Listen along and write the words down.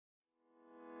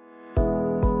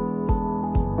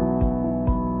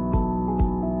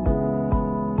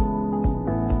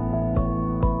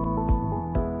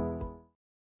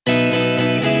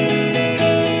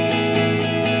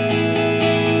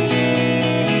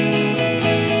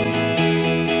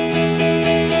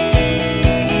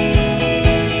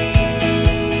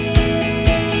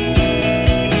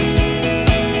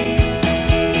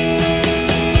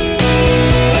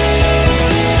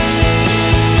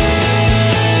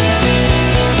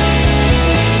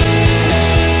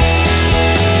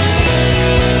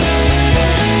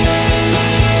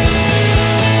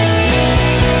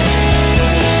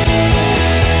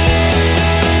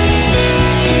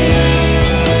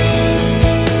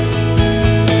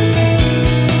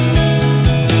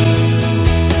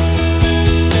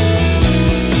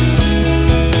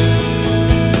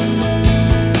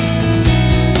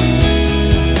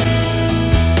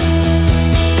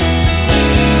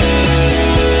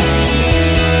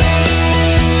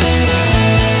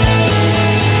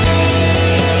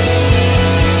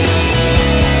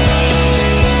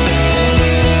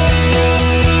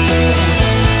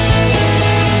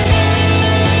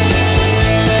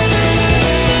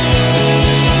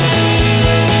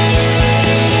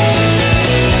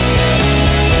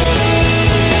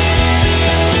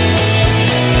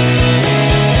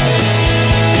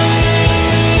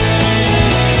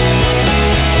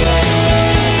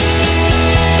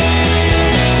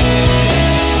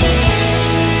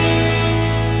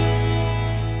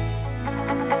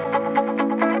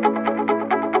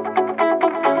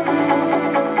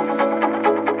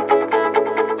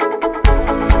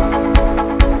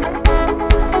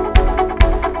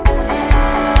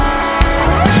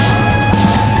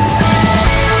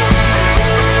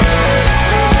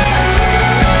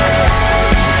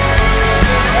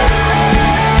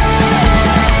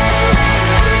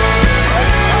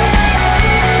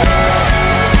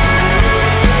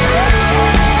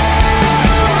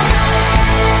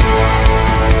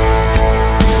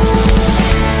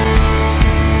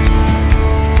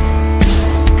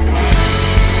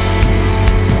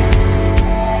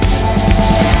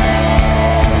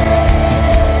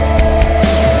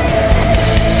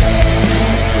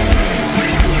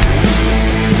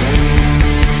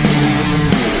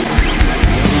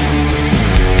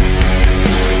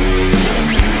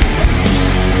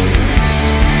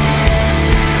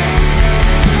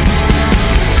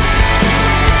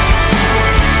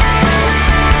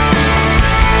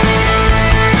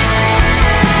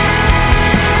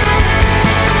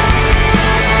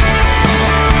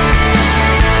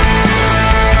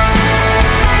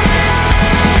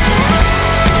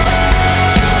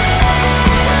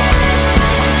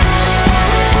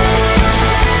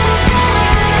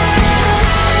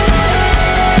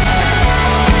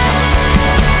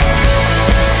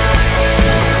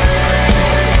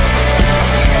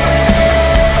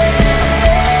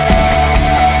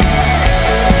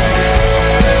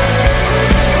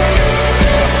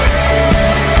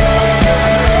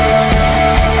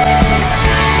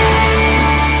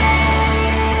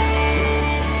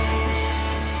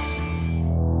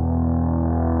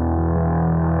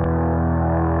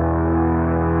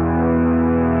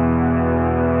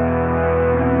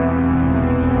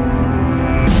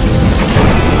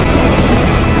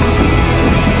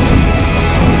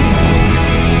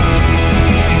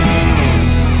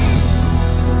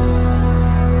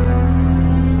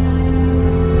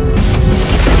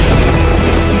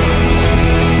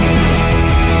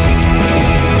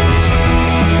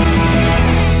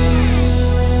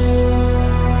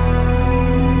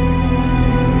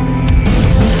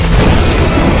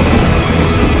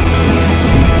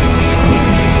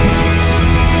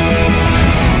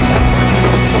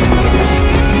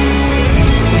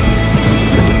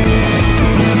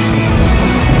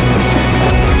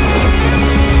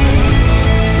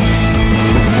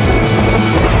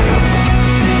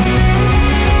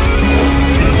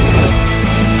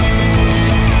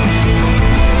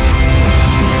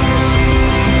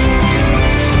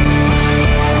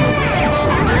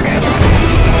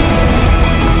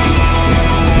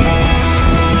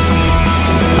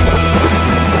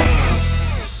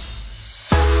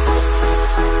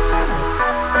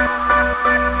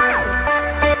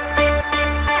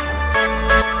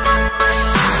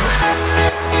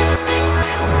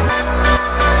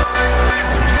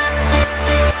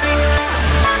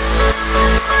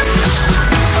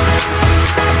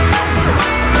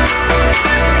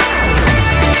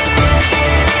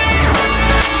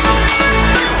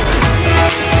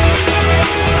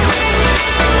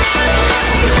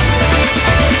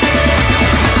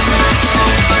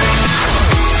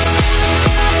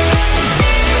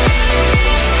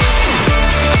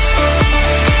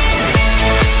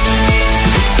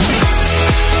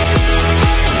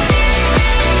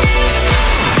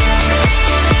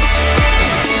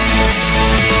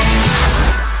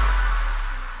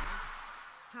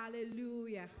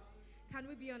Can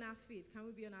we be on our feet? Can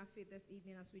we be on our feet this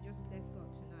evening as we just bless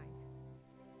God tonight?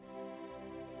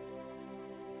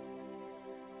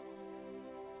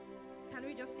 Can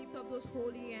we just lift up those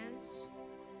holy hands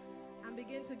and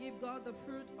begin to give God the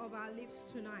fruit of our lips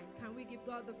tonight? Can we give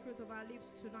God the fruit of our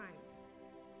lips tonight?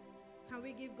 Can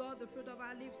we give God the fruit of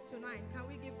our lips tonight? Can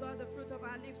we give God the fruit of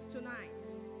our lips tonight?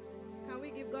 Can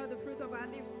we give God the fruit of our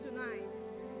lips tonight?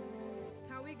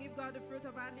 Can we give God the fruit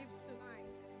of our lips tonight?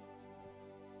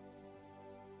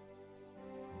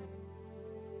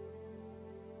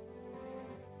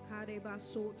 Kareba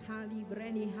sotali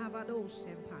breni havado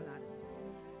sempalad.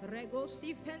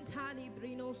 Regosi fentali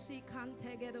brinosi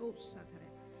cantegedo satare.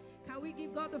 Can we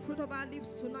give God the fruit of our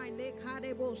lips tonight?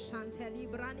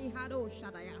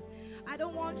 I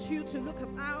don't want you to look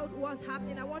about what's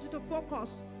happening. I want you to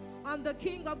focus on the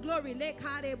King of Glory.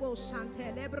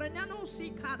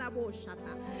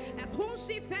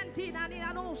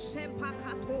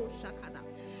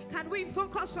 Can we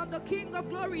focus on the King of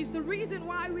Glory? It's the reason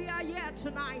why we are here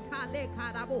tonight. Can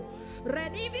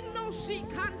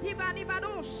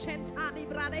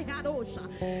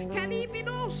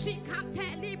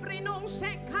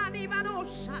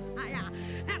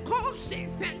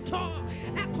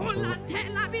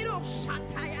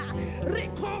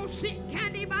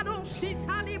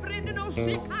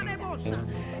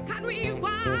we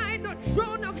invite the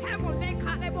throne of heaven?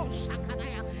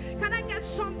 Can I get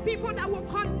some people that will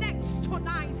connect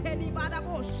tonight?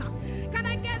 Can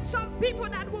I get some people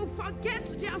that will forget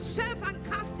themselves and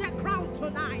cast their crown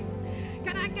tonight?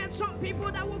 Can I get some people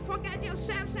that will forget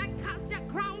themselves and cast their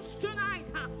crowns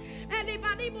tonight?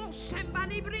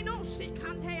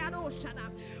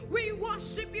 We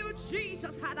worship you,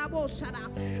 Jesus.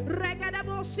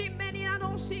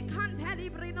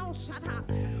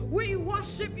 We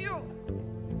worship you.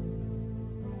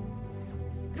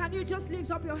 Can you just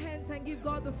lift up your hands and give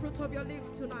God the fruit of your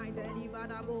lips tonight?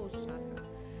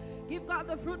 Give God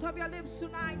the fruit of your lips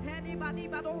tonight. Can you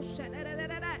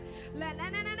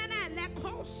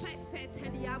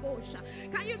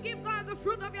give God the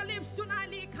fruit of your lips tonight?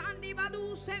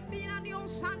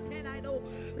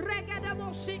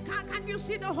 Can you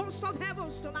see the host of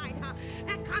heavens tonight?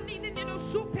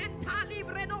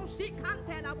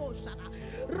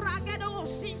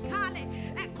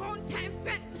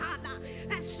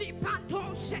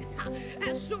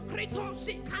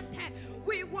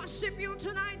 We worship you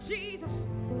tonight, Jesus.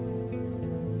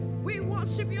 We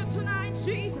worship you tonight,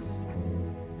 Jesus.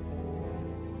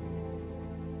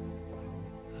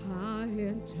 I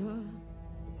enter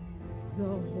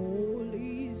the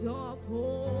holies of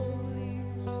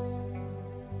holies.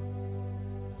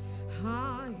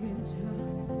 I enter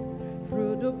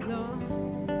through the blood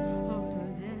of the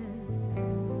Lamb.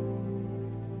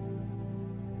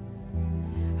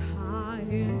 I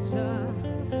enter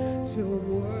to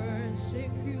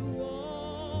worship you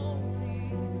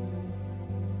only.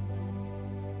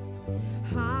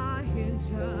 I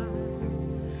enter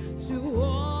to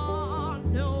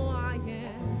honor I am.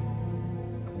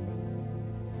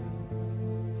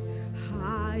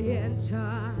 I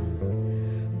enter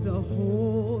the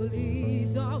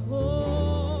holies of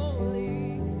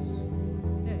holies.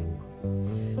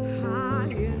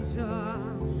 I enter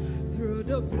through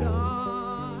the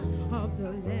blood of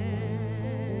the Lamb.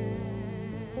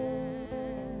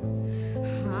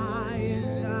 I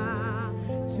enter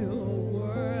to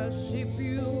worship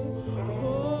you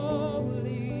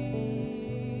holy.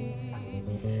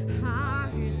 I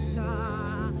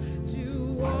enter to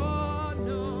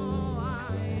honor I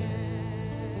am.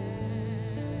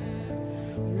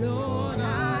 Lord, I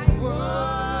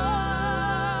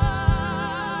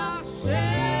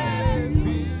worship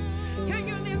you. Can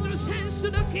you lift your hands to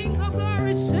the King of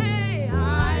Glory? Say,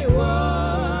 I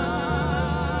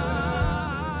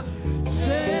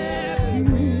worship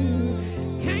you.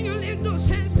 Can you lift those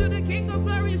hands to the King of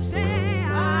Glory? Say,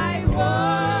 I worship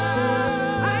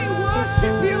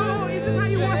you. Is this how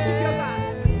you worship your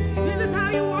God? Is this how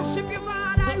you worship your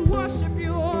God? I worship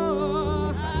you.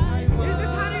 Is this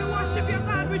how you worship your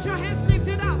God? With your hands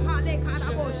lifted up.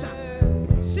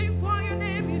 Sing for your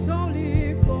name is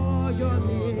holy, for your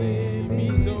name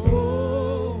is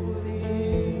holy.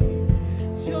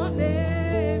 Your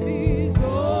name is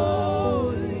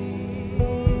holy.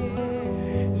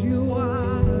 You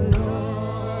are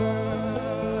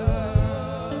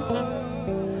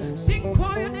Lord. Sing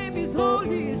for your name is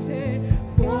holy. Say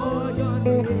for your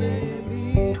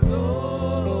name is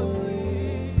holy.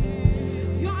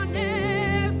 Your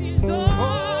name is holy.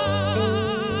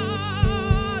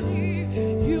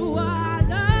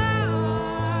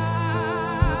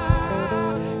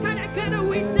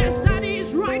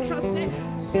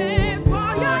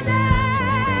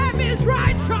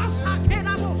 righteous.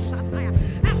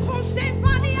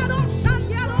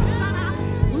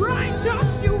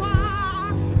 Righteous you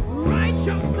are,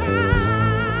 righteous God.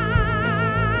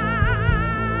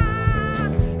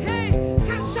 Hey,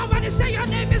 can somebody say your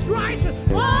name is righteous?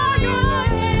 Oh, your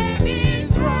name is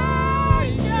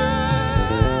righteous.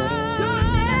 Your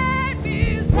name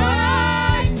is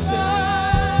righteous.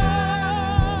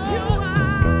 You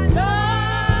are Lord.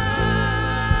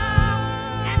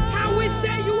 And can we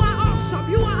say you are awesome?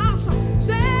 You are awesome.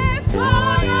 Say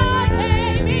for your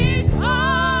name is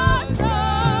awesome.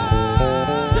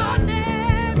 Your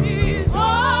name is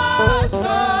awesome.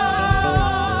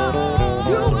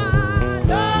 You are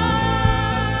Lord.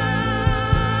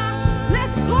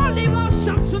 Let's call him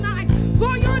awesome tonight.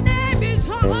 For your name is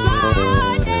awesome.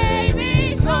 Your name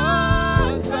is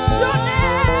awesome. Your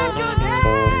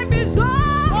name is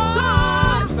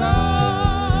awesome.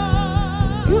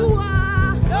 You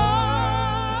are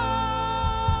Lord.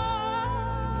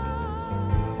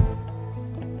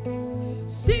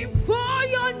 Sing for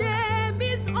your name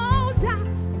is all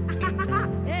that.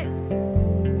 Hey.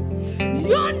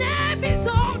 Your name is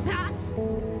all that.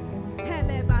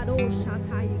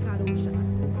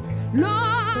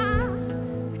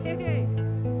 Lord, hey.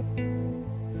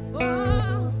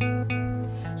 Oh,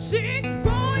 sing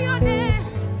for your name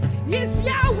is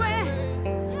Yahweh.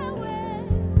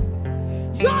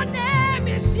 Your name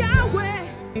is Yahweh.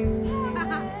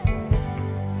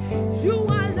 You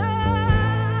are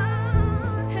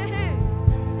Lord. Hey, hey,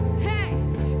 hey.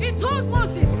 He told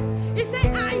Moses, he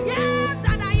said, I am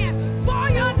that I am. For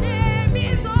your name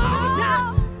is all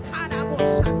that.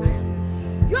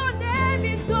 Your name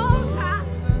is all that.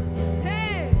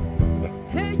 Hey,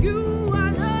 hey, you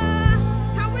are Lord.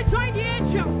 Can we join the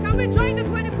angels? Can we join the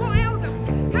 24 elders?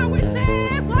 Can we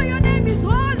say, for your name is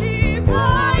holy?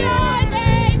 For your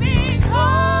name is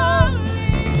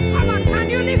holy. Come on, can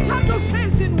you lift up those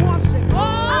hands in worship?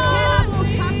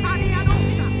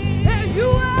 Hey, you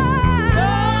are.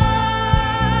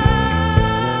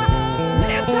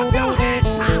 Lift up your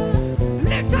hands,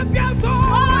 lift up your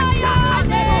voice.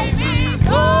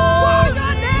 For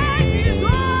your name is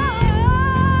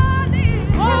holy.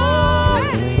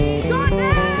 Hey, your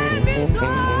name is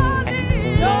holy.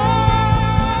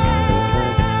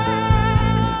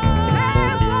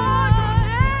 Hey,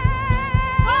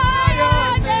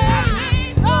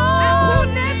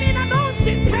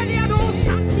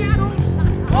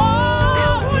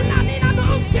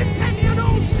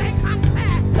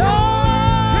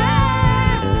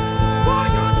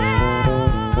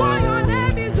 for your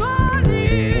name is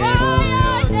holy.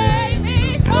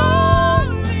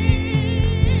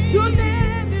 Your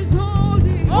name is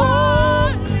holy.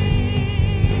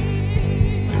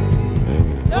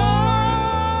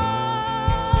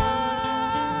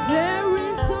 There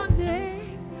is a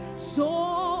name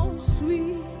so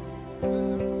sweet.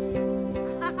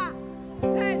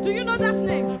 Hey, do you know that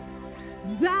name?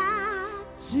 That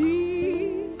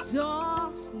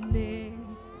Jesus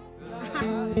name.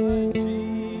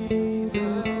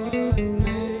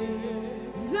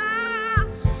 That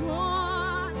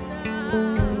Son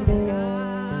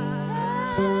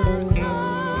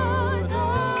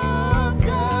of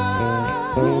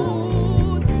God,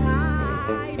 who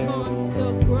died on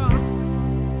the cross.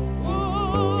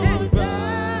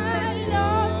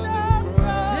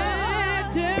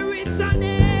 There is a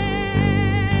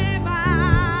name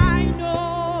I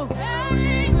know.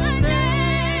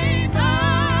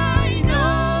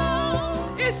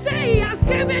 He said he has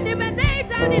given him a name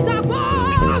that is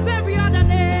above every other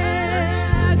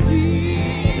name.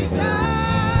 Jesus'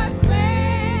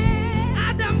 name.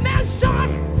 At the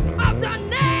mention of the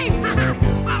name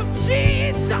of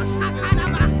Jesus,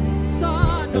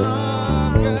 Son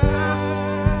of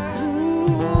God,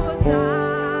 who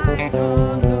died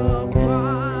on the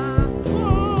cross.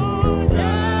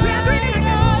 We are doing it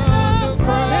again.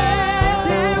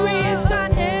 There is a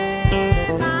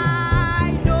name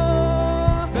I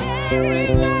know. There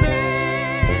is a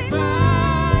name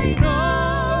I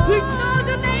know. Do you know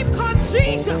the name called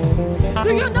Jesus? Do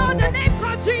you know the name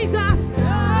called Jesus?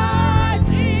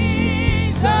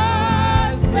 Jesus'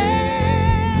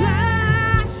 name.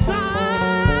 The Son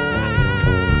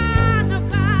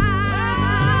of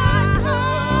God.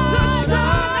 The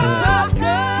Son of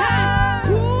God.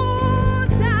 Who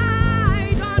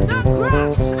died on the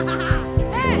cross.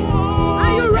 Hey,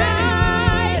 are you ready?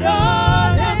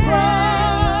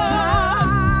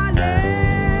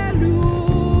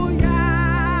 Hallelujah.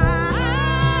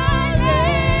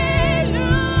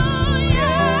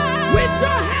 With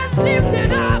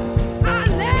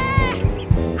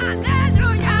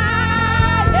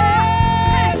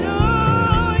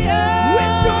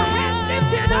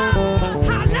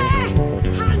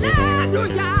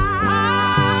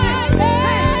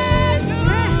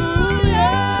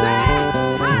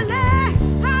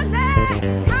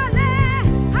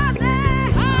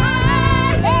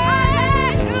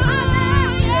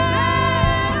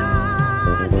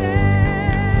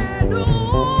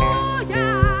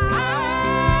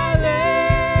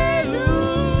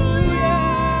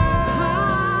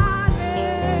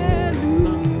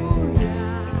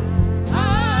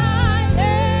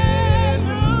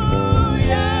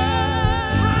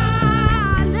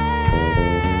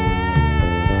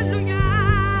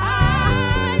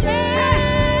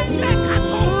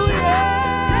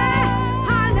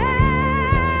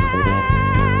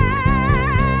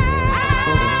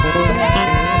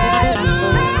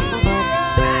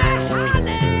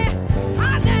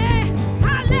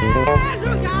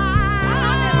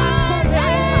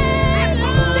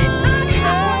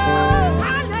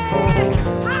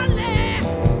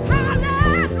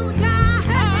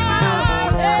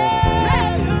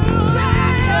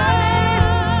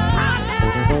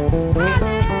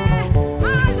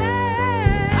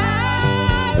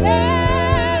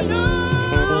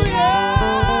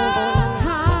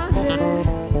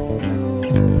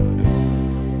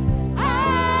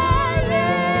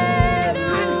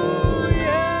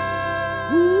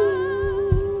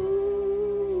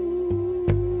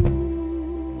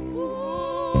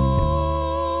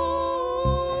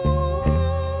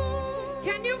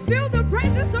feel the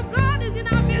presence of God is in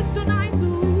our midst tonight.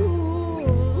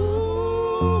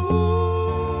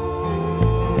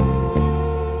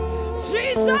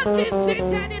 Jesus is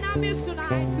seated in our midst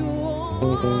tonight.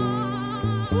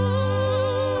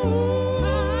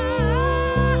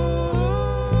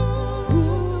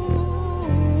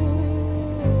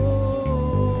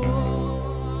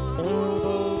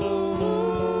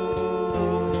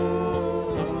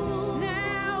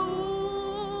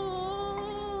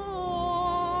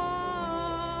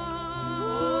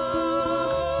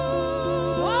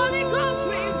 Holy Ghost,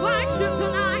 we invite you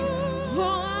tonight.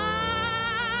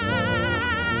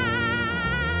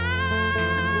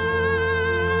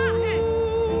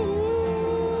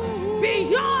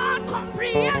 Beyond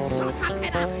comprehension.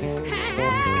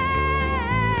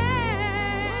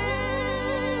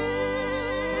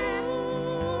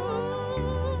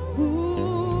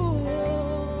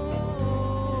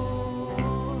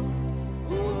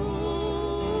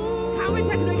 Can we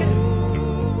take it again?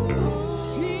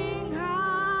 Sing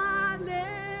hallelujah.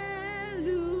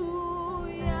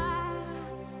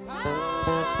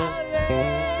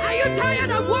 Are you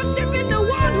tired of worshiping the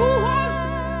one who holds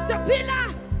the pillar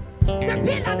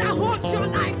that holds your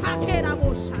life? Hey.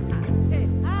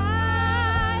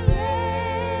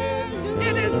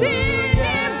 It is in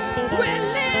him we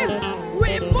live,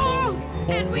 we move,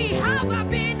 and we have a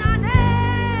being.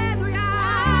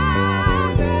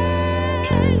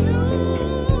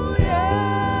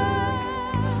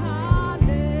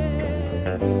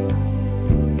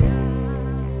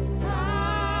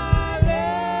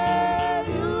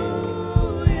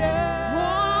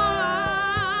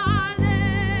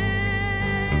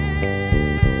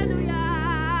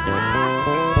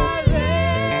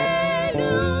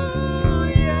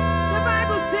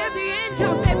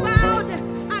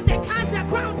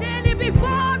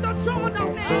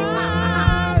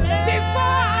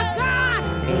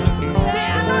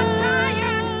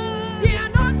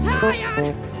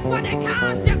 But they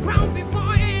cast their crown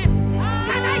before him.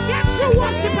 Can I get true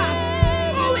worshippers?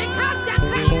 Oh, we cast their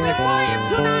crown before him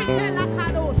tonight.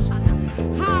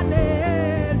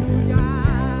 Hallelujah.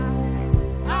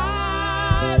 Hallelujah.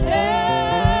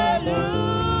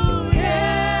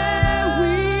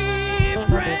 We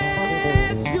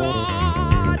praise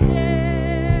your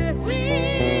name. We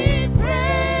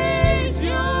praise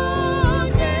your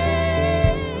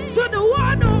name. To the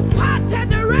one who parted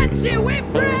the Red Sea, we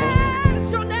praise.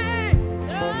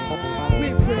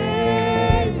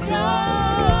 Praise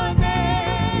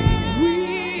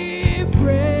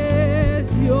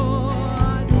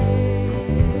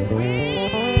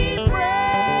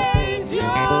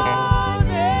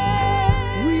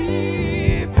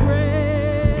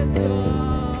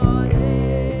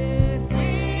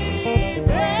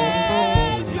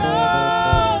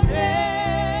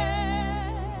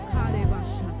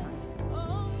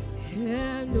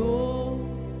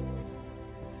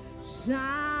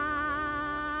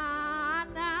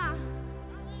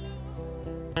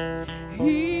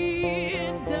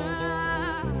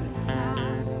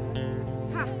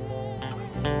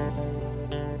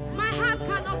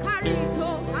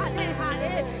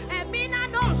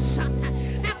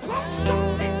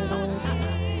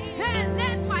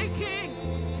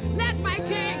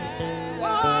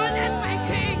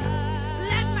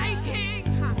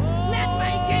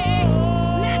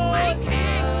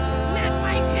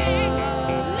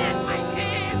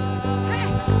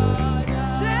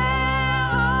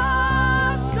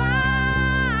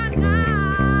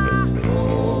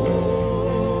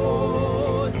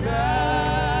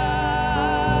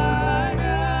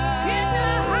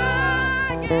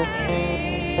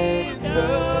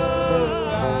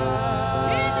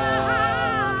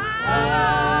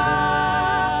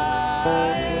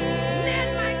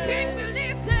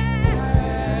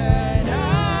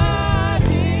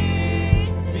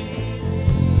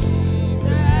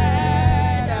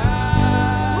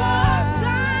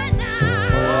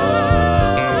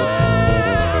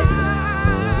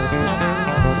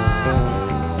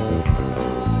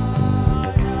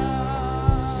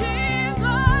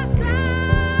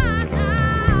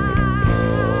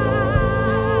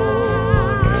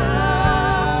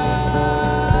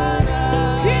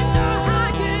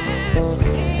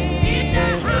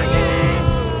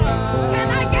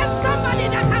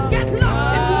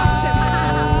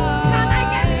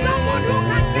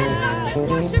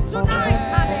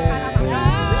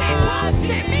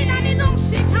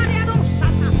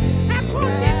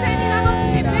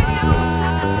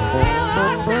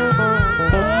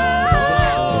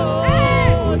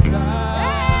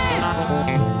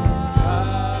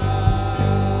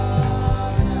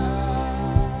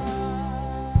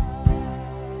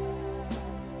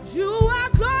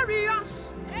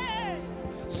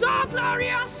so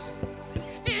glorious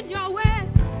in your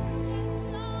ways.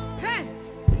 Hey,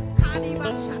 hey,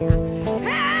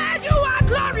 you are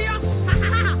glorious.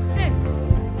 Hey,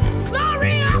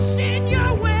 glorious in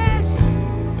your ways.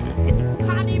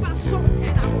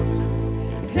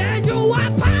 Hey, you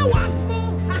are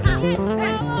powerful.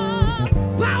 Hey,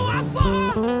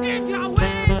 powerful in your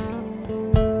ways.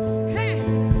 Hey,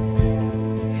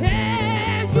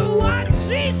 hey, you are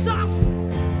Jesus.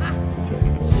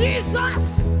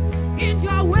 Jesus in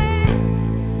your way.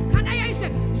 Can I hear you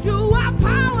say, you are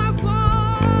powerful.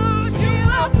 You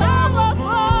are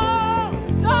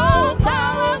powerful. So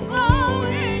powerful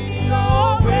in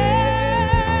your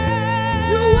way.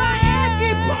 You are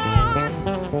Egipon.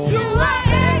 You are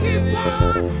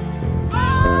Egipon.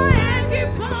 Oh,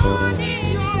 Egipon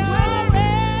in your way.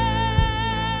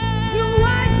 You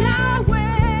are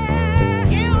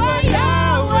Yahweh. You are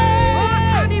Yahweh. Oh,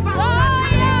 Kanibasata.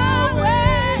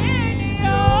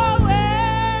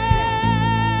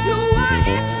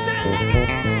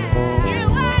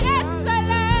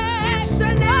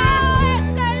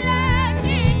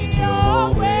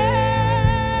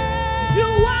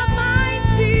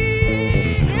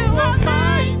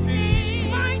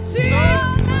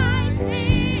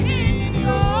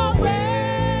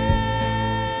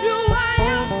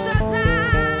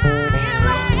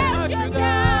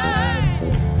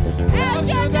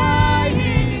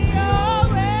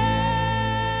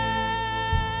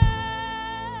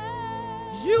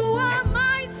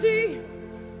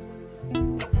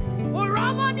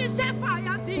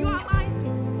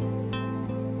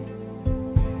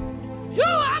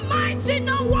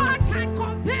 No one can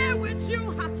compare with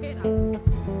you, Hakeda.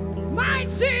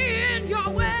 Mighty in your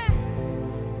way.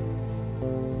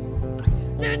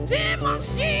 The demons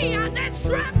see and they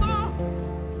tremble.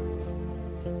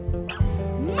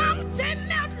 Mountain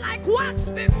melt like wax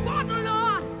before the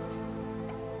Lord.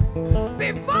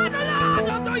 Before the Lord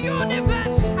of the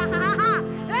universe.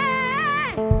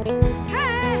 Hey,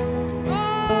 hey,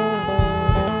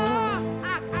 oh,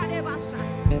 Akadebasha.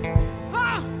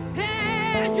 Oh,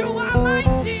 hey, you are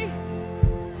mighty.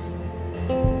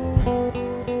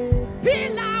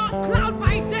 Pillar of cloud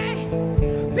by day,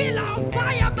 pillar of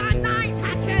fire by night.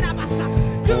 Akadebasha.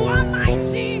 You are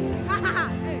mighty.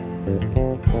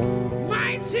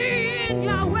 Mighty in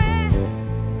your way.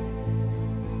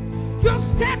 You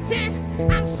stepped in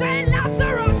and said,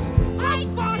 Lazarus, come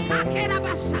forth.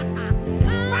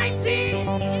 Mighty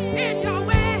in your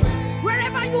way.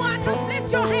 Wherever you are, just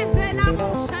lift your hands.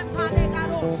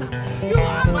 You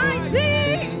are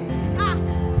mighty.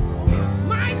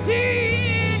 Mighty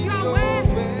in your way.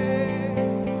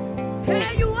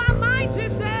 Hey, you are mighty.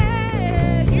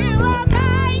 Say, you are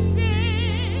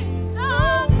mighty.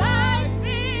 So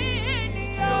mighty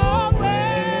in your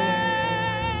way.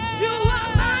 You are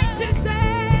mighty.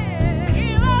 Say,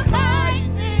 you are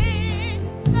mighty.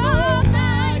 So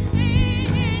mighty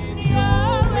in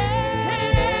your way.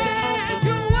 Hey,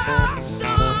 you are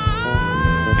awesome.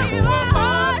 You are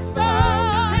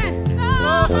awesome. Hey, so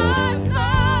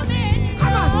awesome in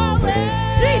your way.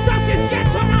 Jesus is here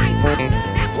tonight.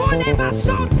 Our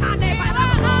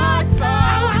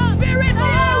spirit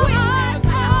bear witness.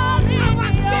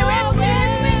 Our spirit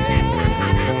bears witness.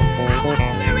 Our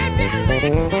spirit bears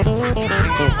witness.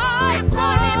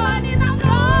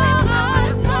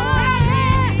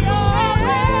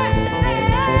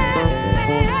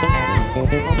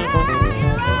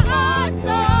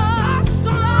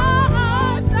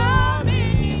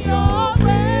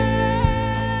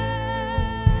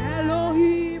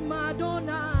 Elohim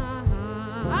Adonai.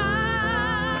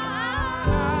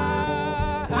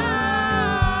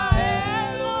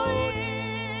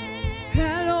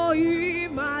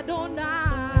 Elohim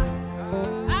Adonai.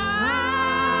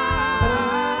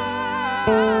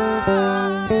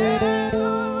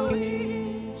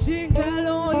 Sing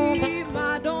Elohim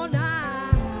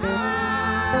Adonai.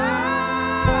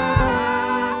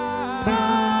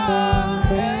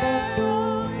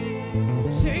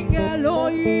 Sing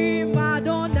Elohim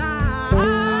Adonai.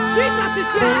 Jesus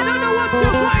is here. I don't know what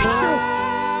you're going through.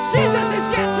 Jesus is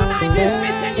here tonight. He's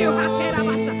meeting you.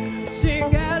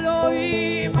 Sing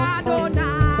Elohim Adonai. I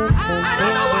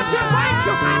don't know what you're going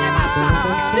through.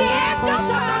 The angels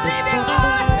of the living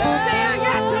God, they are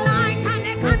here tonight.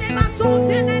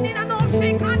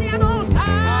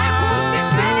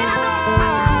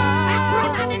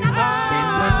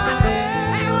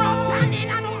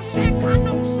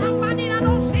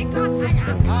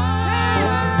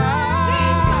 Jesus,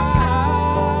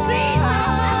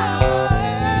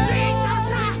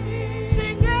 Jesus,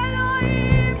 sing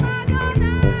Elohim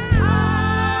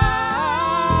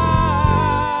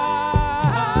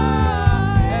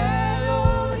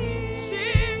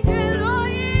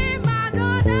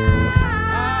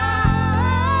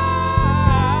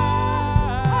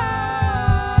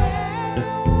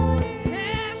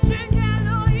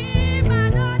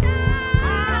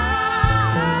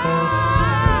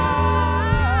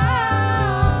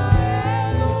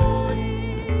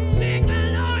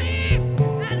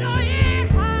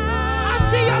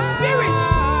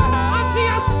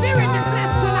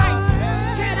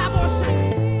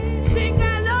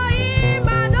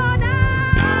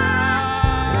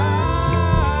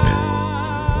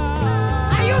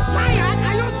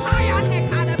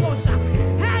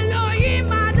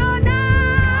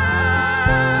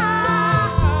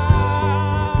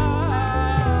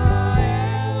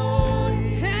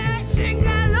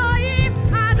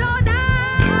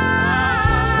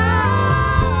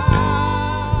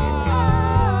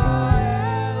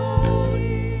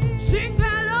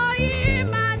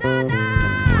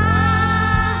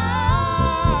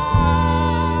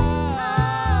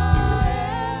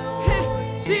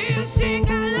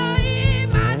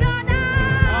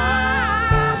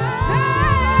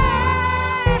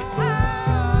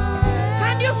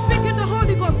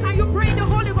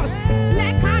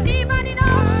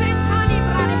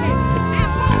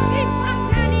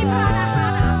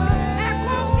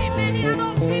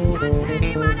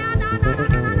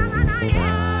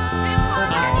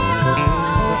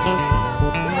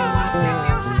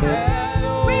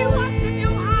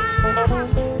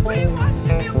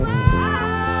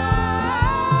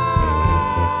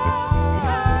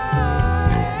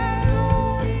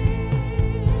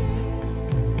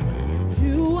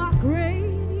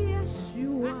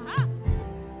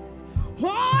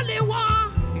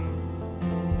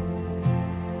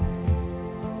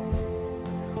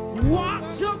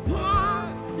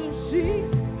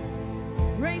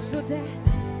raise the dead.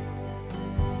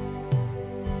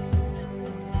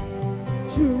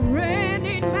 You reign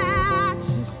in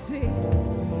majesty,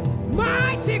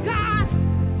 mighty God.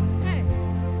 Hey.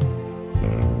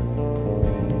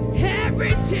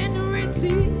 Everything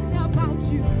written about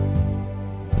you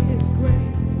is great.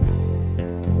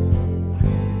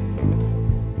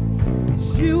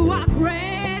 You are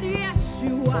great, yes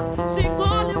you are. Sing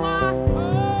holy word,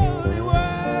 holy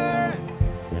word.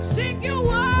 Sing your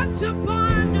words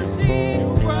upon the sea.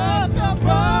 Your words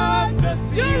upon the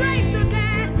sea. You raise the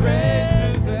dead.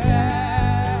 Raise the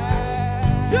dead.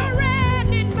 You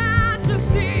reign in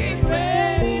majesty.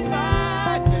 Reign in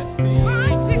majesty.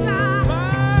 Mighty God.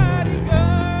 Mighty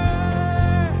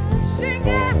God. Sing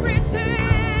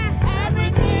everything.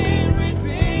 Everything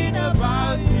written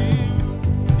about you.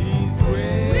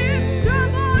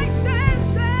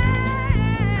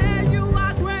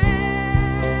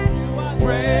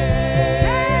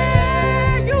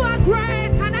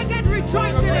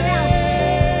 Rejoicing in it.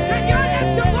 Can you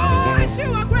lift your voice? You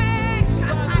are great.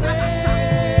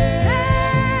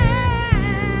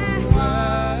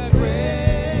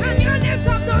 Can you lift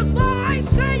up those voices?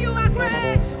 Say you are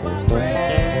great.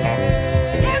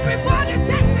 Everybody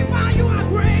testify you are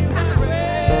great.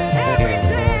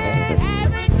 Everything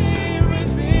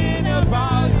written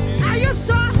about you. Are you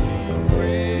sure?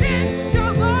 Lift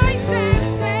your voice and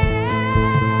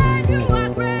say you are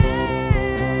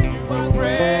great. You are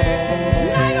great.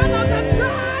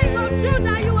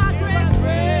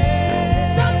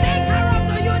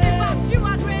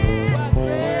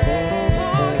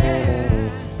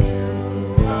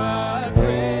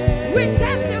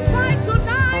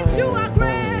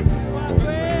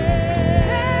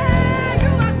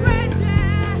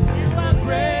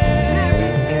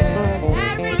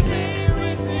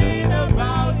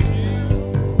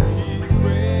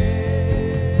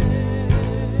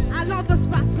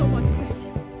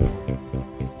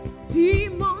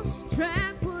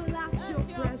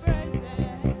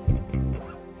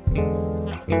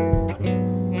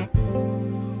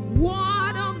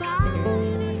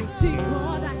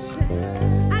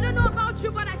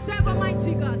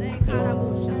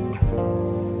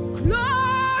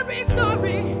 Glory,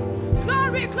 glory,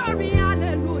 glory, glory,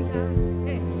 hallelujah.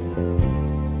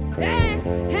 Hey,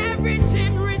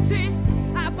 everything written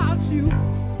about you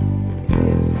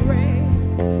is great.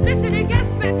 Listen, it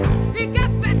gets better, it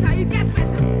gets better, it gets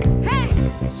better. Hey,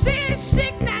 see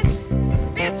sickness,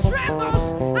 it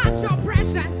trembles at your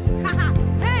presence.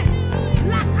 Hey,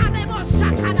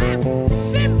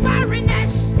 see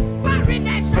barrenness,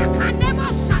 barrenness, I can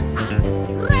never shut up.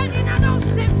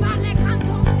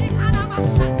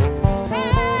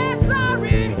 Hey,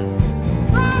 glory,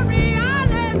 glory,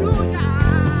 hallelujah.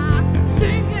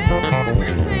 Sing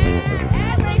everything,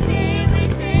 everything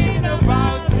written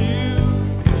about you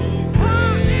is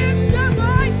great. Lift your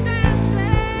voice and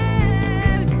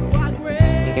say you are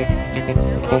great.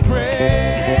 You are great.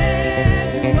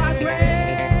 You are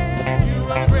great. You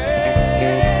are great.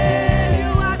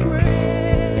 You are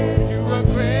great. You are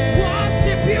great.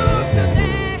 Worship you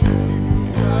today.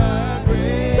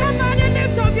 Somebody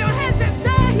lift up your hands and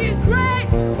say he's great.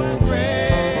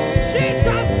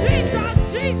 Jesus, Jesus,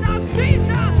 Jesus,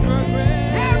 Jesus.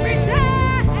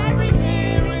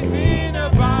 Everything written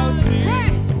about you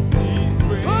is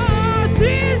great. Oh,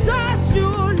 Jesus, you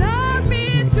love me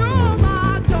too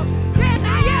much. Can I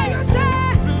hear you say?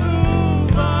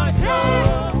 Too much. Hey,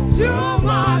 too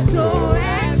much. Oh,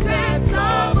 excess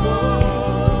love.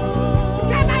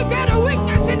 Can I get a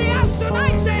witness in the house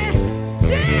tonight? Say,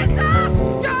 Jesus,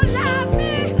 you love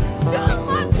me too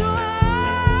much. Too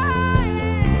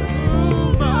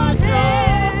much.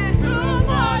 Too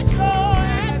much.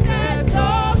 Excess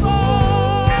love.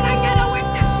 Can I get a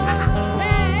witness?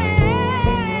 Hey,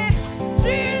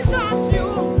 Jesus, you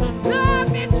love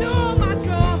me too much.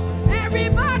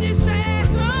 Everybody say,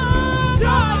 too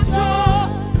much.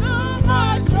 Too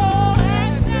much.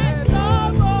 Excess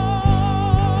love.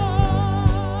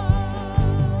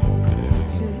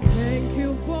 Say thank you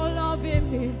for loving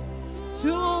me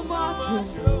too much.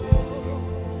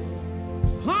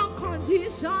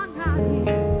 Unconditionally.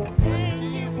 Thank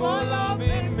you for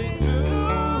loving me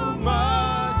too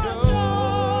much.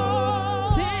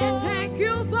 Say thank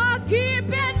you for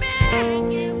keeping me.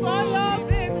 Thank you for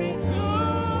loving me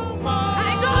too much. I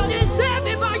don't deserve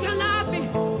it, but you love me.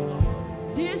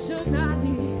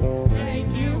 Additionally. Thank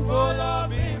you for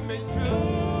loving me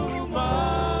too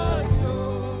much.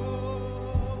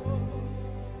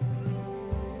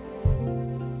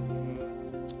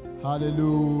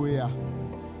 Hallelujah.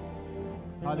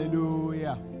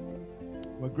 Hallelujah.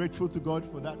 We're grateful to God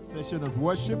for that session of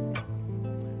worship.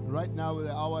 Right now,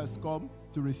 the hour has come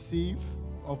to receive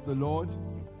of the Lord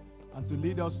and to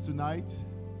lead us tonight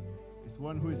is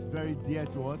one who is very dear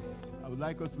to us. I would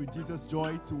like us with Jesus'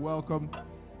 joy to welcome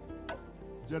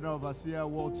General Overseer,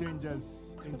 World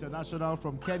Changers International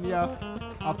from Kenya,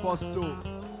 Apostle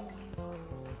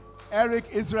Eric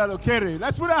Israel Okere.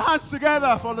 Let's put our hands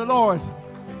together for the Lord.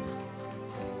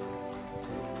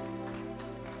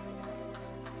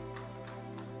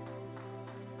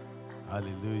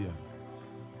 Hallelujah.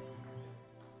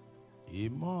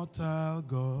 Immortal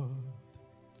God,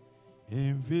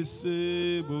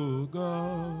 invisible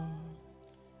God,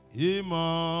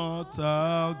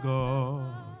 immortal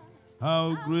God,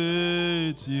 how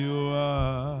great you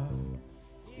are.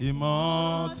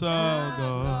 Immortal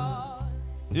God,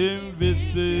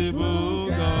 invisible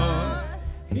God,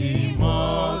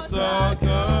 immortal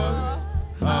God,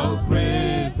 how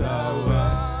great thou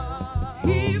art.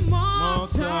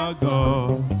 Immortal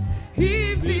God,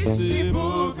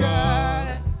 invisible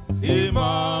God,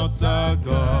 immortal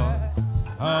God,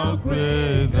 how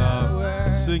great thou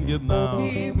art. Sing it now.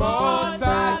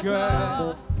 Immortal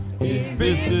God,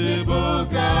 invisible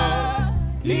God,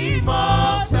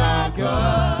 immortal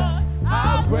God,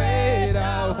 how great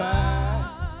thou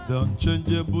art. The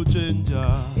unchangeable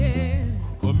changer,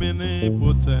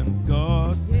 omnipotent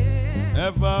God,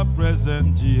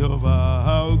 ever-present Jehovah,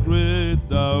 how great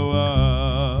thou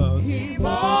art.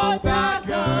 Immortal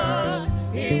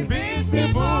God,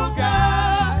 invisible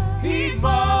God,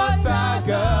 immortal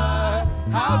God,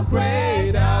 how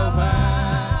great thou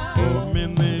art.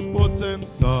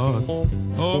 Omnipotent God,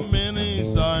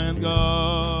 omniscient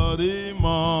God,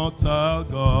 immortal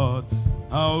God,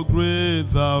 how great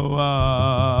thou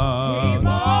art.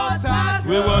 Immortal God,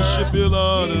 we worship you,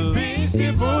 Lord.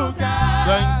 Invisible God,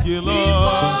 thank you,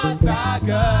 Lord. Immortal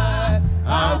God,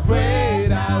 how great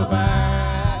thou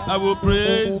art. I will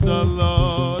praise the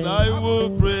Lord, I will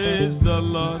praise the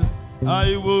Lord,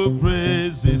 I will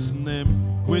praise his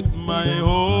name with my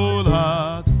whole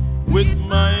heart, with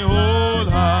my whole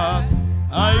heart.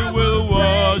 I will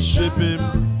worship him,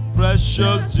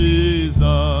 precious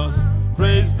Jesus.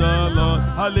 Praise the Lord.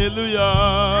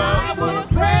 Hallelujah.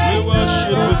 We worship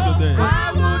you today.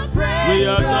 We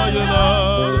adore you,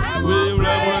 Lord. We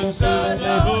reverence you,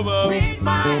 Jehovah. With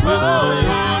my whole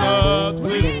heart,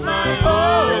 with my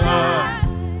whole heart,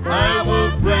 I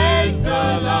will praise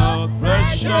the Lord.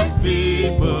 Precious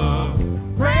people,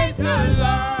 praise the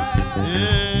Lord.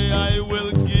 Yeah, I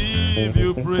will give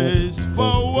you praise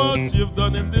for what you've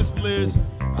done in this place.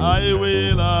 I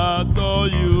will adore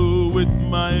you with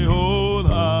my whole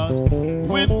heart,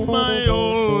 with my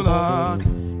whole heart.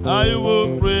 I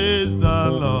will praise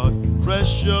the Lord.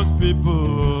 Precious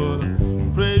people,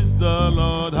 praise the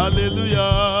Lord.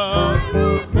 Hallelujah.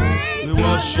 We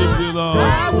worship you, Lord.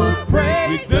 I will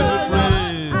praise the Lord.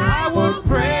 I will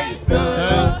praise the Lord.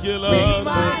 Thank you, Lord. With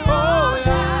my whole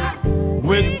heart,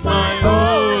 with my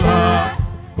whole heart,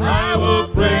 I will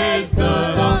praise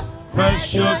the Lord.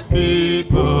 Precious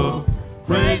people,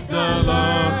 praise the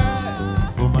Lord.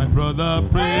 Oh, my brother,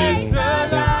 praise the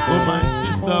Lord. Oh, my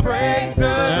sister, praise the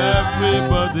Lord.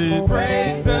 Everybody,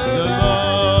 praise the Lord. The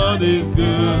Lord is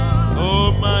good.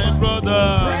 Oh, my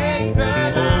brother, praise the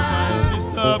Lord. Oh, my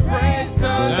sister, praise the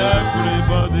Lord.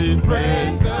 Everybody,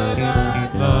 praise the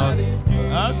Lord. Lord is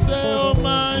good. I say, oh,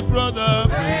 my brother,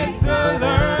 praise the Lord.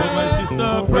 Oh, my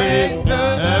sister, praise the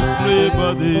Lord.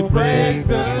 Everybody, praise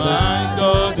the Lord. My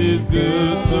God is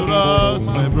good to us.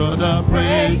 My brother,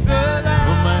 praise the Lord.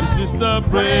 Oh, my sister,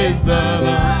 praise the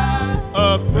Lord.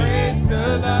 Oh, praise the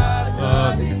Lord.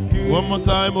 God is good. One more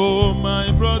time, oh,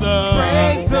 my brother.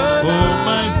 Praise the Lord. Oh,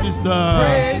 my sister.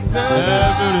 Praise the Lord.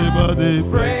 Everybody,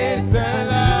 praise the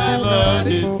Lord. The Lord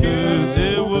is good.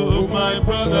 Hey, oh, my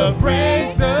brother,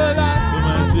 praise the Lord. Oh,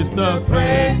 my sister,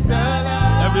 praise the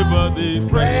Lord. Everybody,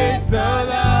 praise the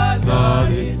Lord.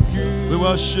 God is good. We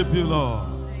worship you, Lord.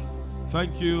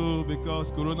 Thank you,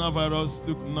 because coronavirus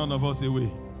took none of us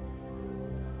away.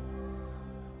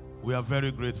 We are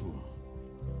very grateful.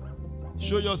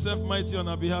 Show yourself mighty on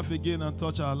our behalf again and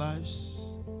touch our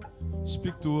lives.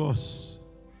 Speak to us,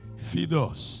 feed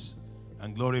us,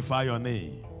 and glorify your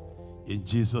name. In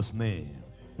Jesus' name.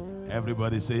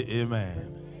 Everybody say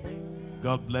amen.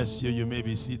 God bless you. You may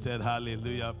be seated.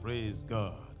 Hallelujah. Praise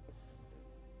God.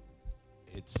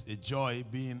 It's a joy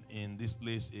being in this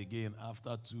place again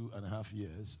after 2.5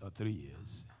 years or 3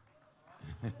 years.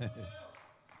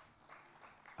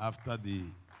 After the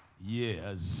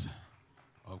years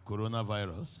of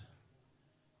coronavirus.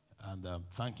 And I'm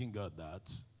thanking God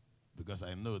that, because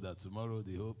I know that tomorrow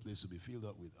the whole place will be filled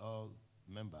up with all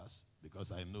members,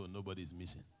 because I know nobody's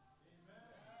missing.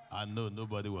 I know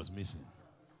nobody was missing.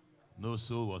 No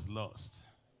soul was lost.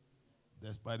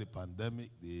 despite the pandemic,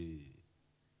 the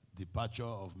departure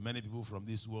of many people from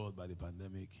this world by the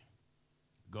pandemic,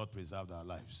 God preserved our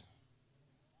lives.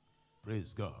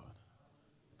 Praise God.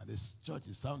 And this church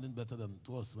is sounding better than it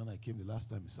was when I came the last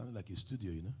time. It sounded like a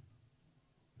studio, you know.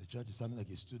 The church is sounding like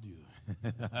a studio.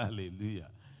 Hallelujah.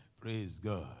 Praise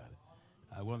God.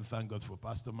 I want to thank God for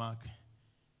Pastor Mark,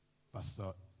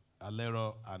 Pastor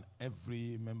Alero, and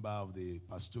every member of the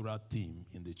pastoral team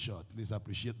in the church. Please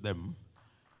appreciate them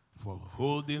for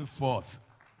holding forth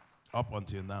up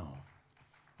until now.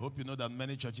 Hope you know that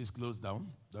many churches closed down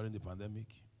during the pandemic.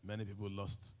 Many people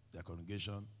lost their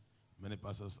congregation. Many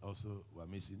pastors also were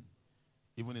missing.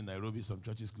 Even in Nairobi, some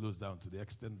churches closed down to the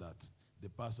extent that the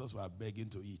pastors were begging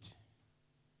to eat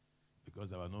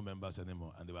because there were no members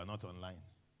anymore and they were not online.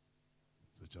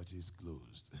 So churches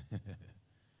closed.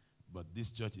 But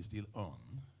this church is still on,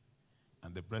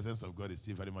 and the presence of God is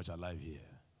still very much alive here.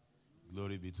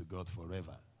 Glory be to God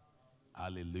forever.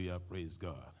 Hallelujah. Praise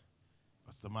God.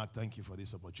 Pastor Mark, thank you for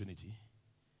this opportunity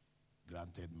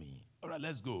granted me. All right,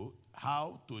 let's go.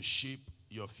 How to shape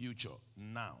your future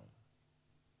now.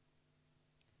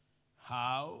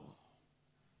 How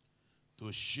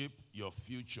to shape your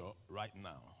future right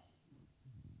now.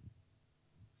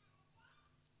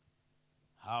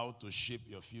 How to shape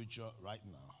your future right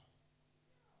now.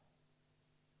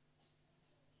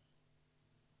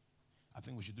 I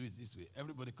think we should do it this way.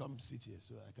 Everybody come sit here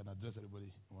so I can address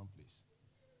everybody in one place.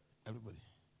 Everybody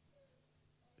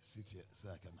sit here so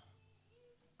I can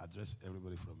address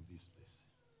everybody from this place.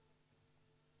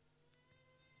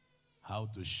 How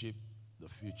to shape the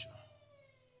future.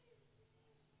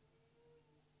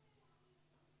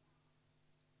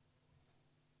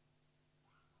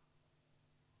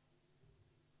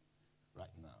 Right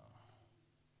now.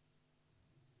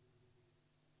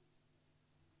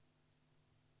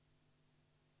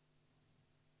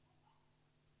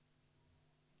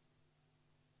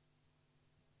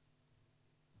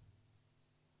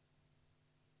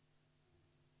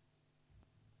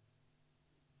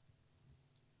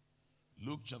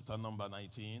 Luke chapter number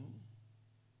 19,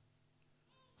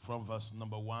 from verse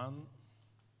number 1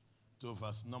 to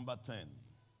verse number 10.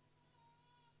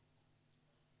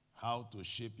 How to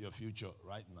shape your future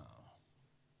right now.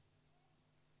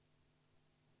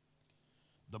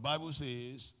 The Bible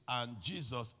says, and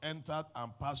Jesus entered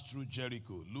and passed through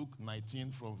Jericho. Luke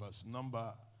 19 from verse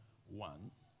number 1.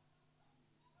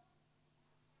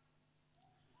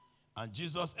 And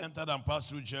Jesus entered and passed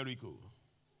through Jericho.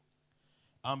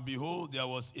 And behold, there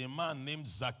was a man named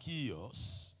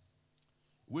Zacchaeus,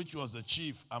 which was the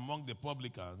chief among the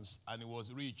publicans, and he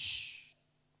was rich.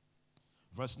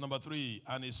 Verse number 3,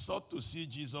 and he sought to see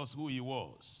Jesus who he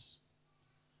was,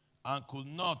 and could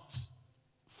not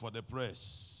for the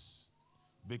press,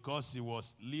 because he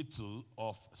was little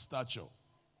of stature.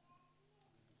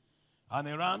 And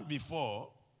he ran before,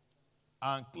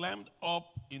 and climbed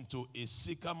up into a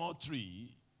sycamore tree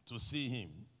to see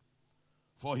him,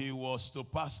 for he was to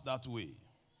pass that way.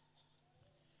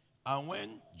 And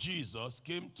when Jesus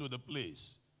came to the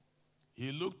place,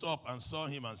 he looked up and saw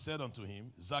him and said unto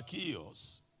him,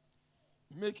 Zacchaeus,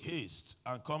 make haste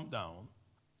and come down,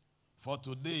 for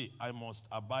today I must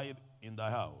abide in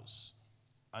thy house.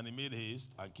 And he made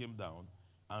haste and came down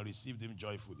and received him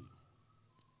joyfully.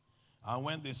 And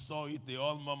when they saw it, they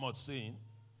all murmured, saying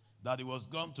that he was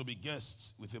gone to be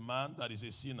guests with a man that is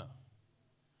a sinner.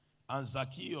 And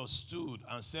Zacchaeus stood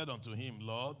and said unto him,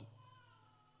 Lord,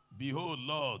 behold,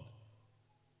 Lord,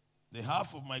 the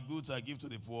half of my goods I give to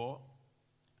the poor,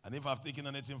 and if I have taken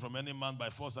anything from any man by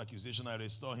false accusation, I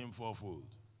restore him fourfold.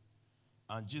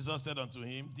 And Jesus said unto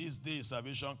him, this day is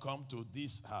salvation come to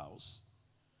this house,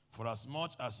 for as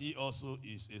much as he also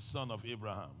is a son of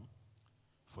Abraham.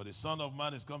 For the Son of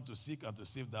Man is come to seek and to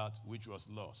save that which was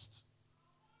lost.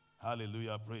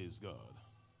 Hallelujah, praise God.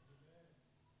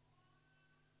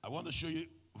 I want to show you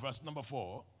verse number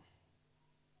 4.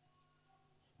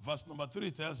 Verse number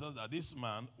 3 tells us that this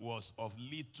man was of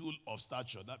little of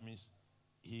stature. That means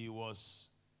he was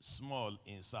small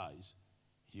in size.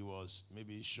 He was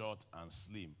maybe short and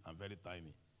slim and very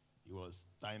tiny. He was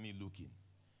tiny looking.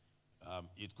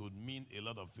 It could mean a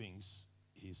lot of things.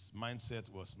 His mindset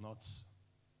was not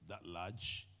that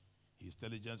large. His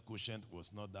intelligence quotient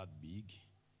was not that big.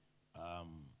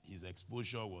 His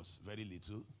exposure was very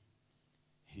little.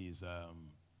 His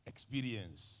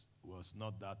experience was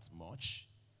not that much.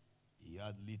 He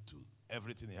had little.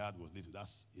 Everything he had was little.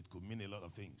 It could mean a lot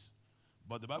of things.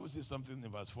 But the Bible says something in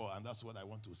verse 4, and that's what I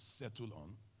want to settle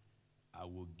on. I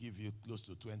will give you close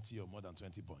to 20 or more than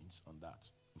 20 points on that.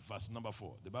 Verse number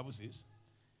 4, the Bible says,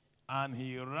 and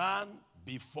he ran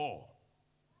before,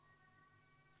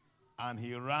 and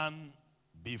he ran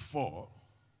before,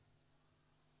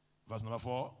 verse number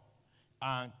 4,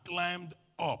 and climbed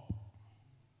up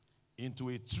into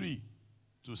a tree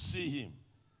to see him.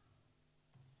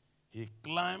 He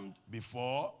climbed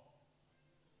before,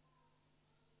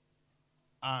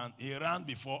 and he ran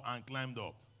before and climbed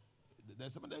up.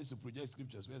 There's somebody that used to project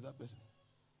scriptures. Where's that person?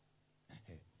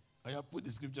 I have put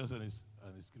the scriptures on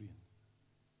the screen.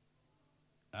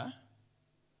 Huh?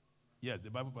 Yes,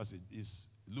 the Bible passage is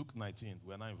Luke 19.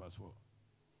 We're now in verse 4.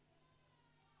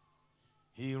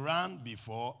 He ran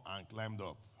before and climbed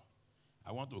up.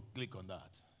 I want to click on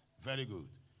that. Very good.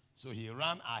 So he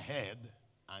ran ahead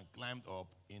and climbed up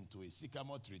into a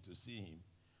sycamore tree to see him,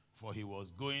 for he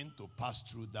was going to pass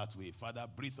through that way. Father,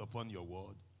 breathe upon your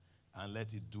word and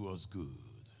let it do us good.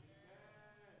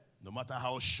 No matter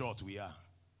how short we are,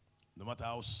 no matter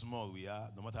how small we are,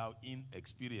 no matter how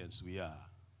inexperienced we are,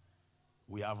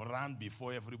 we have run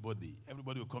before everybody.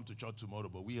 Everybody will come to church tomorrow,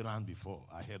 but we ran before,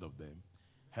 ahead of them.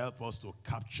 Help us to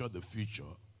capture the future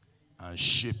and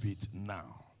shape it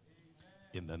now.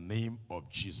 In the name of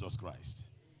Jesus Christ.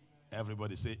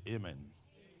 Everybody say amen. Amen.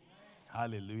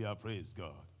 Hallelujah. Praise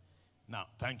God. Now,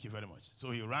 thank you very much.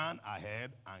 So he ran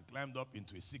ahead and climbed up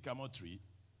into a sycamore tree.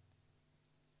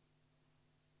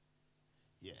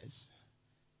 Yes.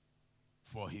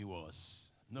 For he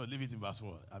was, no, leave it in verse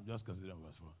 4. I'm just considering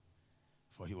verse 4.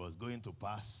 For he was going to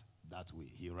pass that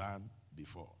way. He ran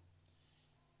before.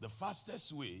 The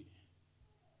fastest way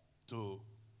to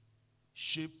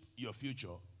shape your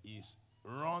future is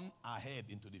run ahead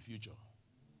into the future.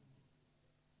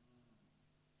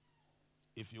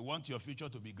 If you want your future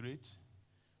to be great,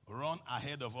 run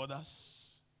ahead of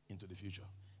others into the future.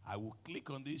 I will click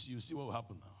on this, you see what will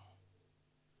happen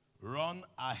now. Run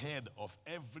ahead of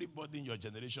everybody in your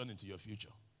generation into your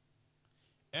future.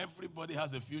 Everybody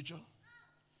has a future.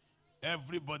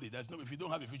 Everybody. If you don't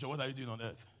have a future, what are you doing on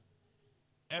earth?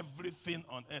 Everything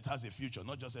on earth has a future,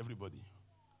 not just everybody.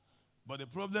 But the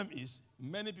problem is,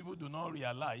 many people do not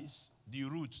realize the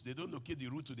route. They don't locate the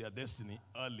route to their destiny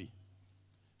early.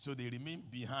 So they remain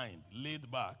behind, laid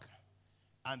back,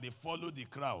 and they follow the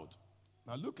crowd.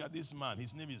 Now look at this man.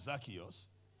 His name is Zacchaeus.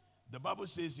 The Bible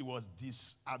says he was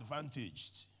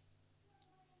disadvantaged.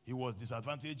 He was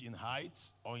disadvantaged in height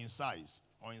or in size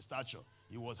or in stature.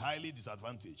 He was highly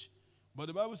disadvantaged. But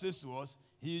the Bible says to us,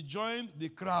 he joined the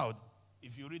crowd.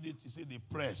 If you read it, you see the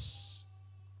press.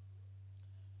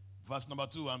 Verse number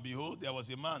 2, and behold, there was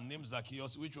a man named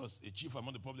Zacchaeus, which was a chief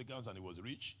among the publicans, and he was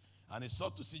rich. And he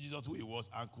sought to see Jesus who he was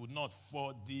and could not,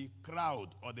 for the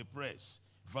crowd or the press.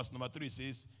 Verse number 3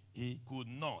 says he could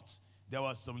not. There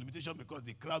was some limitation because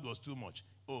the crowd was too much.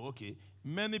 Oh, okay.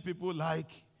 Many people like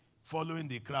following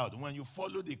the crowd. When you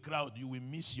follow the crowd, you will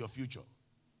miss your future.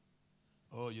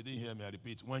 Oh, you didn't hear me, I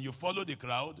repeat. When you follow the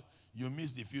crowd, you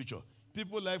miss the future.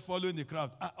 People like following the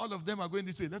crowd. All of them are going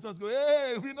this way. Let us go.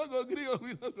 Hey, we not go agree. We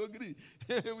not go agree.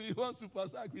 Hey, we want super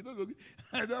sack. We not go agree.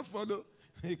 I don't follow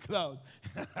the crowd.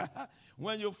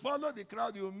 When you follow the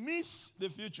crowd, you miss the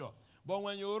future. But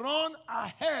when you run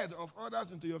ahead of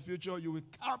others into your future, you will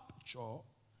capture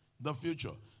the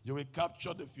future. You will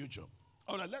capture the future.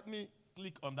 All right, let me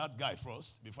click on that guy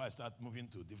first before I start moving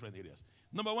to different areas.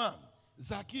 Number 1,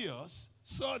 Zacchaeus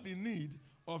saw the need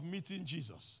of meeting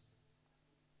Jesus.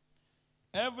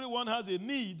 Everyone has a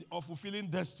need of fulfilling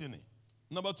destiny.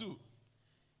 Number 2,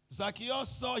 Zacchaeus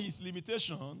saw his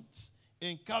limitations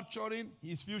in capturing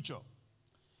his future.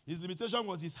 His limitation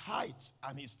was his height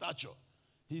and his stature,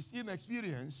 his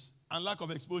inexperience and lack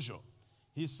of exposure.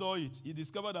 He saw it. He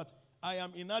discovered that I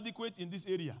am inadequate in this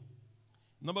area.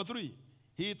 Number 3,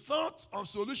 he thought of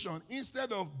solution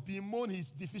instead of bemoan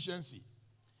his deficiency.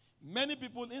 Many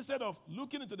people, instead of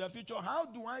looking into their future, how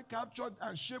do I capture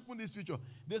and shape this future?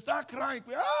 They start crying,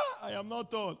 I am not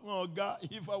tall. Oh, God,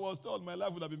 if I was tall, my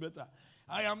life would have been better.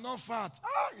 I am not fat.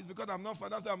 It's because I'm not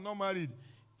fat. That's why I'm not married.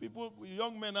 People,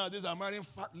 young men nowadays are marrying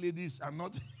fat ladies. I'm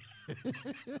not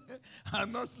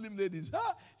slim ladies.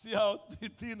 See how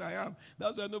thin I am.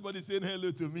 That's why nobody's saying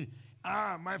hello to me.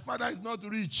 My father is not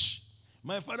rich.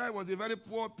 My father was a very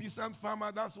poor peasant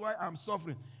farmer. That's why I'm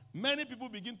suffering. Many people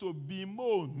begin to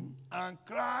bemoan and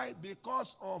cry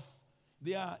because of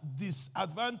their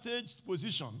disadvantaged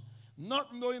position,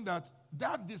 not knowing that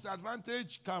that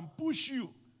disadvantage can push you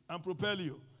and propel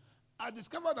you. I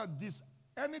discovered that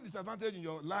any disadvantage in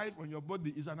your life or in your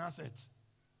body is an asset.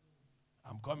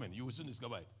 I'm coming. You will soon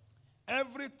discover it.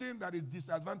 Everything that is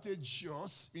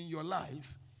disadvantageous in your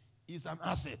life is an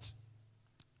asset.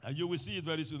 And you will see it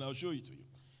very soon. I'll show it to you.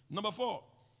 Number 4.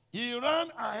 He ran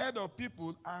ahead of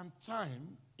people and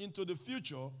time into the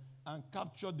future and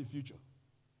captured the future.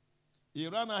 He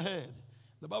ran ahead.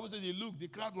 The Bible says he looked, the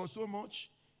crowd was so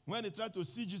much. When he tried to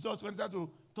see Jesus, when he tried to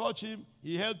touch him,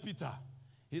 he held Peter.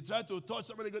 He tried to touch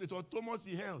somebody, it was Thomas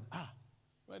he held.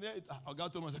 When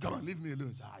God Thomas said, come on, leave me alone.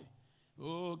 He said,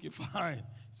 okay, fine.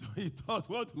 So he thought,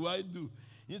 what do I do?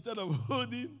 Instead of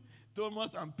holding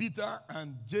Thomas and Peter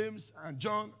and James and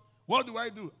John, what do I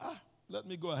do? Let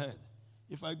me go ahead.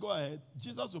 If I go ahead,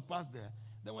 Jesus will pass there.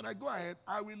 Then when I go ahead,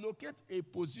 I will locate a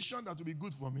position that will be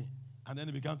good for me. And then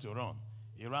he began to run.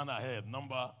 He ran ahead.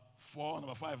 Number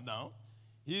 5 now.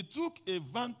 He took a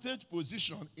vantage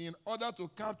position in order to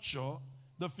capture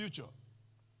the future.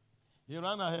 He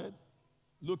ran ahead,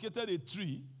 located a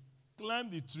tree,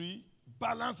 climbed the tree,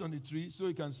 balanced on the tree so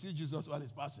he can see Jesus while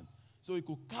he's passing. So he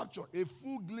could capture a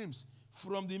full glimpse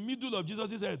from the middle of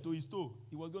Jesus' head to his toe.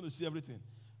 He was going to see everything.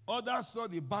 Others saw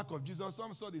the back of Jesus.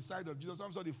 Some saw the side of Jesus.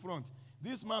 Some saw the front.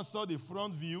 This man saw the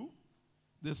front view,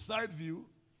 the side view,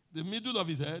 the middle of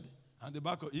his head, and the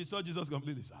back of. He saw Jesus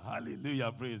completely.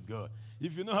 Hallelujah, praise God.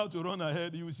 If you know how to run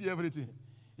ahead, you will see everything.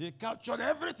 He captured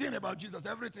everything about Jesus,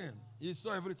 everything. He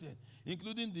saw everything,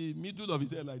 including the middle of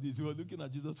his head like this. He was looking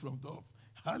at Jesus from top.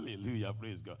 Hallelujah,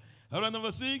 praise God. All right,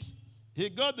 number 6, he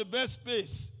got the best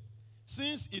space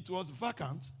since it was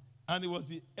vacant and it was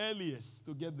the earliest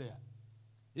to get there.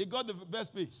 He got the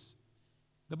best space.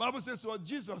 The Bible says, so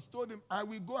Jesus told him, I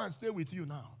will go and stay with you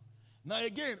now. Now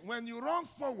again, when you run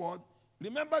forward,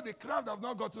 remember the crowd have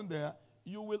not gotten there,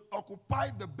 you will occupy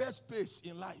the best space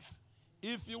in life.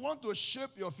 If you want to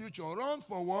shape your future, run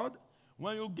forward.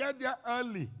 When you get there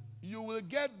early, you will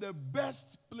get the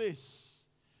best place.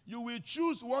 You will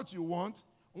choose what you want.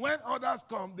 When others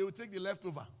come, they will take the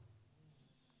leftover.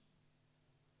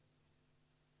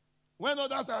 When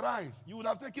others arrive, you will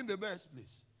have taken the best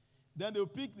place. Then they will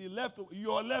pick the leftover,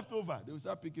 your leftover. They will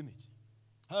start picking it.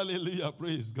 Hallelujah,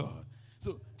 praise God.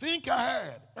 So think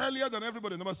ahead, earlier than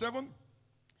everybody. Number 7,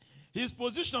 his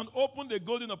position opened a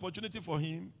golden opportunity for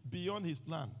him beyond his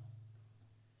plan,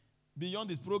 beyond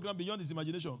his program, beyond his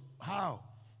imagination. How?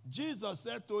 Jesus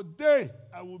said, today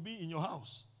I will be in your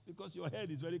house because your head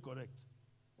is very correct.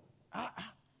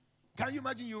 Can you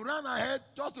imagine you ran ahead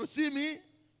just to see me?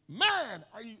 Man,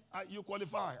 you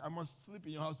qualify. I must sleep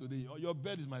in your house today. Your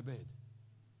bed is my bed.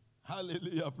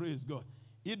 Hallelujah, praise God.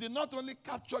 He did not only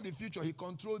capture the future, he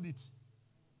controlled it.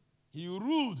 He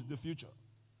ruled the future.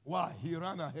 Why? He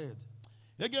ran ahead.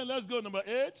 Again, let's go. Number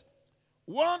 8.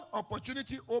 One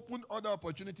opportunity opened other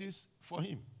opportunities for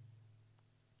him.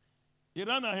 He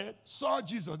ran ahead, saw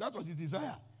Jesus. That was his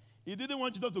desire. He didn't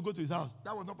want Jesus to go to his house.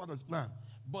 That was not part of his plan.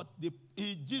 But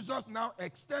Jesus now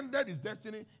extended his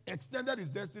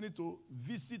destiny to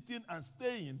visiting and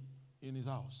staying in his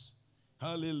house.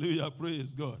 Hallelujah,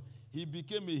 praise God. He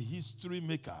became a history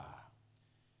maker.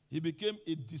 He became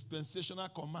a dispensational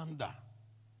commander.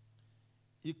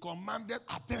 He commanded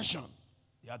attention,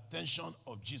 the attention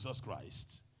of Jesus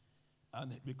Christ.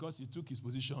 And because he took his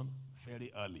position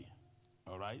very early.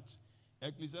 All right?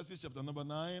 Ecclesiastes chapter number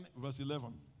 9, verse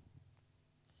 11.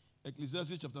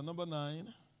 Ecclesiastes chapter number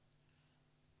 9,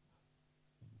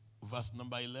 verse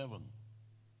number 11.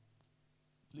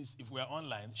 Please, if we are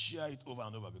online, share it over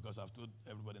and over because I've told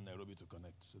everybody in Nairobi to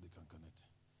connect so they can connect.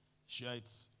 Share it,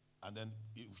 and then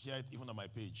share it even on my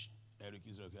page,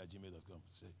 ericisrael@gmail.com,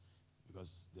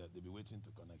 because they'll be waiting to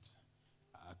connect.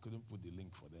 I couldn't put the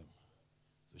link for them.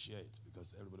 So share it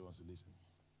because everybody wants to listen.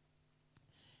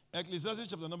 Ecclesiastes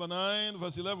chapter number 9,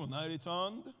 verse 11. I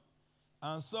returned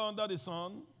and saw under the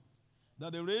sun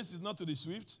that the race is not to the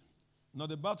swift, nor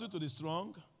the battle to the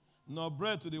strong, nor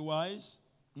bread to the wise,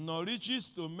 nor riches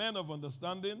to men of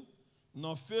understanding,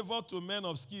 nor favor to men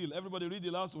of skill. Everybody read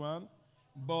the last one.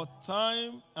 But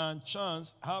time and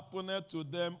chance happened to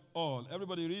them all.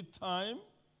 Everybody read time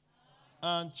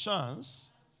and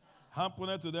chance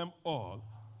happened to them all.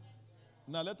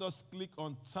 Now let us click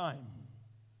on time.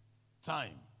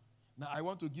 Time. Now I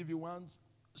want to give you one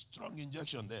strong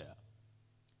injection there.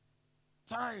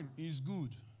 Time is good.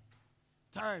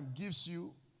 Time gives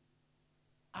you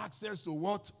access to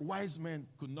what wise men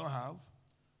could not have,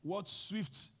 what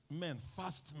swift men,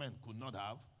 fast men could not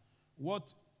have,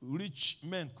 what rich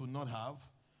men could not have,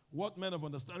 what men of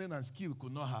understanding and skill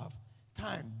could not have.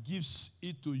 Time gives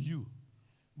it to you.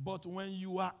 But when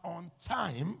you are on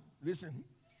time, listen,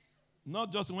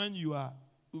 not just when you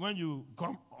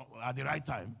come at the right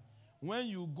time, when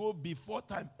you go before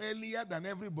time, earlier than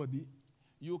everybody,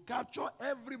 you capture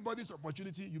everybody's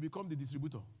opportunity, you become the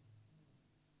distributor.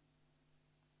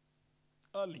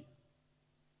 Early.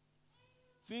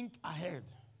 Think ahead.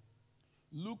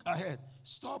 Look ahead.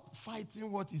 Stop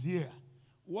fighting what is here.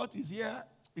 What is here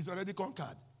is already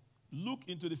conquered. Look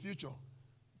into the future.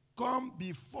 Come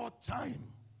before time.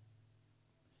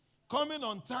 Coming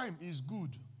on time is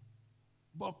good.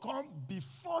 But come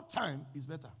before time is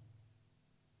better.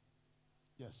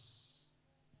 Yes.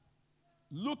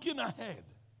 Looking ahead,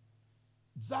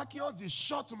 Zacchaeus, the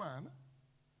short man,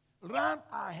 ran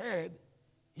ahead.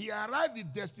 He arrived at the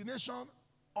destination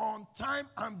on time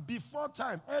and before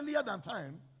time, earlier than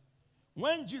time.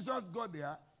 When Jesus got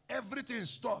there, everything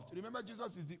stopped. Remember,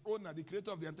 Jesus is the owner, the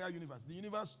creator of the entire universe. The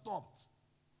universe stopped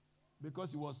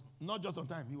because he was not just on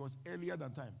time, he was earlier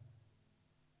than time.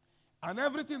 And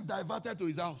everything diverted to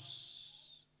his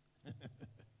house.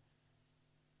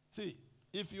 See,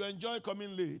 if you enjoy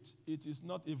coming late, it is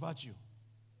not a virtue.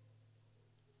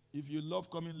 If you love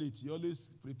coming late, you always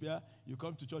prepare, you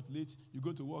come to church late, you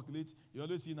go to work late, you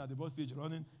always see at the bus stage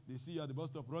running, they see you at the bus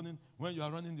stop running. When you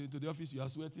are running into the office, you are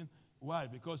sweating. Why?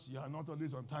 Because you are not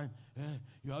always on time.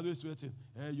 You are always sweating.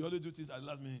 You always do things at the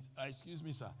last minute. Excuse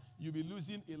me, sir. You'll be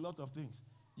losing a lot of things.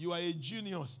 You are a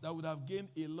genius that would have gained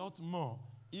a lot more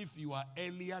if you are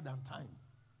earlier than time.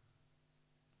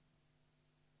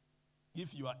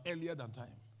 If you are earlier than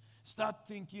time. Start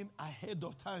thinking ahead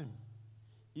of time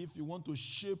if you want to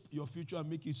shape your future and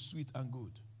make it sweet and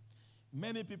good.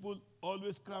 Many people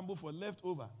always scramble for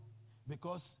leftover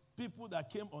because people that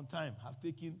came on time have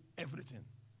taken everything.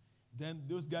 Then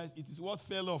those guys, it is what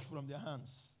fell off from their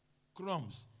hands.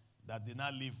 Crumbs that did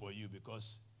not leave for you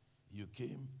because you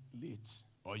came late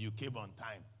or you came on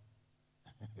time.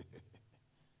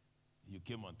 You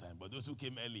came on time. But those who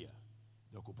came earlier,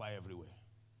 they occupy everywhere.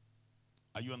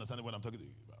 Are you understanding what I'm talking to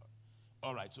you about?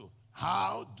 All right, so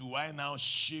how do I now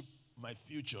shape my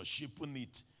future, shapen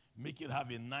it, make it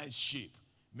have a nice shape,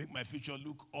 make my future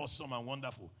look awesome and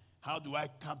wonderful? How do I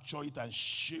capture it and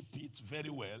shape it very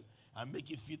well and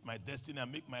make it fit my destiny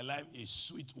and make my life a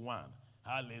sweet one?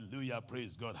 Hallelujah,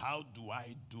 praise God. How do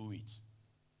I do it?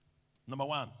 Number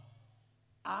one,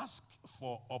 ask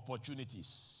for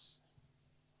opportunities.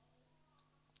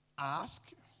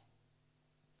 Ask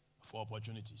for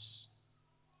opportunities.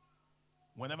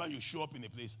 Whenever you show up in a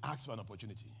place, ask for an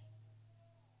opportunity.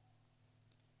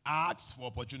 Ask for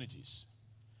opportunities.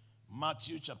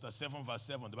 Matthew chapter 7 verse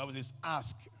 7, the Bible says,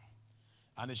 ask,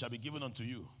 and it shall be given unto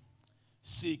you.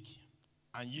 Seek,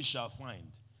 and ye shall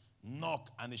find. Knock,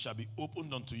 and it shall be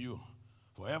opened unto you.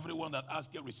 For everyone that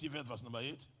asketh receiveth, verse number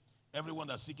 8. Everyone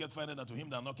that seeketh findeth, unto him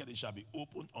that knocketh it shall be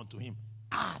opened unto him.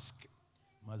 Ask.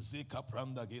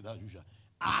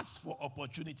 Ask for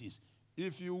opportunities.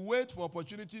 If you wait for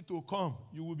opportunity to come,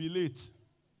 you will be late.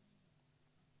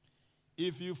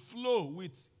 If you flow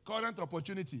with current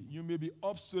opportunity, you may be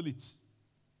obsolete.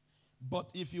 But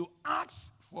if you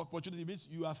ask for opportunity, it means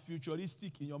you are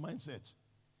futuristic in your mindset.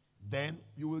 Then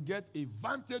you will get a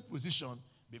vantage position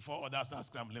before others start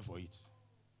scrambling for it.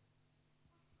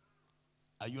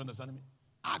 Are you understanding me?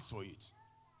 Ask for it.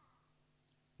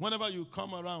 Whenever you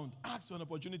come around, ask for an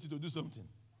opportunity to do something.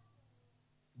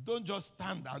 Don't just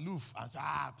stand aloof and say,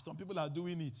 some people are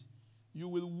doing it. You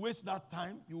will waste that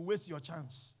time. You waste your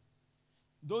chance.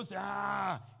 Don't say,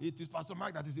 it is Pastor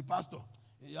Mark that is the pastor.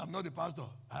 I'm not the pastor.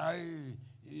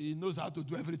 He knows how to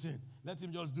do everything. Let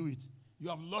him just do it. You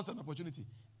have lost an opportunity.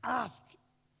 Ask.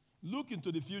 Look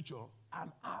into the future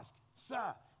and ask,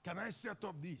 sir, can I set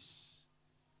up this?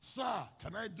 Sir,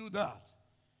 can I do that?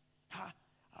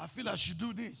 I feel I should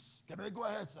do this. Can I go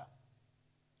ahead, sir?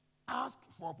 Ask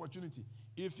for opportunity.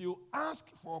 If you ask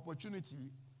for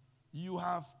opportunity, you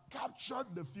have captured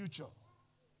the future.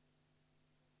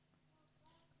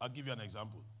 I'll give you an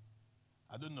example.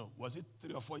 I don't know, was it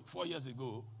 3 or 4 years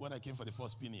ago when I came for the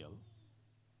first Peniel?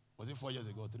 Was it 4 years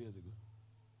ago or 3 years ago?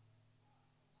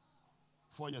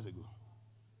 4 years ago.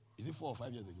 Is it 4 or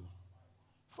 5 years ago?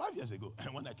 5 years ago,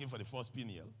 when I came for the first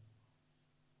Peniel,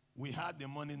 we had the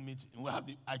morning meeting.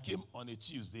 I came on a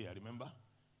Tuesday, I remember,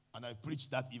 and I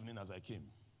preached that evening as I came.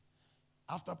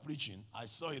 After preaching, I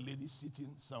saw a lady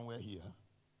sitting somewhere here,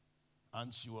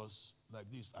 and she was like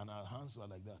this, and her hands were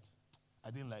like that.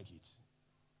 I didn't like it.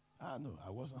 No, I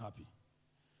wasn't happy.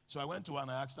 So I went to her and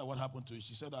I asked her what happened to her.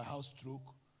 She said her house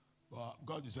stroke.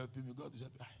 God is helping me. God is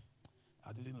helping me.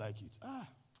 I didn't like it.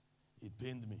 It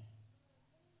pained me.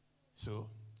 So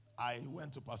I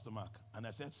went to Pastor Mark and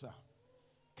I said, sir,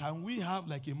 can we have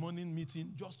like a morning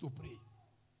meeting just to pray?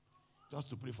 Just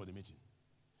to pray for the meeting.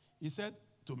 He said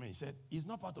to me, it's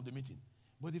not part of the meeting.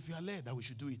 But if you are led that we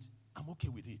should do it, I'm okay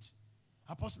with it.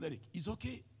 Apostle Eric, it's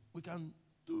okay. We can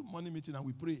do morning meeting and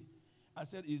we pray. I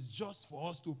said, it's just for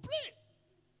us to pray.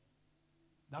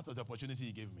 That was the opportunity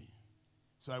he gave me.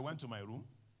 So I went to my room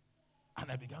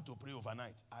and I began to pray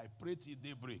overnight. I prayed till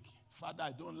daybreak. Father,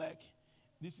 I don't like,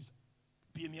 this is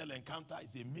Peniel Encounter.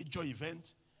 It's a major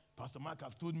event. Pastor Mark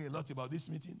have told me a lot about this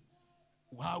meeting.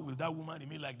 How will that woman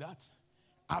remain like that?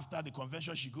 After the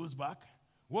convention, she goes back.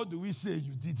 What do we say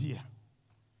you did here?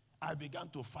 I began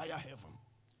to fire heaven.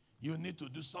 You need to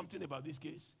do something about this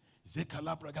case.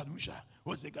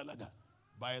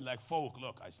 By like 4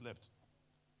 o'clock, I slept.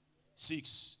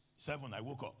 6, 7, I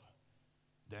woke up.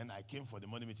 Then I came for the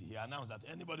morning meeting. He announced that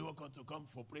anybody who wants to come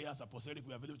for prayers, apostolic,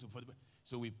 we are available for the.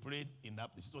 So we prayed in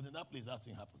that place. It was in that place that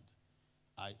thing happened.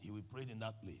 We prayed in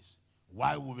that place.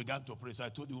 While we began to pray, so I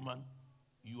told the woman,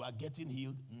 you are getting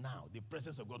healed now. The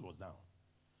presence of God was down.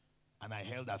 And I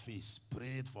held her face,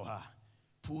 prayed for her,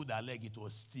 pulled her leg, it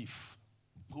was stiff.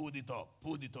 Pulled it up,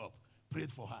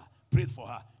 prayed for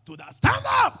her, told her, stand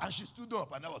up! And she stood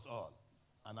up, and that was all.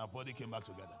 And her body came back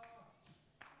together.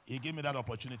 He gave me that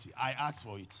opportunity. I asked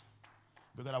for it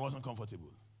because I wasn't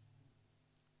comfortable.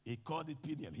 He called it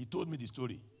Peniel. He told me the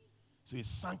story. So it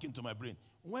sank into my brain.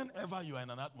 Whenever you are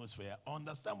in an atmosphere,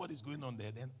 understand what is going on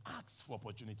there, then ask for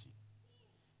opportunity.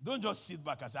 Don't just sit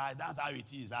back and say, that's how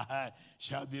it is.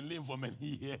 She has been lame for many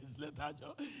years. Let her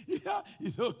just, yeah,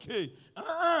 it's okay.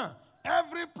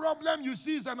 Every problem you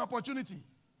see is an opportunity.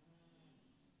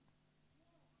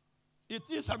 It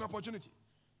is an opportunity.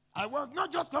 I was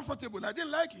not just comfortable. I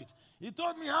didn't like it. He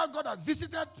told me how God had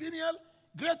visited Peniel.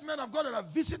 Great men of God that have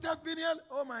visited Peniel.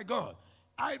 Oh, my God.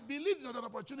 I believed it was an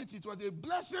opportunity. It was a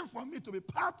blessing for me to be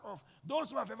part of those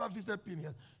who have ever visited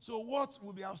Peniel. So what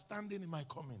will be outstanding in my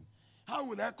coming? How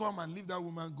will I come and leave that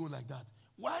woman go like that?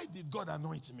 Why did God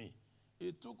anoint me?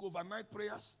 It took overnight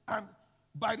prayers. And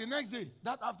by the next day,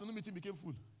 that afternoon meeting became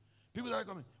full. People started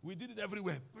coming. We did it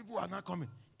everywhere. People are not coming.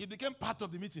 It became part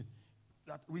of the meeting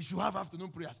that we should have afternoon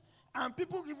prayers. And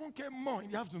people even came more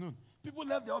in the afternoon. People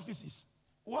left their offices.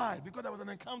 Why? Because there was an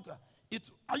encounter.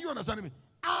 Are you understanding me?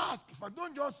 Ask.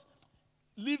 Don't just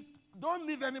leave. Don't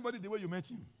leave anybody the way you met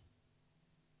him.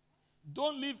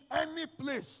 Don't leave any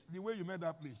place the way you met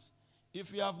that place.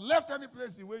 If you have left any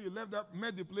place the way you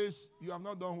met the place, you have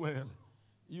not done well.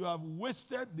 You have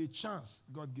wasted the chance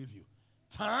God gave you.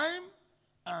 Time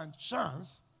and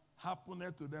chance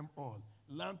happened to them all.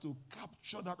 Learn to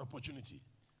capture that opportunity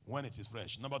when it is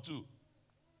fresh. Number two,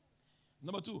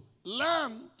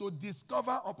 learn to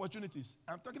discover opportunities.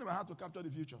 I'm talking about how to capture the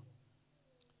future.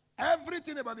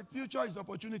 Everything about the future is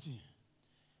opportunity.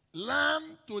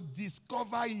 Learn to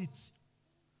discover it.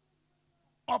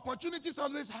 Opportunities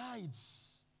always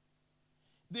hides.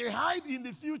 They hide in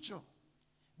the future.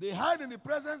 They hide in the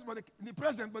present, but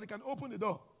they can open the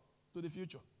door to the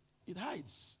future. It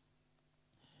hides.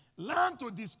 Learn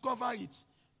to discover it.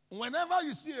 Whenever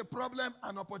you see a problem,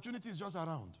 an opportunity is just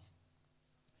around.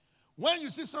 When you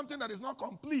see something that is not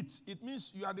complete, it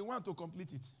means you are the one to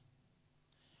complete it.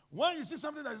 When you see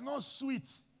something that is not sweet,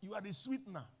 you are the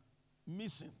sweetener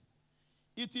missing.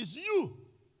 It is you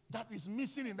that is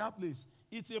missing in that place.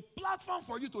 It's a platform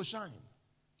for you to shine.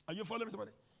 Are you following me,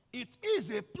 somebody? It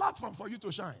is a platform for you to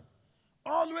shine.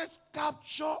 Always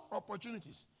capture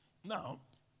opportunities. Now,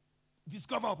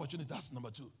 discover opportunities. That's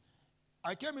number two.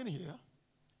 I came in here.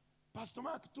 Pastor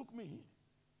Mark took me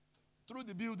through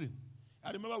the building.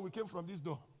 I remember we came from this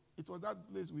door. It was that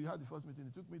place we had the first meeting.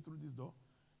 He took me through this door.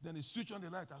 Then he switched on the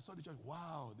light. I saw the church.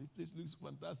 Wow, this place looks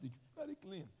fantastic. Very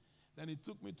clean. Then he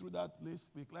took me through that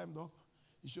place. We climbed up.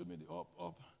 He showed me the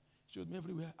up. Showed me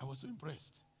everywhere. I was so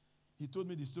impressed. He told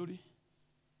me the story.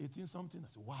 18 something. I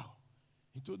said, wow.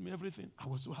 He told me everything. I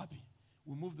was so happy.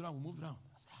 We moved around.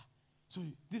 I said, so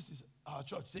this is our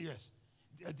church. Say yes.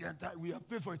 We have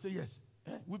paid for it. Say yes.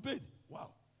 We paid.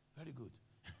 Wow. Very good.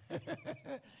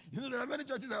 You know, there are many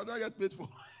churches that have not yet paid for.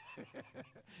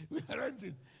 We are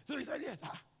renting. So he said yes.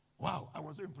 Wow. I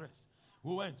was so impressed.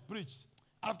 We went, preached.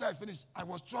 After I finished, I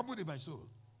was troubled in my soul.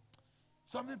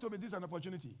 Something told me this is an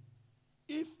opportunity.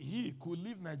 If he could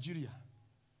leave Nigeria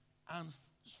and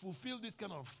fulfill this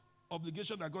kind of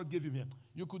obligation that God gave him here,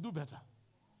 you could do better.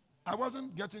 I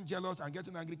wasn't getting jealous and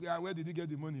getting angry. Where did he get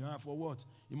the money? For what?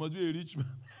 He must be a rich man.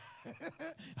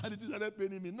 And it is not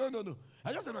paying me. No.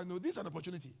 I just said, no, this is an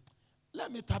opportunity.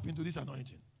 Let me tap into this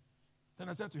anointing. Then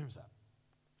I said to him, sir,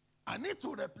 I need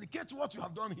to replicate what you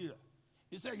have done here.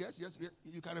 He said, yes,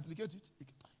 you can replicate it.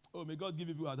 Oh, may God give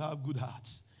you people that have good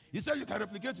hearts. He said, you can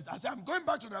replicate it. I said, I'm going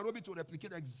back to Nairobi to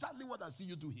replicate exactly what I see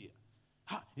you do here.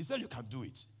 He said, you can do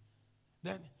it.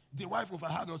 Then the wife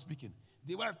overheard us speaking.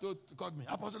 The wife called me,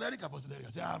 Apostle Eric. I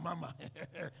said, Mama.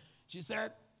 She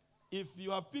said, if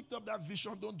you have picked up that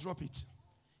vision, don't drop it.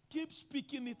 Keep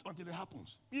speaking it until it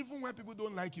happens. Even when people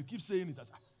don't like you, keep saying it. I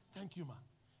said, thank you, ma.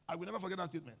 I will never forget that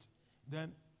statement.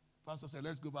 Then Pastor said,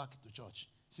 let's go back to church.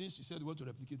 Since you said you want to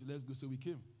replicate it, let's go. So we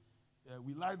came.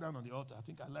 We lied down on the altar. I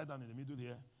think I lied down in the middle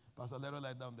here. Pastor Lero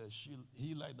lied down there.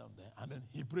 He lied down there. And then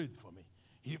he prayed for me.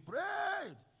 He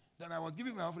prayed. Then I was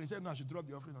giving my offering. He said, no, I should drop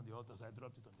the offering on the altar. So I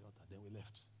dropped it on the altar. Then we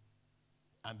left.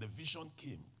 And the vision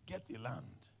came. Get a land.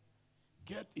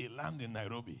 Get a land in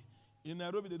Nairobi. In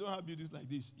Nairobi, they don't have buildings like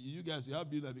this. You guys, you have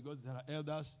buildings because there are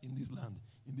elders in this land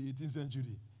in the 18th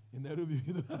century. In Nairobi,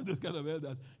 you don't have those kind of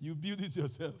elders. You build it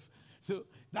yourself. So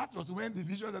that was when the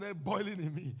vision started boiling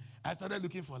in me. I started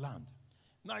looking for land.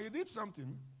 Now, he did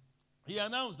something. He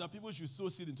announced that people should sow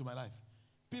seed into my life.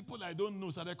 People I don't know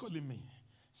started calling me,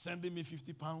 sending me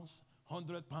 50 pounds,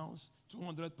 100 pounds,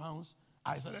 200 pounds.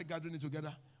 I started gathering it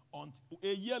together.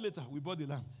 A year later, we bought the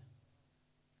land.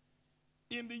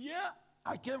 In the year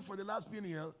I came for the last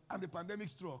PNL and the pandemic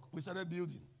struck, we started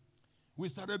building.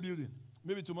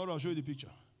 Maybe tomorrow I'll show you the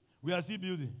picture. We are still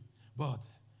building, but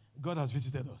God has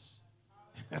visited us.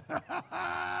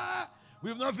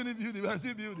 We've not finished building, we are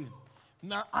still building.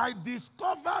 Now, I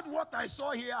discovered what I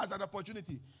saw here as an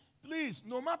opportunity. Please,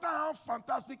 no matter how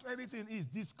fantastic anything is,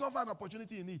 discover an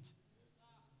opportunity in it.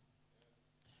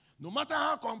 No matter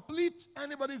how complete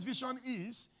anybody's vision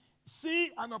is,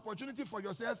 see an opportunity for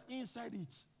yourself inside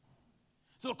it.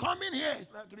 So coming here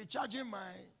is like recharging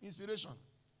my inspiration.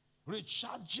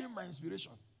 Recharging my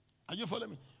inspiration. Are you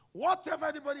following me? Whatever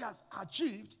anybody has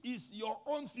achieved is your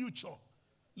own future.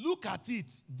 Look at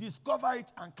it, discover it,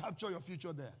 and capture your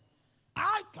future there.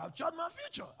 I captured my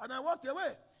future, and I walked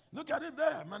away. Look at it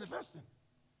there, manifesting.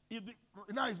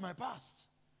 Now it's my past.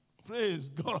 Praise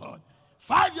God.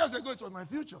 5 years ago, it was my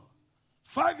future.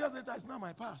 5 years later, it's now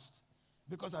my past.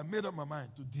 Because I made up my mind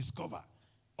to discover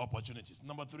opportunities.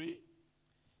 Number 3,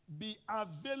 be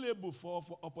available for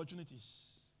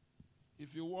opportunities.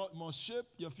 If you must shape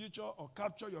your future or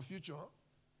capture your future,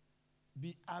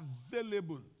 be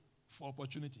available for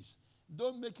opportunities.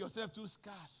 Don't make yourself too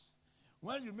scarce.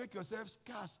 When you make yourself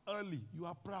scarce early, you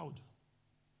are proud.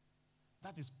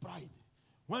 That is pride.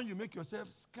 When you make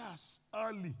yourself scarce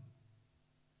early,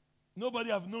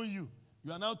 nobody have known you.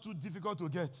 You are now too difficult to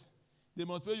get. They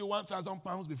must pay you 1,000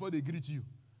 pounds before they greet you.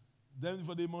 Then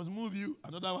if they must move you,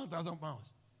 another 1,000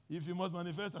 pounds. If you must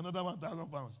manifest, another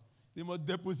 1,000 pounds. They must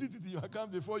deposit it in your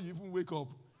account before you even wake up.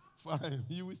 Fine.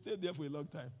 You will stay there for a long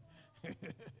time.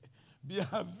 Be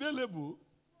available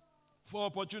for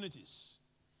opportunities.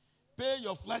 Pay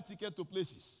your flight ticket to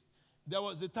places. There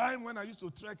was a time when I used to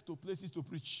trek to places to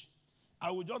preach. I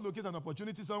would just locate an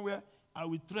opportunity somewhere. I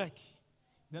would trek.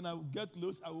 Then I would get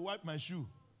close. I would wipe my shoe.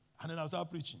 And then I would start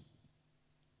preaching.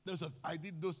 I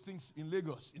did those things in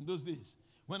Lagos in those days.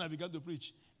 When I began to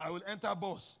preach, I would enter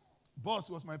bus. Bus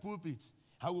was my pulpit.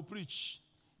 I would preach.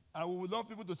 I would love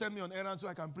people to send me on errands so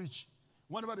I can preach.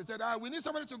 Whenever they said, we need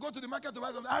somebody to go to the market to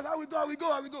buy something. I will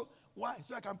go. Why?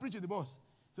 So I can preach in the bus.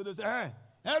 So they say, hey,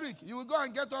 Eric, you will go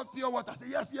and get all pure water. I say,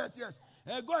 yes.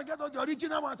 Go and get all the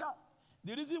original ones.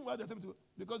 The reason why they tell me to,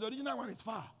 because the original one is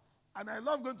far. And I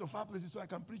love going to far places so I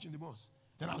can preach in the bus.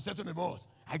 Then I'll say to the boss,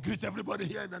 I greet everybody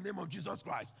here in the name of Jesus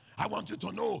Christ. I want you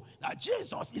to know that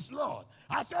Jesus is Lord.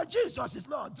 I said, Jesus is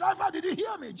Lord. Driver, did you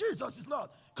hear me? Jesus is Lord.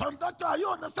 Conductor, are you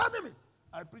understanding me?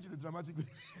 I preach in a dramatic way.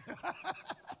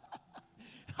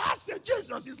 I said,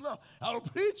 Jesus is Lord. I'll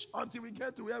preach until we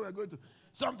get to where we're going to.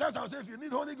 Sometimes I'll say, if you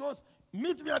need Holy Ghost,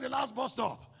 meet me at the last bus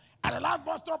stop. At the last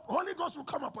bus stop, Holy Ghost will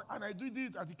come up. And I do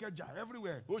it at the Ikeja,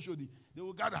 everywhere. Oshodi, they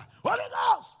will gather. Holy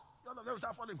Ghost! All of them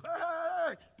start falling.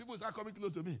 Hey! People start coming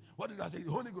close to me. What did I say?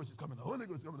 The Holy Ghost is coming. The Holy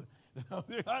Ghost is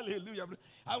coming. Hallelujah.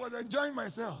 I was enjoying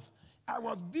myself. I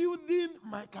was building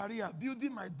my career,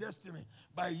 building my destiny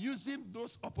by using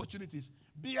those opportunities.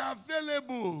 Be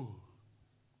available.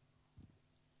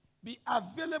 Be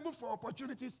available for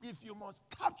opportunities if you must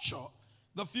capture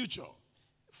the future.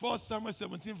 1 Samuel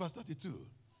 17, verse 32.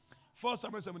 1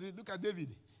 Samuel 17, look at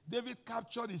David. David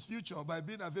captured his future by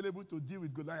being available to deal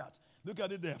with Goliath. Look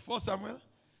at it there. 1 Samuel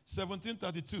 17,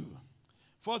 32.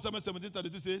 1 Samuel 17,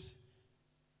 32 says,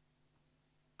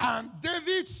 and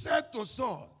David said to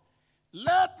Saul,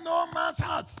 let no man's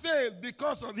heart fail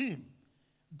because of him.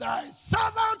 Thy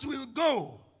servant will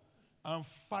go and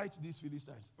fight these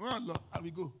Philistines. Oh, Lord, I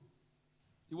will go.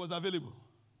 He was available.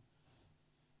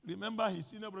 Remember, his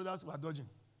senior brothers were dodging.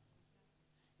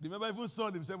 Remember, even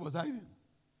Saul himself was hiding.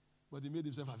 But he made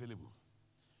himself available.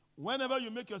 Whenever you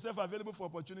make yourself available for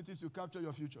opportunities, you capture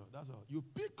your future. That's all.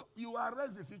 You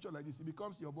arrest the future like this. It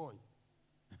becomes your boy.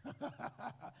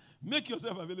 Make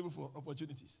yourself available for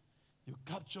opportunities. You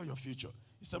capture your future.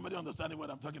 Is somebody understanding what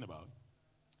I'm talking about?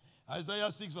 Isaiah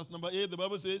 6, verse number 8, the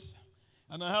Bible says,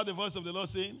 and I heard the voice of the Lord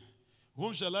saying,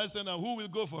 whom shall I send and who will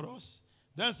go for us?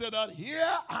 Then said that, here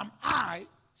am I,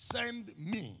 send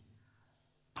me.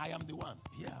 I am the one.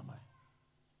 Here am I.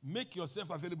 Make yourself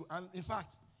available. And in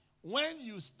fact, when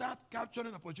you start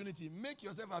capturing opportunity, make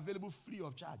yourself available free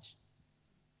of charge.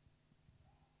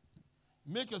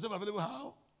 Make yourself available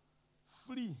how?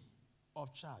 Free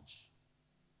of charge.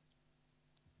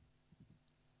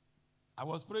 I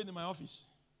was praying in my office.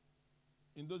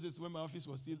 In those days when my office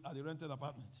was still at the rented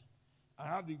apartment. I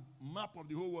have the map of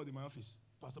the whole world in my office.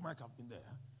 Pastor Mike have been there.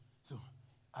 So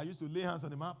I used to lay hands on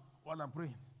the map while I'm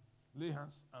praying. Lay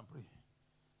hands and pray.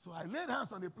 So I laid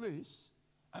hands on the place,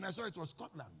 and I saw it was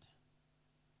Scotland.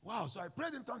 Wow, so I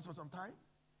prayed in tongues for some time,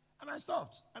 and I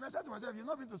stopped. And I said to myself, you've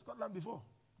not been to Scotland before.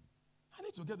 I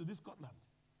need to get to this Scotland.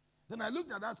 Then I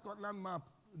looked at that Scotland map,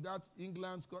 that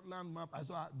England, Scotland map. I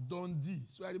saw Dundee.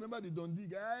 So I remember the Dundee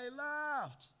guy. I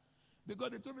laughed.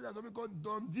 Because they told me there's something called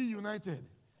Dundee United.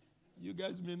 You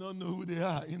guys may not know who they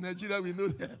are. In Nigeria, we know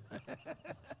them.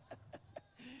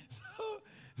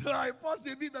 so I paused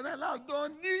a bit and I laughed.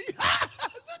 Dundee. So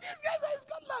these guys are in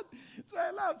Scotland. So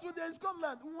I laughed. So they're in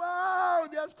Scotland. Wow,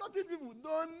 they are Scottish people.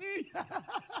 Dundee.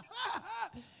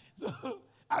 So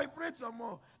I prayed some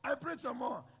more. I prayed some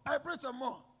more. I prayed some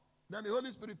more. Then the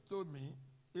Holy Spirit told me,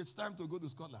 it's time to go to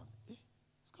Scotland.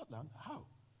 Scotland? How?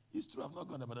 It's true, I've not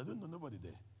gone there, but I don't know nobody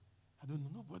there. I don't know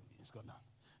nobody in Scotland.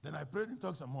 Then I prayed and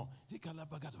talked some more. Then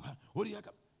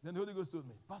the Holy Ghost told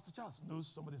me, Pastor Charles knows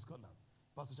somebody in Scotland.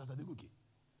 Pastor Charles Adegoke.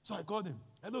 So I called him.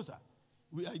 Hello, sir.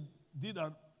 I did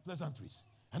our pleasantries.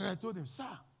 And then I told him,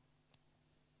 sir,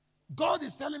 God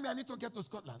is telling me I need to get to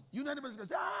Scotland. You know anybody's going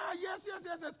to say, yes.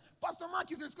 Pastor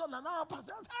Mark is in Scotland. No,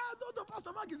 Pastor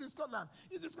Mark is in Scotland.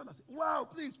 He's in Scotland. Say, wow,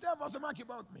 please tell Pastor Mark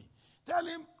about me. Tell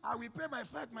him I will pay my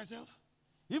flight myself.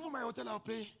 Even my hotel I'll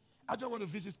pay. I just want to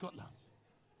visit Scotland.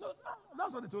 No,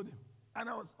 that's what I told him. And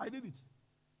I did it.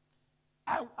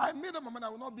 I made up my mind I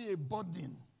will not be a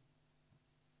burden.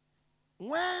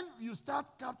 When you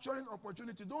start capturing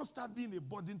opportunity, don't start being a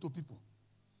burden to people.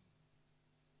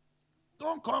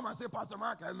 Don't come and say, Pastor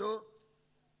Mark, hello.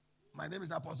 My name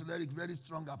is Apostle Eric, very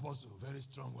strong apostle, very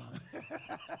strong one.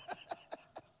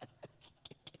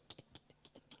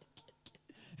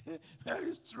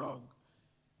 Very strong.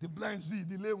 The blind see,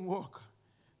 the lame walk,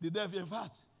 the deaf hear. In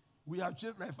fact, we have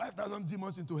chased like 5,000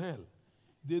 demons into hell.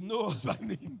 They know us by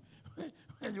name.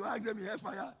 When you ask them in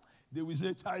hellfire, they will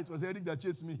say, child, it was Eric that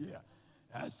chased me here.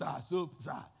 Yes, sir. So,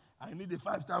 sir, I need a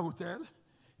 5-star hotel.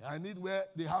 I need where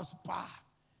they have spa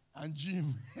and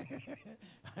gym.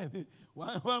 A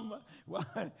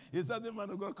certain man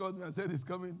of God called me and said he's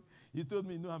coming. He told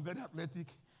me, no, I'm very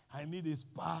athletic. I need a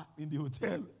spa in the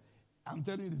hotel. I'm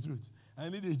telling you the truth. I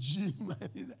need a gym.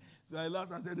 So I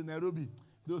laughed and said, in Nairobi,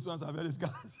 those ones are very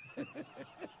scarce.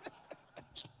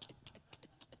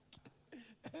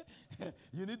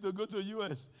 You need to go to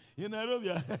U.S. In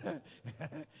Nairobi.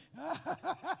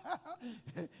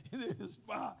 It's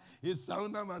spa, it's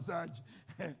sauna massage.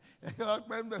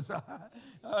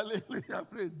 Hallelujah,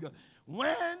 praise God.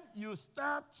 When you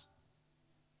start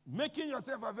making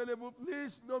yourself available,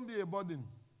 please don't be a burden.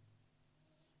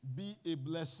 Be a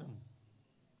blessing.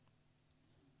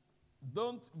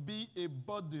 Don't be a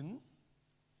burden.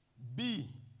 Be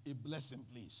a blessing,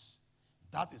 please.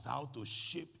 That is how to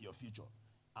shape your future.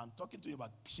 I'm talking to you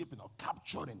about shaping or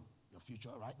capturing your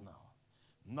future right now.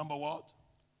 Number what?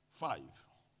 5.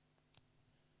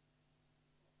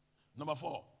 Number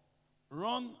 4,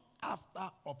 run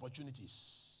after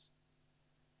opportunities.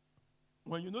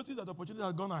 When you notice that opportunity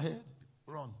has gone ahead,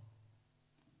 run.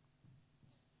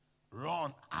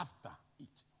 Run after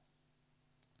it.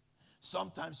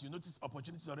 Sometimes you notice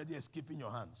opportunities already escaping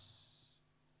your hands.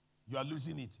 You are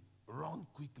losing it. Run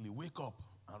quickly. Wake up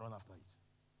and run after it.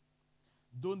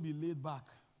 Don't be laid back.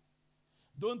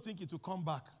 Don't think it will come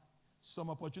back. Some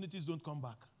opportunities don't come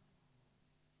back.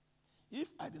 If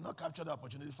I did not capture the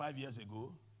opportunity 5 years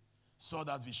ago, saw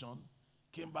that vision,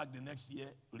 came back the next year,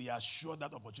 reassured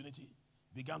that opportunity,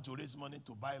 began to raise money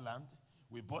to buy land,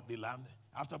 we bought the land.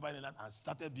 After buying the land and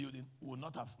started building, we would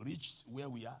not have reached where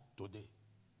we are today.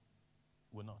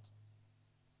 We will not.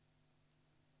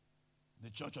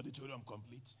 The church auditorium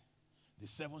complete. The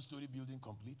 7-story building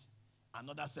complete.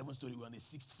 Another 7-story, we're on the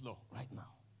 6th floor right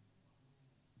now.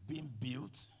 Being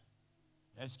built.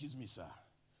 Excuse me, sir.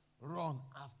 Run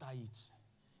after it.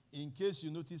 In case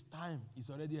you notice time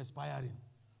is already expiring,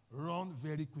 run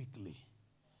very quickly.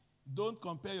 Don't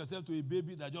compare yourself to a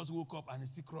baby that just woke up and is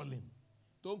still crawling.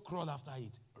 Don't crawl after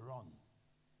it. Run.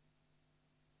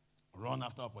 Run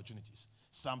after opportunities.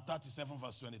 Psalm 37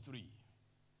 verse 23.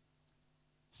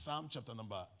 Psalm chapter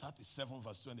number 37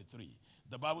 verse 23.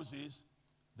 The Bible says,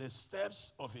 the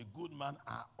steps of a good man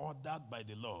are ordered by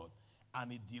the Lord,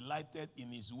 and he delighted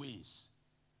in his ways.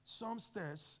 Some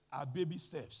steps are baby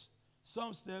steps.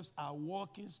 Some steps are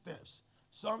walking steps.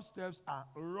 Some steps are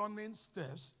running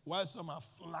steps, while some are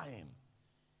flying.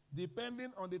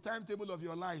 Depending on the timetable of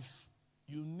your life,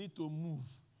 you need to move.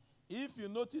 If you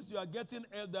notice you are getting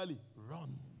elderly,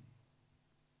 run.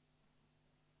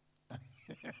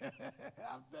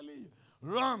 I'm telling you.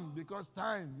 Run, because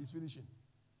time is finishing.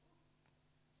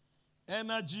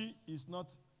 Energy is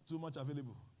not too much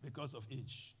available because of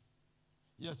age.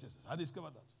 Yes. I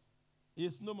discovered that.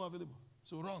 It's no more available.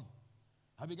 So run.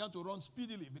 I began to run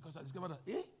speedily because I discovered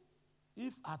that,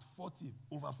 if at 40,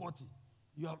 over 40,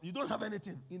 you don't have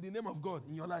anything in the name of God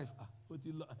in your life,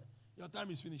 your time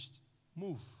is finished.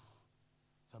 Move.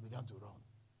 So I began to run.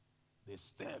 The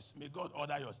steps, may God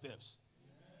order your steps.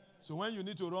 So when you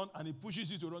need to run and he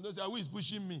pushes you to run, don't say, who is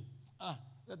pushing me?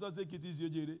 Let us take it easy,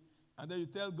 Ojere. And then you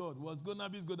tell God, what's gonna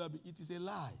be is gonna be. It is a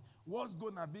lie. What's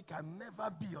gonna be can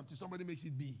never be until somebody makes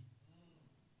it be.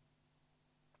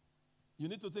 You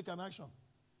need to take an action.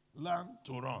 Learn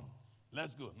to run.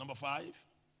 Let's go. Number 5.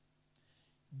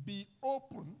 Be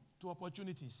open to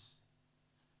opportunities.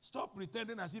 Stop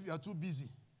pretending as if you are too busy.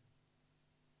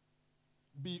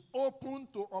 Be open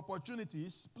to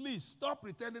opportunities. Please stop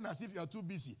pretending as if you are too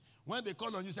busy. When they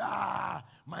call on you, say,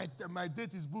 my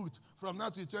date is booked from now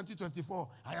to 2024.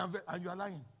 And you are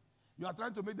lying. You are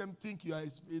trying to make them think you are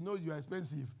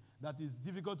expensive, that it's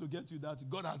difficult to get you, that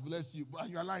God has blessed you,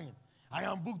 and you are lying. I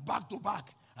am booked back to back.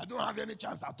 I don't have any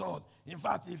chance at all. In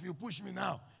fact, if you push me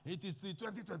now, it is till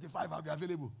 2025 I'll be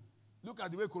available. Look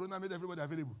at the way Corona made everybody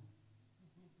available.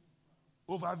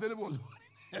 Over available was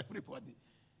everybody.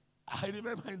 I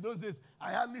remember in those days,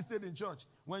 I hardly stayed in church.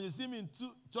 When you see me in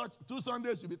church 2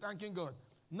 Sundays, you'll be thanking God.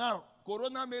 Now,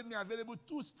 Corona made me available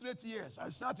 2 straight years. I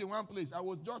sat in one place. I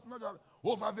was just not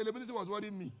over availability was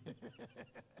worrying me.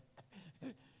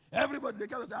 Everybody, they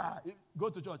kept saying, go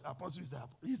to church. Apostle is there.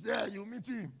 He's there. You meet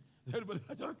him. Everybody,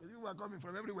 people are coming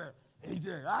from everywhere. He's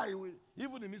there.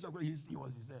 Even in the midst of God, he's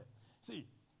there. See,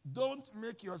 don't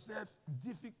make yourself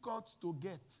difficult to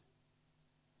get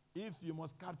if you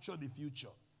must capture the future.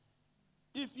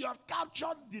 If you have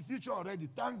captured the future already,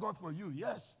 thank God for you.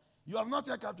 Yes, you have not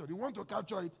yet captured. You want to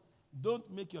capture it, don't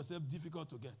make yourself difficult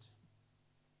to get.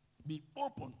 Be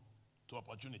open to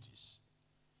opportunities.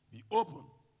 Be open.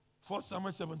 1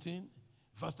 Samuel 17,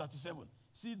 verse 37.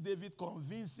 See David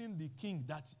convincing the king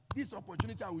that this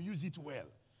opportunity, I will use it well.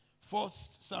 1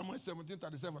 Samuel 17,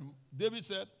 37. David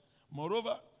said,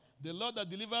 moreover, the Lord that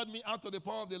delivered me out of the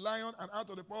paw of the lion and out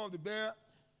of the paw of the bear,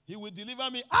 he will deliver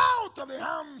me out of the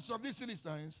hands of these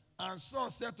Philistines. And Saul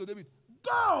said to David,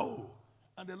 go,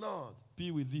 and the Lord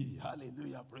be with thee.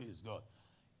 Hallelujah, praise God.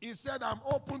 He said, I'm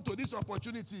open to this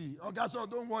opportunity. Okay, so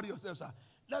don't worry yourself, sir.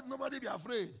 Let nobody be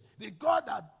afraid. The God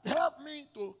that helped me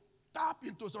to tap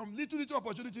into some little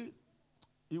opportunity,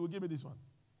 he will give me this one.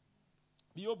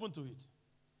 Be open to it.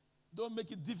 Don't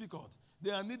make it difficult.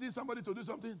 They are needing somebody to do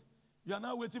something. You are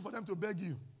now waiting for them to beg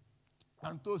you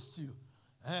and toast you.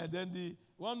 And then the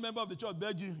one member of the church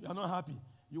beg you, you are not happy.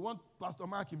 You want Pastor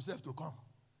Mark himself to come.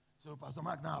 So Pastor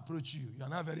Mark now approach you. You are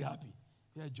not very happy.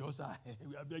 Yeah, Joseph,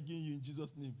 we are begging you in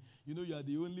Jesus' name. You know you are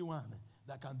the only one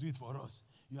that can do it for us.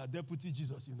 You are Deputy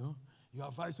Jesus, you know. You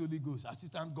are Vice Holy Ghost,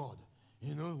 Assistant God.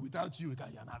 You know, without you, you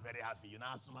are not very happy. You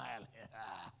now smile.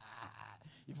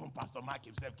 Even Pastor Mark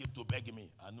himself came to beg me.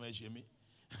 I know me.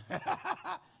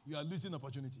 You are losing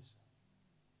opportunities.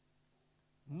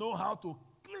 Know how to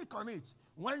click on it.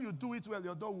 When you do it well,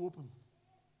 your door will open.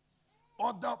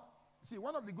 See,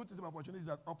 one of the good things about opportunities is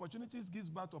that opportunities gives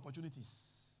birth to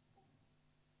opportunities.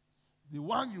 The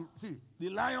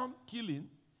lion killing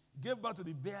gave birth to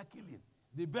the bear killing.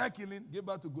 The bear killing gave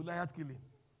birth to Goliath killing.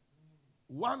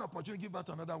 One opportunity gave birth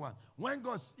to another one.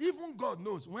 Even God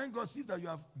knows, when God sees that you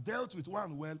have dealt with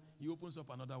one well, he opens up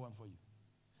another one for you.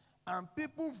 And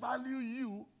people value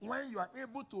you when you are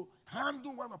able to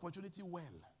handle one opportunity well.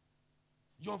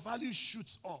 Your value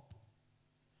shoots up.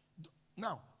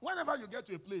 Now, whenever you get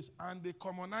to a place and they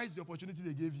commonize the opportunity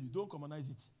they gave you, don't commonize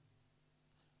it.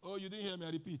 Oh, you didn't hear me, I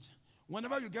repeat.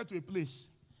 Whenever you get to a place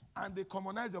and they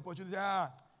commonize the opportunity,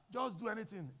 just do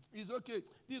anything. It's okay.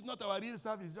 This is not our real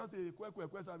service, just a quick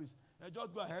service.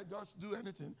 Just go ahead, just do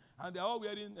anything. And they're all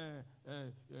wearing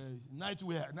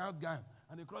nightgown,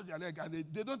 and they cross their leg, and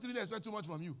they don't really expect too much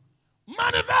from you.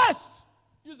 Manifest!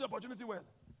 Use the opportunity well.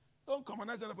 Don't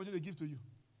commonize that opportunity they give to you.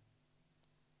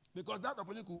 Because that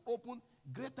opportunity could open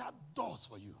greater doors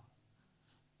for you.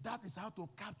 That is how to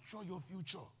capture your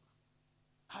future.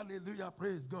 Hallelujah,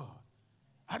 praise God.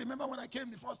 I remember when I came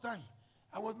the first time,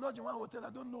 I was lodged in one hotel, I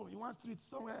don't know, in one street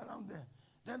somewhere around there.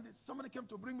 Then somebody came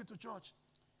to bring me to church.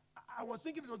 I was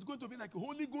thinking it was going to be like a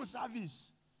Holy Ghost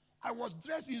service. I was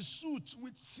dressed in suit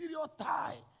with serious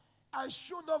tie. I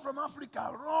showed up from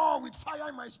Africa raw with fire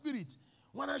in my spirit.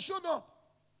 When I showed up,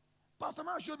 Pastor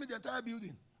Man showed me the entire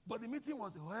building. But the meeting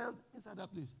was held inside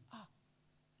that place.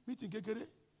 Meeting Kekere?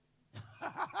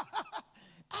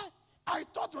 I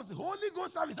thought it was the Holy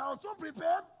Ghost service. I was so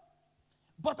prepared.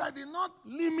 But I did not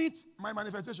limit my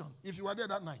manifestation if you were there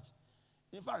that night.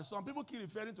 In fact, some people keep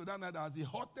referring to that night as the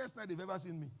hottest night they've ever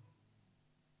seen me.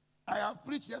 I have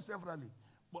preached here severally,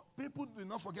 but people do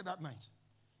not forget that night.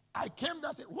 I came there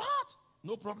and said, what?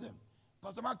 No problem.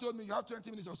 Pastor Mark told me you have 20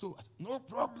 minutes or so. I said, no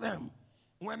problem.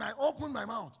 When I opened my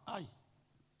mouth,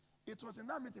 it was in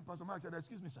that meeting Pastor Mark said,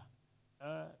 excuse me,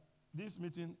 sir. This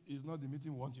meeting is not the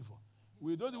meeting we want you for.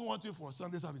 We don't even want you for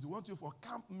Sunday service. We want you for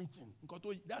camp meeting.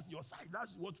 That's your side.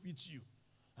 That's what fits you.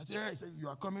 I said, he said, you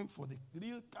are coming for the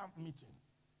real camp meeting.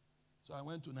 So I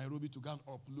went to Nairobi to go and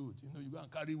upload. You know, you go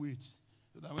and carry weight.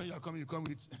 So that when you are coming, you come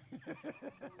with.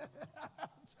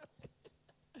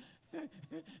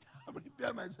 I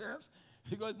prepare myself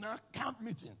because now camp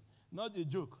meeting, not a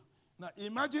joke. Now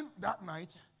imagine that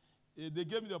night, they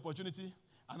gave me the opportunity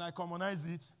and I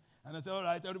communized it. And I said, all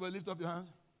right, everybody lift up your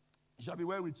hands. It shall be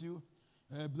well with you.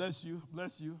 Bless you,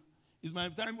 bless you. Is my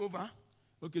time over?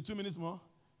 Okay, 2 minutes more.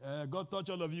 God touch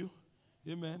all of you.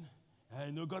 Amen. I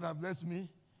know God has blessed me.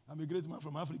 I'm a great man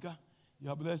from Africa. You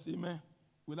are blessed. Amen.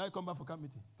 Will I come back for camp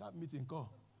meeting? Camp meeting,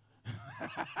 call.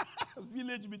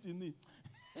 Village meeting.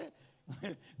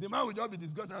 The man will just be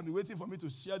disgusted and be waiting for me to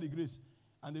share the grace.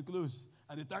 And they close.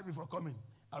 And they thank me for coming.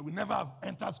 I will never have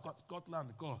entered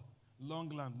Scotland. Call. Long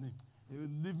land. They will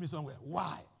leave me somewhere.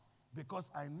 Why? Because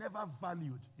I never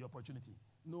valued the opportunity.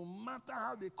 No matter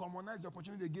how they commonize the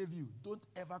opportunity they gave you, don't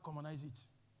ever commonize it.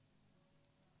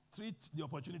 Treat the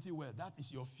opportunity well. That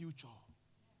is your future.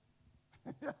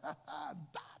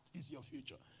 That is your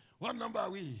future. What number are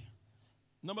we?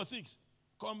 Number 6.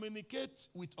 Communicate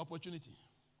with opportunity.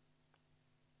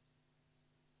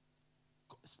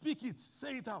 Speak it.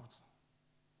 Say it out.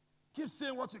 Keep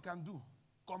saying what you can do.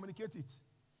 Communicate it.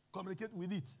 Communicate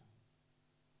with it.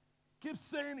 Keep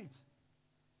saying it.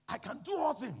 I can do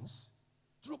all things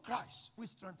through Christ, which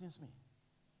strengthens me.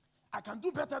 I can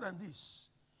do better than this.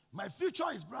 My future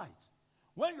is bright.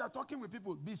 When you are talking with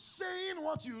people, be saying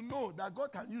what you know that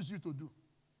God can use you to do.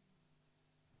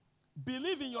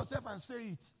 Believe in yourself and say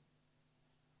it.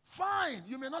 Fine,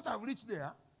 you may not have reached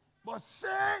there, but say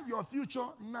your future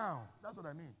now. That's what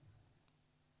I mean.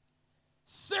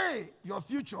 Say your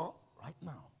future right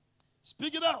now.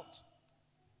 Speak it out.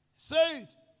 Say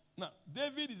it. Now,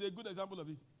 David is a good example of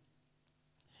it.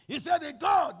 He said, the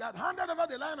God that handed over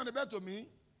the lion on the bed to me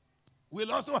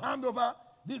will also hand over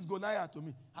this Goliath to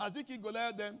me. Has he killed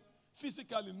Goliath then?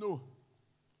 Physically, no.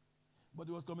 But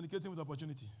he was communicating with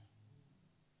opportunity.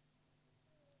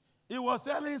 He was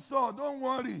telling Saul, don't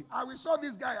worry, I will sort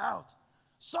this guy out.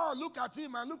 Saul looked at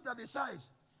him and looked at the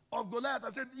size of Goliath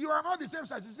and said, you are not the same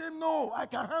size. He said, no, I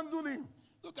can handle him.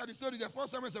 Look at the story there, 1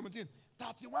 Samuel 17,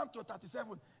 31 to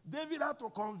 37. David had to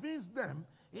convince them.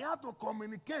 He had to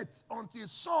communicate until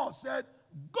Saul said,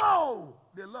 go,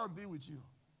 the Lord be with you.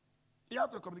 He had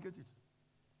to communicate it.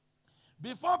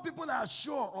 Before people are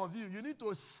sure of you, you need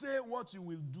to say what you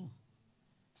will do.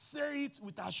 Say it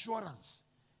with assurance.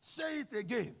 Say it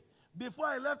again. Before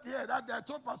I left here, that day I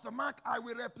told Pastor Mark, I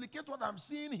will replicate what I'm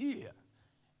seeing here.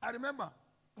 I remember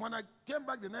when I came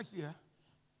back the next year,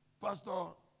 Pastor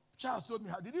Charles told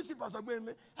me, did you see Pastor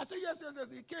Gwenle? I said, yes.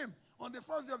 He came on the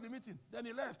first day of the meeting. Then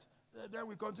he left. Then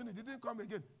we continued. He didn't come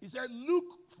again. He said, look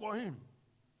for him.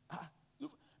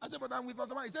 Look. I said, but I'm with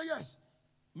Pastor Mark. He said, yes.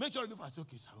 Make sure you look for him. I said,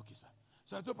 okay, sir.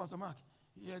 So I told Pastor Mark,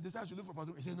 he decided to look for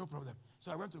Pastor. He said, no problem.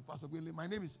 So I went to Pastor Gwenle. My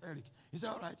name is Eric. He said,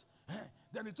 all right.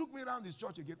 Then he took me around his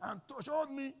church again and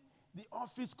showed me the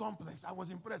office complex. I was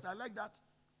impressed. I like that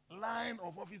line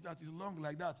of office that is long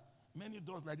like that. Many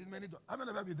doors like this, many doors. I've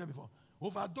never been there before.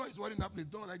 Over door is wearing that place,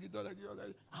 door like this, door like this, door like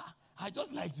this. I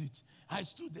just liked it. I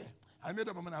stood there. I made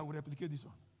up my mind I would replicate this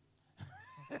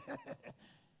one.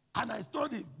 And I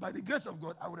studied. By the grace of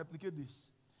God, I will replicate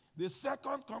this. The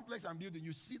second complex I'm building,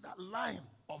 you see that line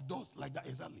of doors like that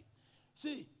exactly.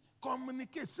 See,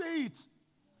 communicate, say it.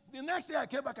 The next day I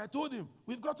came back, I told him,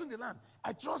 we've gotten the land.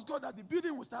 I trust God that the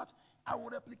building will start. I will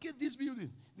replicate this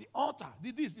building. The altar,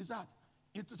 this, that.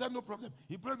 He said, no problem.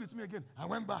 He prayed with me again. I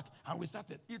went back and we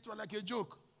started. It was like a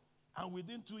joke. And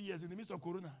within 2 years, in the midst of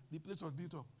Corona, the place was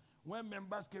built up. When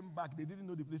members came back, they didn't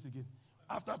know the place again.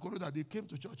 After Corona, they came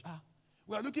to church.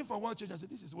 We are looking for World Changers. I said,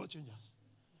 this is World Changers.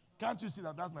 Can't you see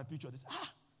that that's my picture? They said,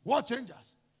 World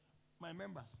Changers. My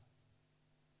members.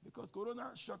 Because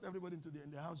Corona shut everybody into in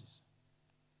their houses.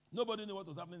 Nobody knew what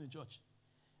was happening in church.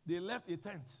 They left a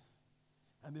tent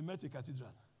and they met a cathedral.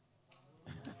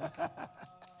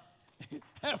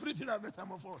 Everything I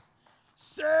metamorphosed.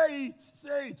 Say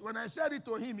it. When I said it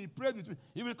to him, he prayed with me.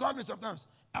 He will call me sometimes.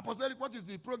 Apostolic, what is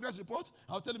the progress report?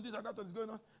 I'll tell him this and that one is going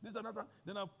on, this and that one.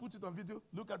 Then I'll put it on video,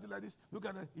 look at it like this, look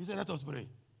at it. He said, let us pray.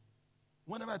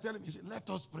 Whenever I tell him, he said, let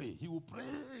us pray. He will pray,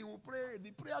 he will pray.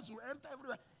 The prayers will enter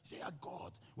everywhere. He say,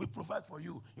 God will provide for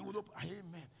you. He will open.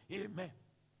 Amen. Amen.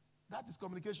 That is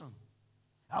communication.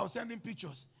 I was sending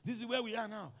pictures. This is where we are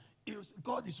now.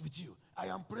 God is with you. I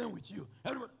am praying with you.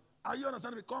 Everybody, are you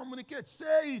understanding me? Communicate.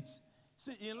 Say it.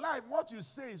 See, in life, what you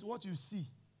say is what you see.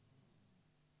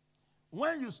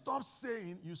 When you stop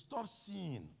saying, you stop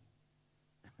seeing.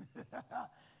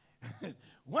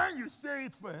 When you say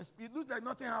it first, it looks like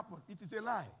nothing happened. It is a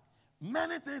lie.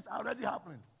 Many things are already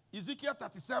happening. Ezekiel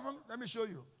 37, let me show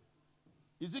you.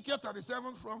 Ezekiel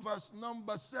 37 from verse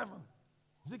number 7.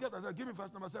 Ezekiel 37, give me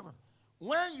verse number 7.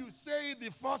 When you say it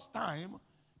the first time,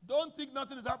 don't think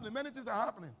nothing is happening. Many things are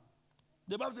happening.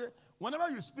 The Bible says, whenever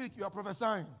you speak, you are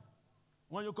prophesying.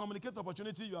 When you communicate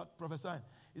opportunity, you are prophesying.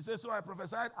 It says, so I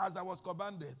prophesied as I was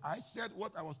commanded. I said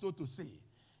what I was told to say.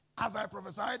 As I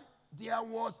prophesied, there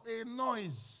was a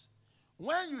noise.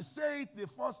 When you say it the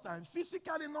first time,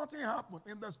 physically nothing happened.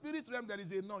 In the spirit realm, there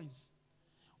is a noise.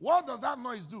 What does that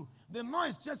noise do? The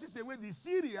noise chases away the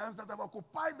Syrians that have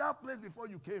occupied that place before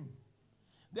you came.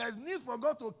 There is need for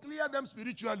God to clear them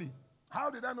spiritually. How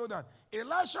did I know that?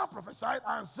 Elisha prophesied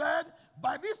and said,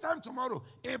 by this time tomorrow,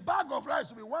 a bag of rice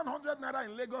will be 100 naira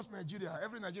in Lagos, Nigeria.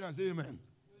 Every Nigerian say amen.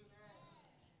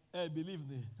 Hey, believe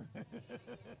me.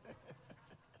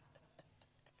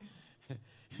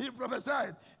 He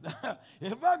prophesied that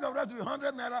a bag of rice will be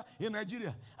 100 naira in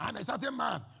Nigeria. And a certain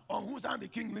man on whose hand the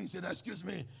king leaned said, excuse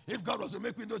me, if God was to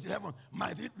make windows in heaven,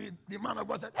 might it be? The man of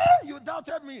God said, hey, you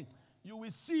doubted me. You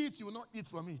will see it, you will not eat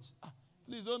from it.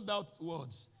 Please don't doubt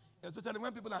words. Especially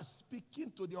when people are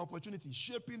speaking to the opportunity,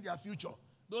 shaping their future.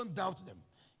 Don't doubt them.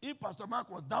 If Pastor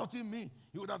Mark was doubting me,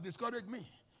 he would have discouraged me.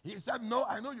 He said, no,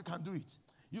 I know you can do it.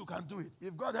 You can do it.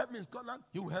 If God helped me in Scotland,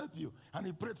 he will help you. And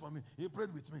he prayed for me. He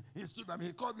prayed with me. He stood by me.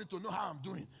 He called me to know how I'm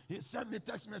doing. He sent me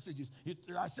text messages.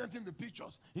 I sent him the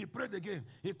pictures. He prayed again.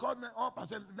 He called me up and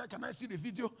said, can I see the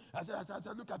video? I said,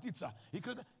 look at it, sir.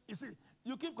 You see,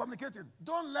 you keep communicating.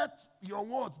 Don't let your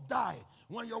words die.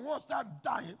 When your words start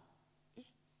dying,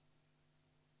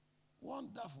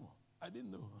 wonderful. I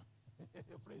didn't know.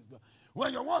 Praise God.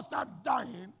 When your words start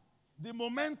dying, the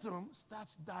momentum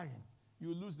starts dying.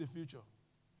 You lose the future.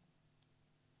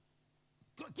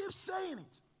 Keep saying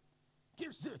it.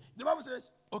 Keep saying it. The Bible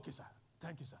says, okay, sir.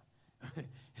 Thank you, sir.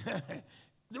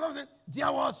 The Bible says,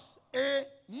 there was a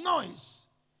noise.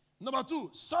 Number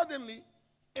 2, suddenly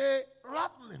a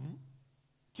rattling.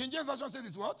 King James Version says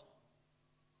this what?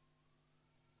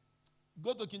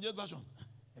 Go to King James Version.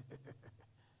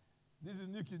 This is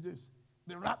New King James.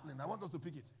 The rattling. I want us to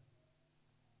pick it.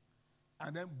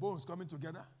 And then bones coming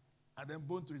together. And then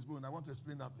bone to his bone. I want to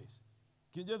explain that place.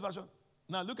 King James Version.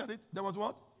 Now look at it. There was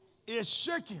what? A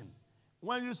shaking.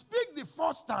 When you speak the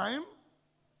first time,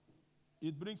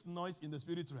 it brings noise in the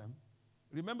spirit realm.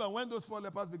 Remember when those 4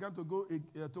 lepers began to go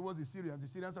towards the Syrians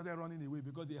started running away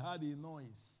because they heard a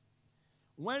noise.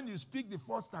 When you speak the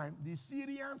first time, the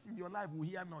Syrians in your life will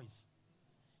hear noise.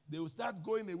 They will start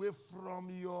going away from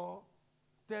your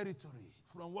territory,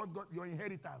 from what God, your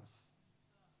inheritance.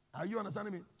 Are you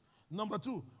understanding me? Number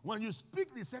 2, when you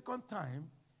speak the second time,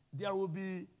 there will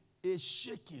be a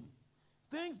shaking.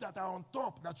 Things that are on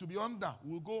top that should be under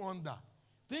will go under.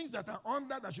 Things that are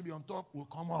under that should be on top will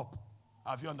come up.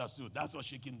 Have you understood? That's what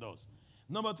shaking does.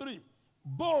 Number 3,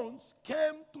 bones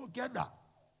came together.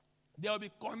 There will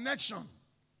be connection.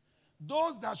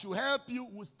 Those that should help you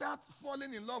will start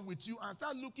falling in love with you and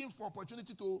start looking for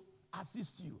opportunity to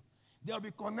assist you. There will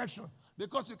be connection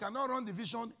because you cannot run the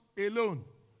vision alone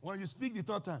when you speak the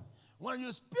 3rd time. When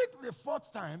you speak the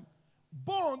 4th time,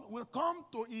 bone will come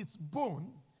to its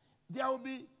bone. There will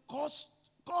be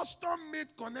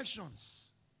custom-made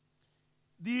connections.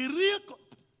 The real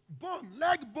bone,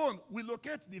 leg bone, will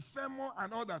locate the femur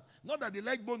and all that. Not that the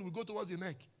leg bone will go towards the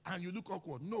neck and you look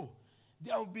awkward. No.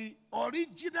 There will be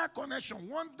original connection,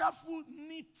 wonderful,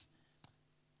 neat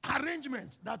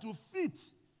arrangement that will fit,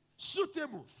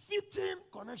 suitable, fitting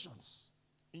connections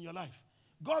in your life.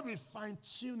 God will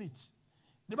fine-tune it.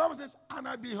 The Bible says, and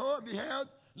I beheld,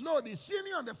 lo, the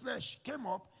sinew and the flesh came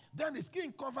up, then the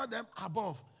skin covered them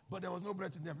above, but there was no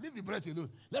breath in them. Leave the breath alone.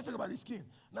 Let's talk about the skin.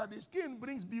 Now, the skin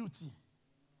brings beauty.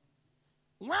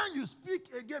 When you speak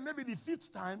again, maybe the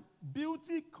 5th time,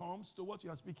 beauty comes to what you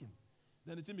are speaking.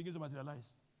 Then the thing begins to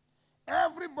materialize.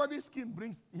 Everybody's skin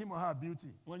brings him or her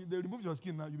beauty. When they remove your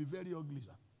skin now, you'll be very ugly,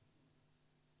 sir.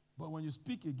 But when you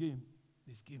speak again,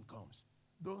 the skin comes.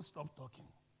 Don't stop talking.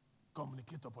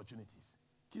 Communicate opportunities.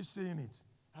 Keep saying it.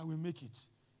 I will make it.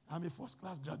 I'm a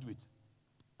 1st-class graduate.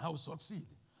 I will succeed.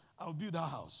 I will build a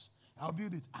house. I'll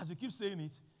build it. As you keep saying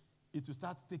it, it will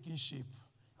start taking shape.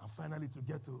 And finally to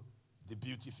get to the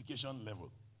beautification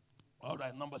level. All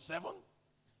right, number 7.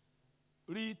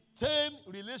 Retain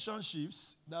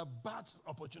relationships that birth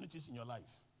opportunities in your life.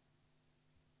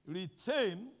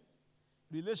 Retain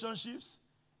relationships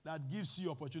that gives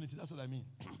you opportunity. That's what I mean.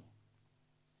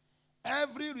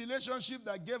 Every relationship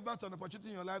that gave birth to an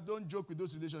opportunity in your life, don't joke with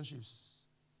those relationships.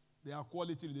 They are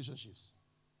quality relationships.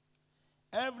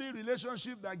 Every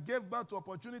relationship that gave birth to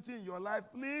opportunity in your life,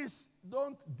 please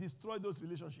don't destroy those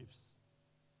relationships.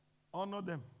 Honor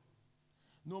them.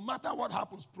 No matter what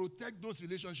happens, protect those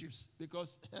relationships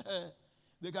because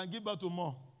they can give birth to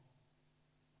more.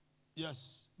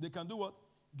 Yes, they can do what?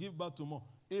 Give birth to more.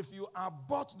 If you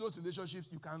abort those relationships,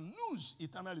 you can lose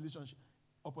eternal relationship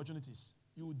opportunities.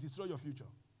 You will destroy your future.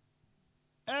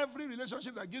 Every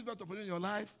relationship that gives birth to opportunity in your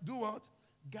life, do what?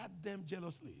 Guard them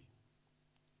jealously.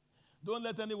 Don't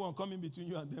let anyone come in between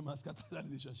you and them and scatter that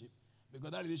relationship.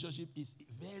 Because that relationship is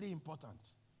very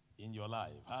important in your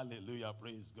life. Hallelujah.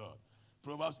 Praise God.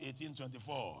 Proverbs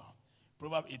 18:24.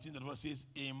 Proverbs 18:24 says,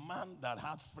 a man that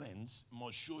hath friends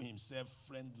must show himself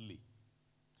friendly.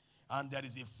 And there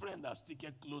is a friend that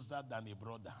sticketh closer than a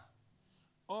brother.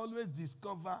 Always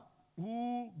discover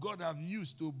who God have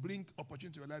used to bring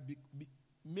opportunity to your life.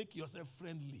 Make yourself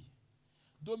friendly.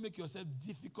 Don't make yourself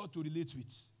difficult to relate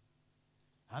with.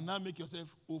 And now make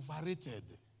yourself overrated.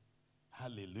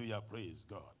 Hallelujah. Praise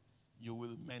God. You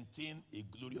will maintain a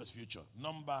glorious future.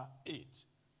 Number 8.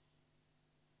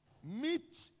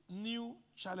 Meet new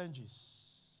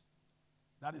challenges.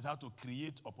 That is how to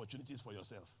create opportunities for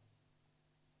yourself.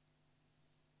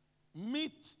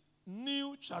 Meet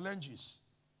new challenges.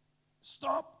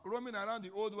 Stop roaming around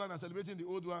the old one and celebrating the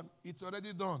old one. It's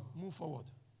already done. Move forward.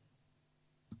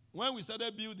 When we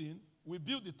started building, we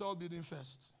built the tall building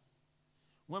first.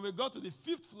 When we got to the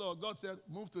 5th floor, God said,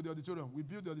 move to the auditorium. We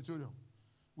built the auditorium.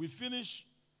 We finished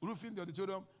roofing the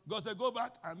auditorium. God said, go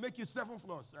back and make it 7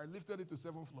 floors. I lifted it to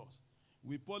 7 floors.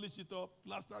 We polished it up,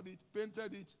 plastered it,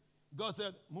 painted it. God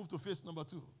said, move to phase number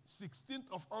 2.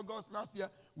 16th of August last year,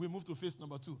 we moved to phase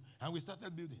number 2. And we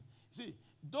started building. See,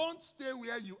 don't stay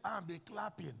where you are and be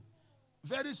clapping.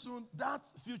 Very soon, that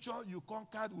future you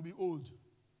conquered will be old.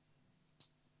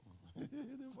 They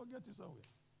forget it somewhere.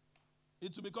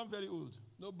 It will become very old.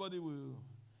 Nobody will.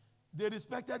 They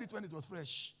respected it when it was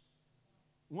fresh.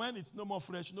 When it's no more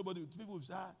fresh, people will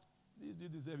say, this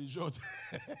building is very short.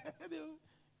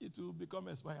 It will become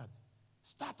expired.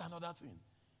 Start another thing.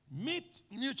 Meet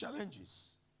new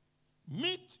challenges.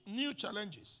 Meet new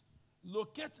challenges.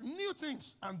 Locate new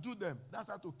things and do them. That's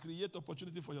how to create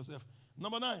opportunity for yourself.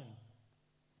 Number 9.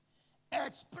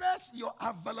 Express your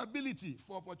availability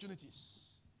for opportunities.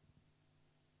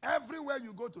 Everywhere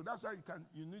you go to, that's why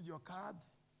you need your card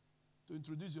to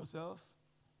introduce yourself.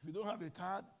 If you don't have a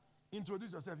card,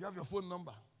 introduce yourself. You have your phone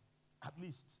number, at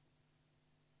least.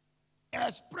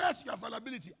 Express your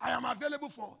availability. I am available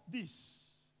for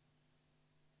this.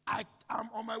 I am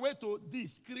on my way to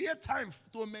this. Create time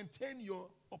to maintain your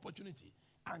opportunity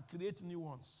and create new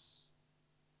ones.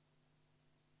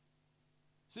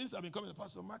 Since I've been coming to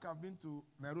Pastor Mark, I've been to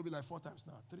Nairobi like 4 times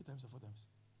now. 3 times or 4 times.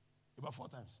 About 4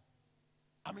 times.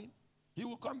 I mean, he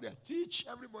will come there, teach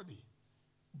everybody,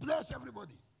 bless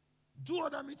everybody, do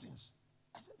other meetings.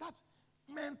 I said,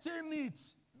 maintain it.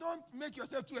 Don't make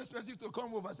yourself too expensive to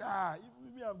come over and say,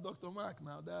 if we have Dr. Mark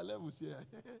now, there are levels here.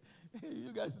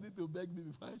 You guys need to beg me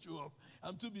before I show up.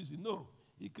 I'm too busy. No,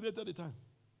 he created the time.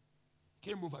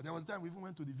 Came over. There was a time we even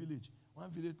went to the village, one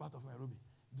village part of Nairobi.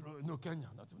 Kenya,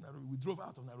 not even Nairobi. We drove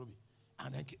out of Nairobi.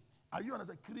 And then, are you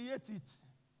understand? Create it.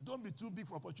 Don't be too big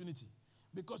for opportunity.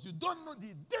 Because you don't know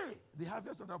the day the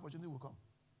harvest of the opportunity will come.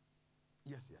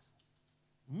 Yes.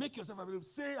 Make yourself available.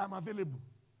 Say, I'm available.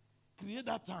 Create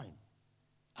that time.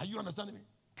 Are you understanding me?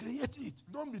 Create it.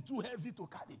 Don't be too heavy to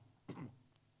carry.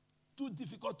 Too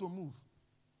difficult to move.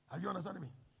 Are you understanding me?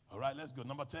 All right, let's go.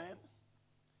 Number 10.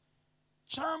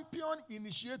 Champion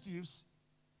initiatives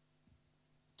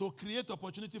to create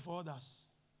opportunity for others.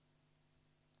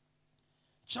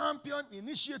 Champion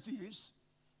initiatives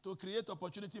to create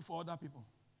opportunity for other people.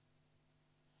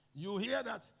 You hear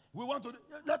that, we want to,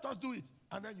 let us do it.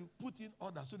 And then you put in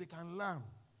others so they can learn,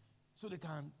 so they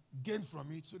can gain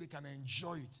from it, so they can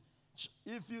enjoy it.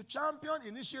 If you champion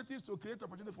initiatives to create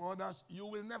opportunity for others, you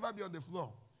will never be on the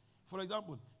floor. For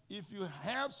example, if you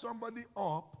help somebody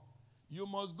up, you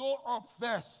must go up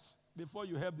first before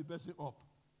you help the person up.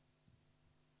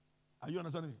 Are you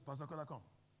understanding me? Pastor Kola, come.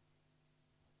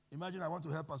 Imagine I want to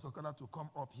help Pastor Kola to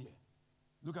come up here.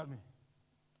 Look at me.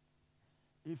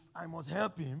 If I must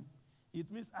help him,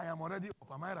 it means I am already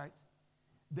up. Am I right?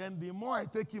 Then the more I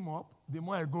take him up, the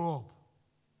more I go up.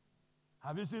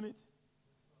 Have you seen it?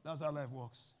 That's how life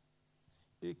works.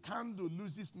 A candle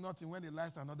loses nothing when it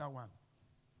lights another one.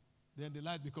 Then the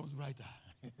light becomes brighter.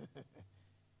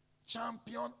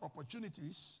 Champion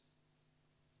opportunities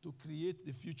to create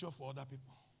the future for other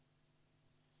people.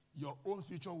 Your own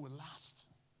future will last.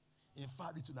 In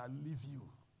fact, it will outlive you.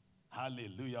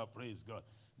 Hallelujah. Praise God.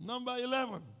 Number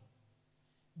 11.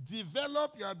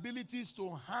 Develop your abilities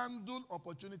to handle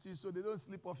opportunities so they don't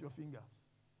slip off your fingers.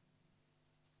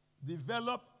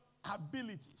 Develop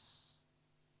abilities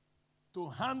to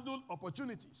handle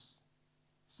opportunities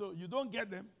so you don't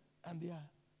get them and they are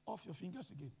off your fingers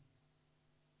again.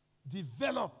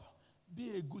 Develop.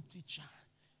 Be a good teacher.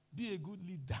 Be a good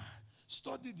leader.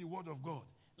 Study the Word of God.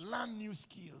 Learn new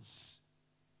skills.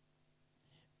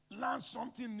 Learn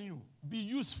something new. Be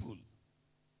useful.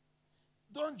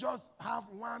 Don't just have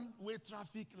one-way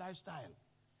traffic lifestyle.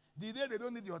 The day they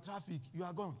don't need your traffic, you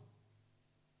are gone.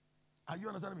 Are you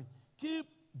understanding me? Keep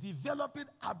developing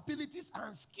abilities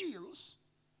and skills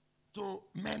to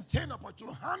maintain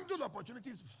opportunities, to handle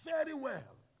opportunities very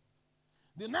well.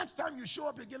 The next time you show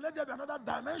up again, let there be another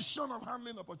dimension of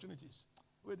handling opportunities.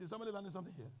 Wait, is somebody learning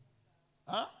something here?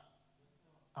 Huh?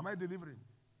 Am I delivering?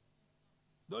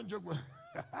 Don't joke what,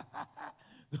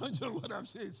 don't joke what I'm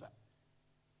saying, sir.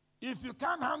 If you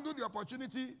can't handle the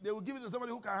opportunity, they will give it to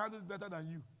somebody who can handle it better than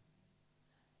you.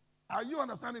 Are you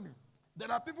understanding me?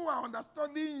 There are people who are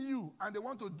understanding you and they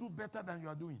want to do better than you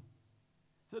are doing.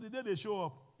 So the day they show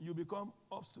up, you become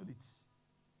obsolete.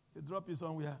 They drop you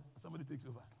somewhere, somebody takes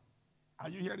over. Are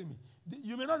you hearing me?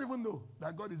 You may not even know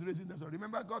that God is raising them. So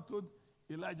remember, God told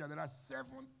Elijah there are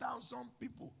 7,000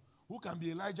 people who can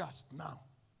be Elijahs now.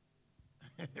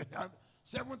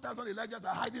 7,000 Elijahs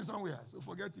are hiding somewhere, so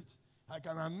forget it. I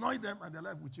can anoint them and their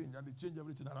life will change, and they change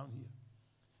everything around here.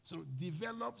 So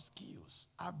develop skills,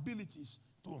 abilities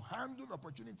to handle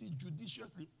opportunity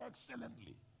judiciously,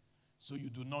 excellently, so you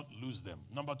do not lose them.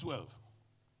 Number 12.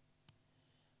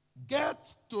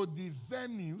 Get to the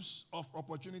venues of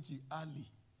opportunity early.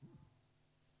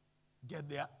 Get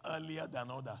there earlier than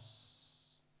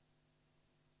others.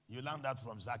 You learned that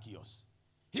from Zacchaeus.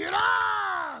 He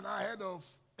ran ahead of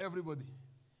everybody,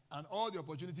 and all the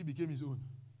opportunity became his own.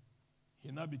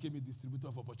 He now became a distributor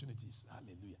of opportunities.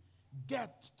 Hallelujah.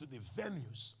 Get to the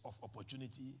venues of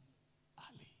opportunity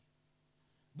early.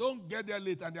 Don't get there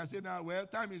late and they are saying, now, well,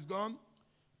 time is gone.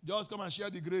 Just come and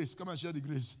share the grace. Come and share the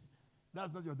grace.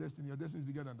 That's not your destiny. Your destiny is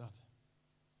bigger than that.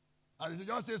 And if you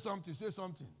just say something, say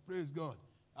something. Praise God.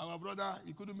 Our brother,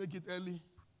 he couldn't make it early.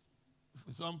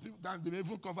 Some people, they may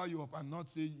even cover you up and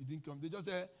not say you didn't come. They just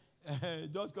say,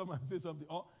 just come and say something.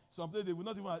 Or someplace they will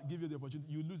not even give you the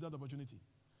opportunity. You lose that opportunity.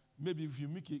 Maybe if you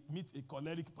meet a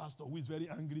choleric pastor who is very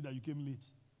angry that you came late.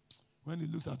 When he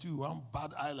looks at you, one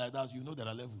bad eye like that, you know there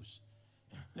are levels.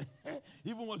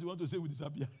 Even what you want to say will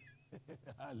disappear.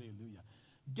 Hallelujah.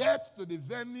 Get to the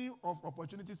venue of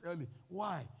opportunities early.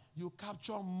 Why? You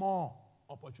capture more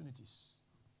opportunities.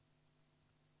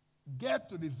 Get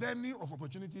to the venue of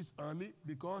opportunities early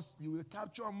because you will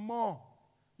capture more.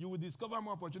 You will discover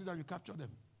more opportunities and you capture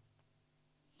them.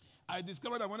 I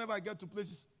discovered that whenever I get to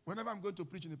places, whenever I'm going to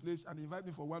preach in a place and they invite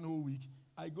me for one whole week,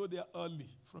 I go there early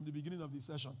from the beginning of the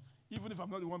session, even if I'm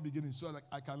not the one beginning, so that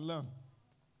I can learn.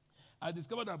 I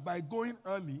discovered that by going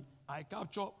early, I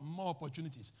capture more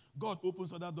opportunities. God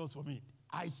opens other doors for me.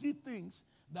 I see things,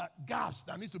 gaps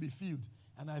that need to be filled,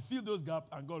 and I fill those gaps,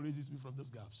 and God raises me from those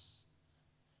gaps.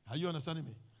 Are you understanding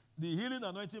me? The healing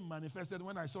anointing manifested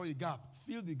when I saw a gap.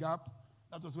 Fill the gap.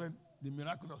 That was when the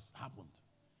miraculous happened.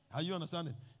 Are you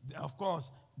understanding? Of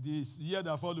course, this year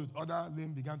that followed, other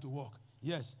lame began to walk.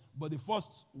 Yes, but the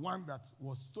first one that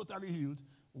was totally healed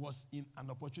was in an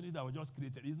opportunity that was just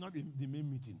created. It's not in the main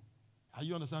meeting. Are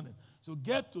you understanding? So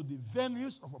get to the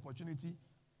venues of opportunity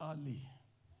early.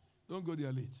 Don't go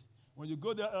there late. When you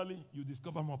go there early, you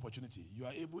discover more opportunity. You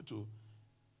are able to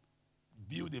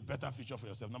build a better future for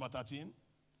yourself. Number 13,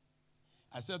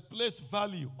 I said place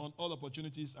value on all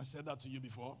opportunities. I said that to you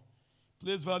before.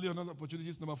 Place value on all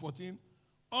opportunities. Number 14,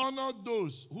 honor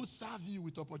those who serve you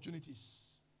with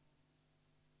opportunities.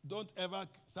 Don't ever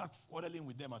start quarreling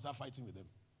with them and start fighting with them.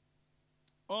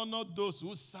 Honor those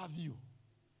who serve you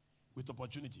with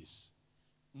opportunities.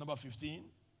 Number 15,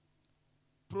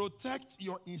 protect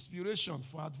your inspiration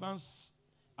for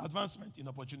advancement in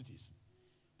opportunities.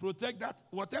 Protect that.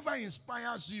 Whatever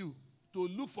inspires you to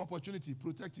look for opportunity,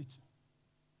 protect it.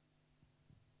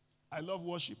 I love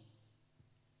worship.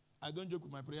 I don't joke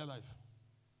with my prayer life.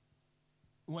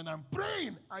 When I'm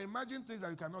praying, I imagine things that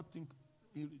you cannot think.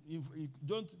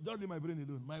 Don't leave my brain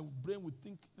alone. My brain would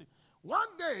think.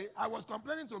 One day, I was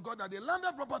complaining to God that the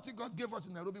landed property God gave us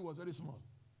in Nairobi was very small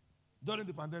during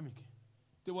the pandemic.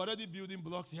 They were already building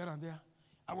blocks here and there.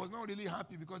 I was not really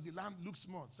happy because the land looked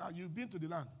small. So you've been to the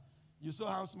land. You saw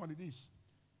how small it is.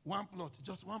 One plot,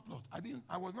 just one plot.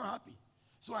 I was not happy.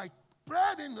 So I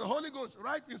prayed in the Holy Ghost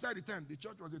right inside the tent. The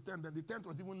church was a tent, and the tent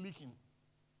was even leaking.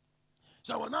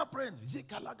 So I was now praying,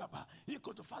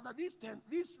 Father,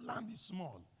 this land is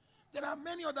small. There are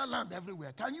many other lands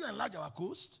everywhere. Can you enlarge our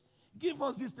coast? Give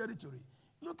us this territory.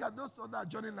 Look at those other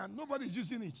journey land. Nobody's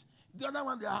using it. The other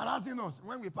one, they are harassing us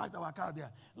when we parked our car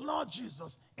there. Lord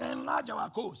Jesus, enlarge our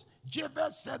coast.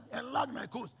 Jabez said, enlarge my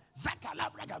coast.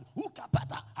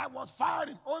 I was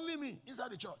firing, only me,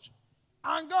 inside the church.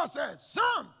 And God said,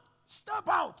 son, step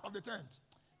out of the tent.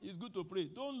 It's good to pray.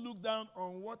 Don't look down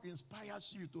on what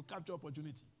inspires you to capture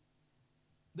opportunity.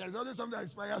 There is always something that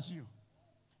inspires you.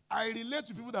 I relate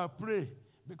to people that pray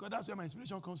because that's where my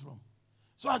inspiration comes from.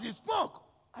 So as he spoke,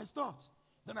 I stopped.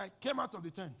 Then I came out of the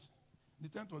tent. The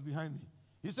tent was behind me.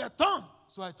 He said, turn.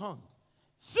 So I turned.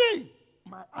 See,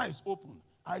 my eyes opened.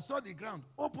 I saw the ground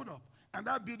open up. And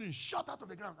that building shot out of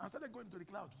the ground. I started going to the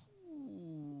cloud.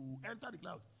 Ooh, enter the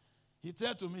cloud. He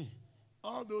said to me,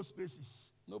 all those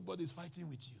spaces, nobody's fighting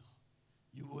with you.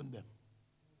 You own them.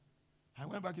 I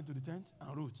went back into the tent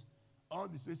and wrote, all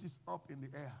the spaces up in the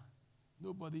air,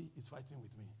 nobody is fighting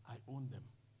with me. I own them.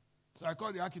 So I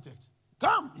called the architect.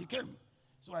 Come, he came.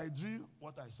 So I drew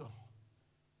what I saw.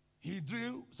 He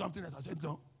drew something else. I said,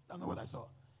 no, that's not what I saw.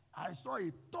 I saw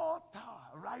a tall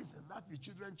tower rising. That's the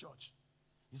children's church.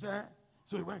 He said,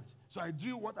 so he went. So I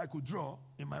drew what I could draw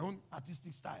in my own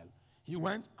artistic style. He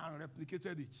went and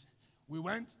replicated it. We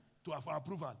went to for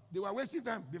approval. They were wasting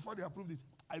time before they approved it.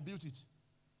 I built it.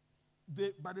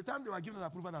 By the time they were given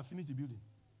approval, I finished the building.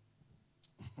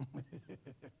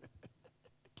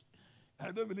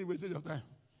 I don't believe we wasted your time.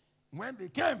 When they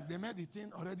came, they made the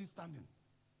thing already standing.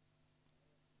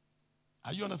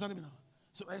 Are you understanding me now?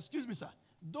 So excuse me, sir.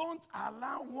 Don't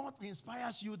allow what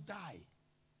inspires you die.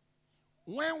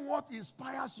 When what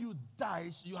inspires you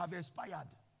dies, you have expired.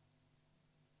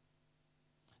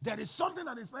 There is something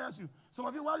that inspires you. Some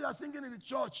of you, while you are singing in the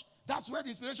church, that's where the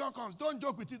inspiration comes. Don't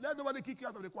joke with it. Let nobody kick you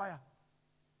out of the choir.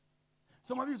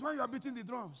 Some of you, it's when you are beating the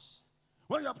drums.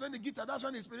 When you are playing the guitar, that's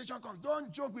when the inspiration comes.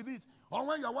 Don't joke with it. Or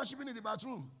when you are worshiping in the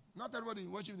bathroom. Not everybody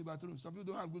worship in the bathroom. Some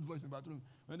people don't have good voice in the bathroom.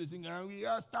 When they sing, and we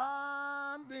are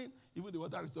standing, even the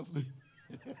water will stop flowing.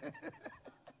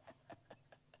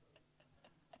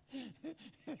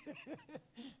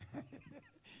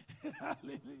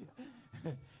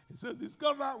 Hallelujah. So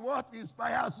discover what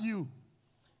inspires you.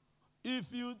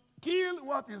 If you kill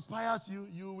what inspires you,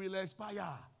 you will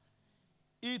expire.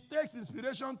 It takes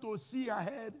inspiration to see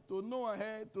ahead, to know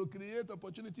ahead, to create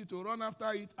opportunity, to run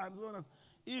after it, and so on.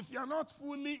 If you're not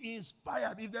fully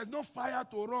inspired, if there's no fire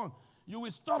to run, you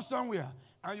will stop somewhere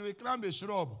and you will climb a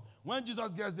shrub. When Jesus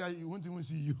gets there, he won't even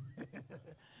see you.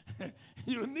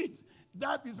 You need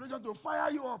that inspiration to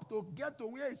fire you up, to get to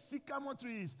where a sycamore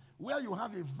tree is, where you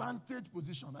have a vantage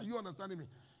position. Are you understanding me?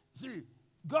 See,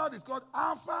 God is called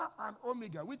Alpha and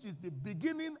Omega, which is the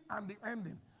beginning and the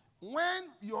ending. When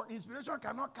your inspiration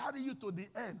cannot carry you to the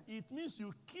end, it means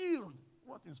you killed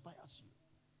what inspires you.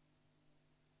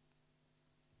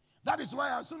 That is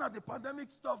why as soon as the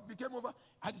pandemic stuff became over,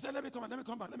 I decided, let me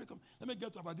come back. Let me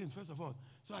get to Aberdeen first of all,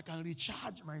 so I can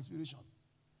recharge my inspiration.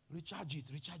 Recharge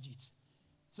it.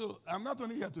 So I'm not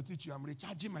only here to teach you, I'm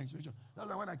recharging my inspiration. That's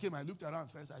why when I came, I looked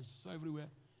around first, I saw everywhere.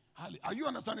 Are you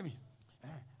understanding me?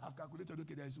 I've calculated,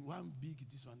 okay, there's one big,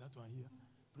 this one, that one here.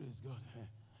 Praise God.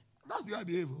 That's the way I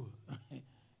behave.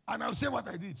 And I'll say what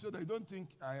I did, so that you don't think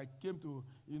I came to,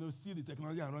 steal the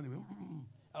technology and run away.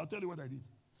 I'll tell you what I did.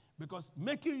 Because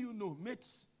making you know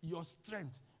makes your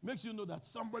strength, makes you know that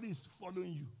somebody is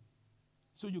following you.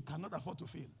 So you cannot afford to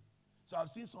fail. So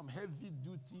I've seen some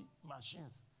heavy-duty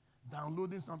machines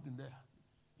downloading something there.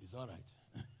 It's all right.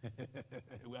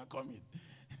 We are coming.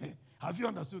 Have you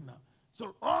understood now?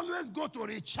 So always go to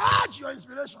recharge your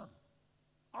inspiration.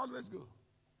 Always go.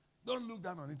 Don't look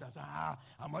down on it and say,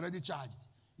 I'm already charged.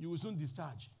 You will soon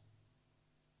discharge.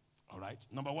 All right.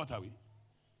 Number what are we?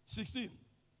 16.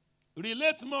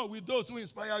 Relate more with those who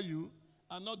inspire you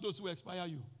and not those who expire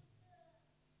you.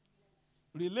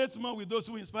 Relate more with those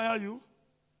who inspire you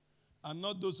and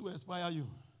not those who inspire you.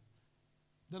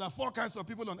 There are 4 kinds of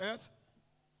people on earth.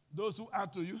 Those who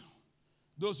add to you,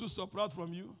 those who subtract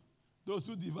from you, those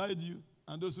who divide you,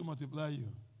 and those who multiply you.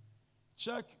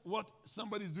 Check what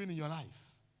somebody is doing in your life.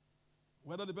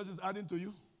 Whether the person is adding to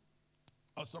you,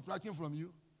 or subtracting from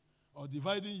you, or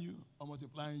dividing you, or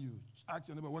multiplying you. Ask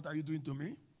your neighbor, what are you doing to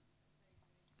me?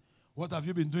 What have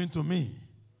you been doing to me?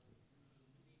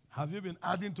 Have you been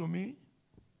adding to me?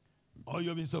 Or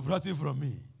you've been subtracting from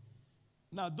me?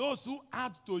 Now, those who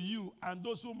add to you and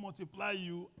those who multiply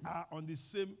you are on the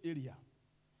same area.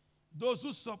 Those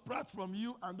who subtract from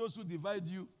you and those who divide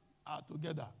you are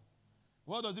together.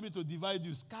 What does it mean to divide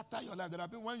you? Scatter your life. There are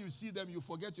people, when you see them, you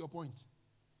forget your point.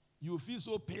 You feel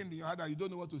so pained in your heart that you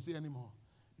don't know what to say anymore.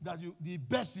 That the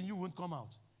best in you won't come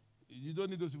out. You don't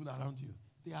need those people around you.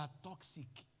 They are toxic.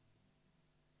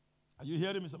 Are you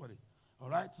hearing me, somebody? All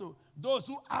right? So those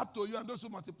who add to you and those who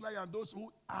multiply you and those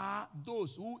who are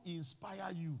those who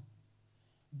inspire you.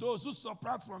 Those who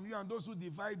subtract from you and those who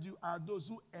divide you are those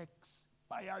who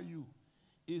inspire you.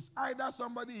 It's either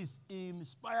somebody is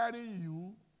inspiring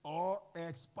you or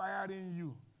expiring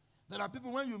you. There are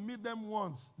people, when you meet them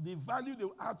once, the value they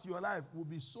will add to your life will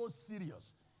be so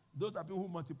serious. Those are people who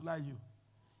multiply you.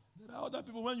 There are other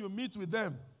people, when you meet with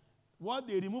them, what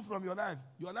they remove from your life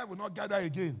will not gather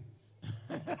again.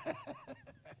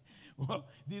 Well,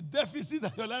 the deficit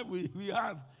that your life will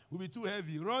have will be too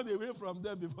heavy. Run away from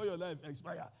them before your life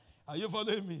expires. Are you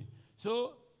following me?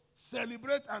 So,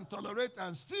 celebrate and tolerate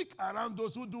and stick around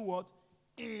those who do what?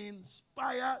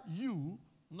 Inspire you,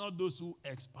 not those who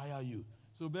expire you.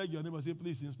 So beg your neighbor, say,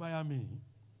 please inspire me.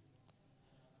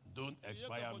 Don't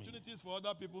expire me. Opportunities for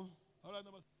other people. All right,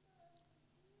 neighbors.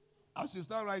 As you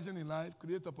start rising in life,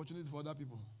 create opportunities for other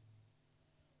people.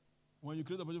 When you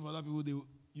create opportunities for other people,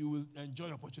 you will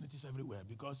enjoy opportunities everywhere,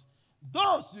 because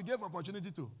those you gave opportunity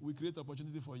to will create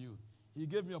opportunity for you. He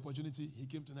gave me opportunity. He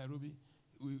came to Nairobi.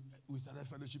 We started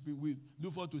fellowshipping. We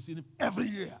look forward to seeing him every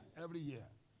year. Every year.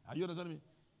 Are you understanding me?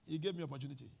 He gave me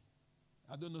opportunity.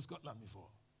 I don't know Scotland before.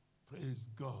 Praise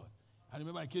God. I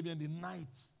remember I came here in the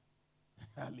night.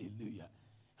 Hallelujah.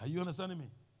 Are you understanding me?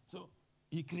 So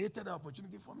he created an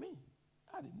opportunity for me.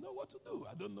 I didn't know what to do.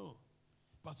 I don't know.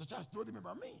 Pastor Charles told him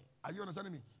about me. Are you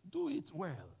understanding me? Do it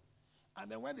well.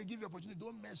 And then when they give you opportunity,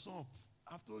 don't mess up.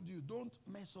 I've told you, don't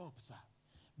mess up, sir.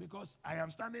 Because I am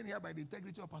standing here by the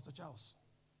integrity of Pastor Charles.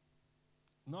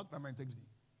 Not by my integrity.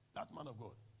 That man of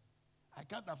God. I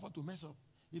can't afford to mess up.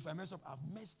 If I mess up, I've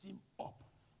messed him up.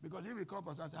 Because if he comes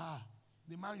and says,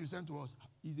 the man you sent to us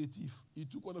is a thief. He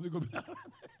took one of the computers.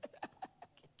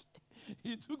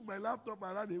 He took my laptop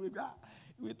and ran away.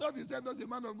 We thought he sent us a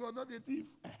man of God, not a thief.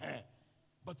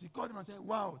 But he called him and said,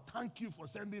 wow, thank you for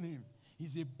sending him.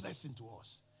 He's a blessing to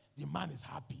us. The man is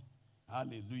happy.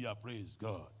 Hallelujah. Praise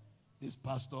God. This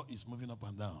pastor is moving up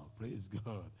and down. Praise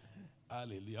God.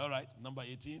 Hallelujah. All right. Number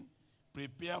 18.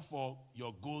 Prepare for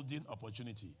your golden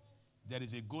opportunity. There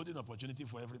is a golden opportunity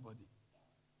for everybody.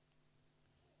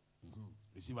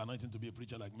 Receive anointing to be a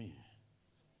preacher like me.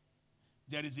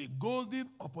 There is a golden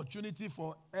opportunity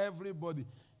for everybody.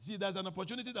 See, there's an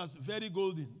opportunity that's very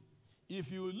golden.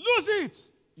 If you lose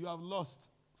it, you have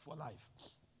lost for life.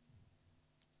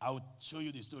 I will show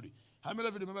you the story. How many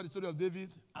of you remember the story of David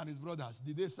and his brothers?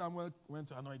 The day Samuel went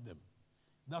to anoint them.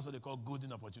 That's what they call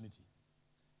golden opportunity.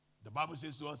 The Bible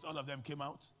says to us, all of them came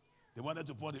out. They wanted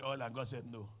to pour the oil and God said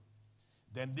no.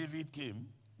 Then David came.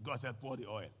 God said pour the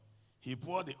oil. He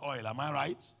poured the oil. Am I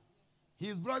right?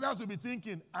 His brothers will be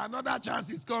thinking, another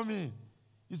chance is coming.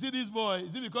 You see this boy,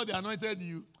 is it because they anointed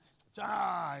you?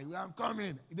 Child, I'm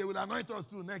coming. They will anoint us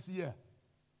too next year.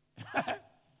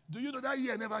 Do you know that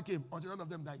year never came until all of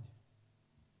them died?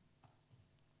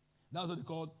 That's what they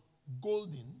call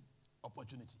golden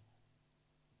opportunity.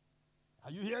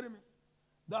 Are you hearing me?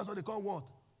 That's what they call what?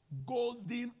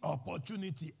 Golden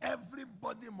opportunity.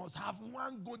 Everybody must have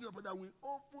one golden opportunity that will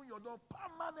open your door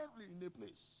permanently in a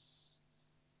place.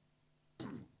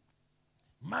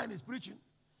 Mine is preaching.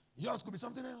 Yours could be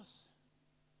something else.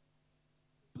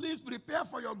 Please prepare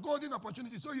for your golden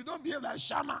opportunity so you don't behave like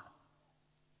Shammah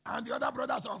and the other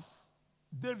brothers of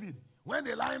David. When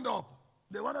they lined up,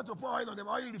 they wanted to pour oil on them.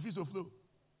 Oil refused to flow.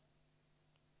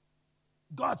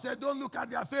 God said, don't look at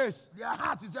their face. Their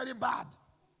heart is very bad.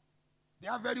 They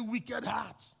have very wicked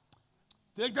hearts.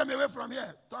 Take them away from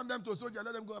here. Turn them to a soldier.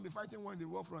 Let them go and be fighting war in the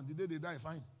war front. The day they die,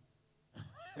 fine.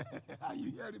 Are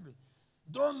you hearing me?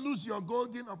 Don't lose your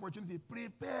golden opportunity.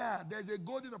 Prepare. There's a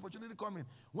golden opportunity coming.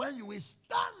 When you will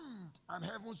stand and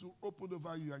heavens will open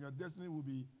over you and your destiny will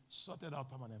be sorted out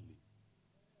permanently.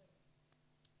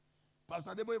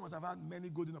 Pastor Adeboye must have had many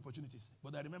golden opportunities.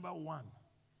 But I remember one.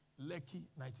 Lekki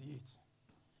 98.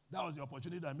 That was the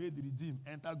opportunity that made the Redeem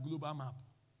enter global map.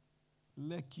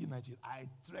 Lekki 98. I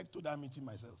trekked to that meeting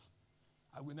myself.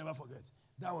 I will never forget.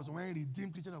 That was when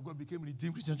Redeemed Christian of God became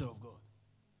Redeemed Christian of God.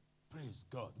 Praise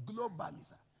God. Globally,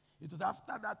 sir. It was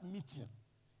after that meeting,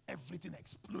 everything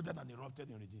exploded and erupted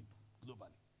in Redeem.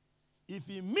 Globally. If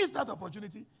he missed that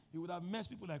opportunity, he would have messed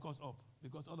people like us up.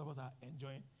 Because all of us are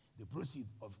enjoying the proceeds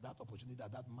of that opportunity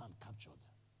that that man captured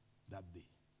that day.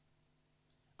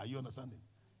 Are you understanding?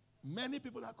 Many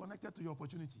people are connected to your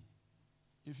opportunity.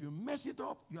 If you mess it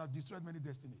up, you have destroyed many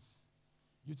destinies.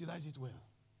 Utilize it well.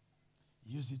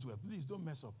 Use it well. Please don't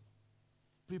mess up.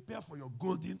 Prepare for your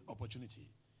golden opportunity.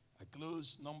 I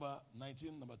close number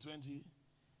 19, number 20.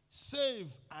 Save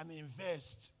and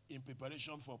invest in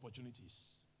preparation for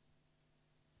opportunities.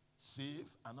 Save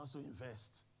and also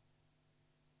invest.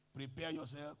 Prepare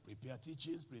yourself, prepare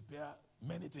teachings, prepare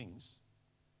many things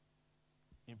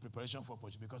in preparation for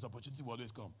opportunity, because opportunity will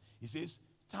always come. He says,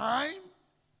 time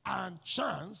and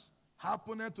chance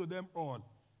happeneth to them all.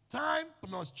 Time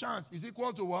plus chance is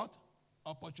equal to what?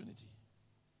 Opportunity.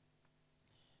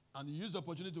 And you use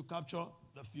opportunity to capture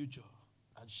the future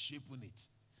and shape it.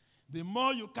 The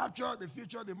more you capture the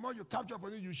future, the more you capture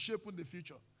opportunity, you shape the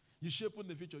future. You shape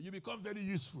the future. You become very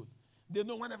useful. They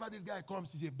know whenever this guy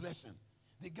comes, he's a blessing.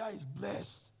 The guy is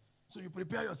blessed. So you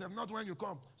prepare yourself, not when you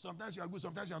come. Sometimes you are good,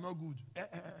 sometimes you are not good.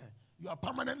 You are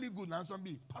permanently good, Lanson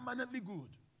B. Permanently good.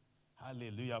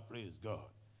 Hallelujah, praise God.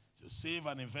 So save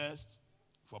and invest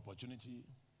for opportunity.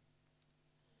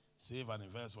 Save and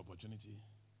invest for opportunity.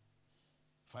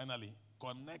 Finally,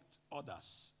 connect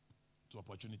others to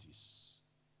opportunities.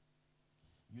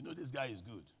 You know this guy is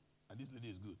good and this lady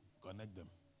is good. Connect them.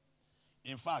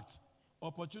 In fact,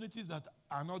 opportunities that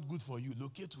are not good for you,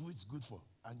 locate who it's good for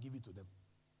and give it to them.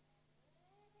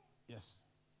 Yes.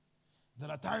 There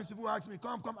are times people ask me,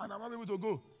 come, and I'm not able to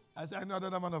go. I say, I know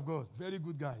another man of God. Very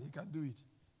good guy. He can do it.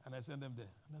 And I send them there.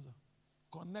 And that's all.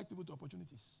 Connect people to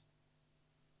opportunities.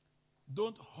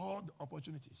 Don't hoard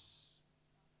opportunities.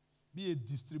 Be a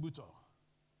distributor.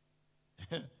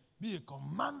 Be a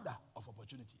commander of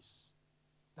opportunities.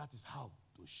 That is how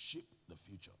to shape the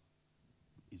future.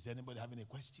 Is anybody having a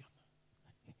question?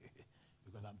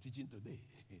 Because I'm teaching today.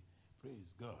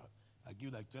 Praise God. I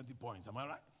give like 20 points. Am I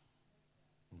right?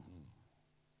 Mm-hmm.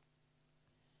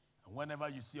 And whenever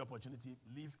you see opportunity,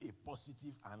 leave a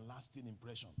positive and lasting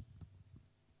impression.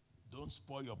 Don't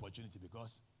spoil your opportunity,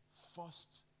 because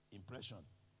first impression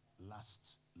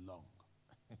lasts long.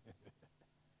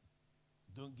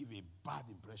 Don't give a bad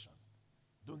impression.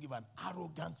 Don't give an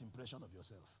arrogant impression of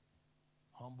yourself.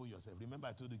 Humble yourself. Remember,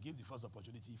 I told you, give the first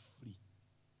opportunity free.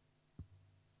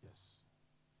 Yes.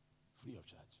 Free of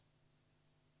charge.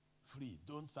 Free.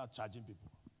 Don't start charging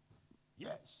people.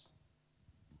 Yes.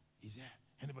 Is there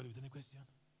anybody with any question?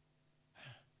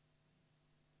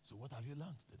 So what have you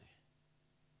learned today?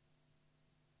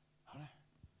 All right.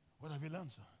 What have you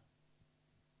learned, sir?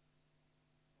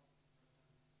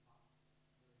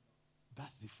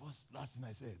 That's the last thing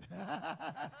I said.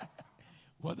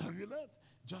 What have you learned?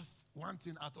 Just one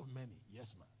thing out of many.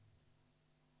 Yes, ma'am.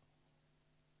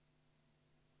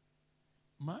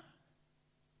 Ma?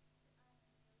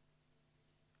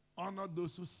 Honor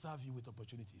those who serve you with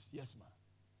opportunities. Yes, ma'am.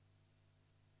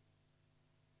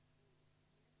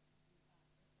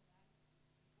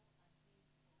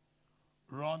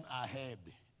 Run ahead.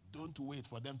 Don't wait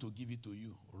for them to give it to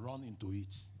you. Run into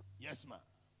it. Yes, ma'am.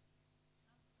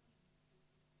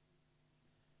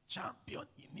 Champion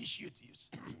initiatives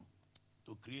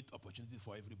to create opportunity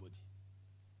for everybody.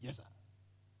 Yes, sir.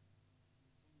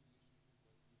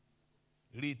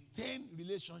 Retain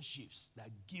relationships that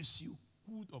gives you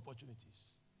good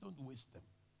opportunities. Don't waste them.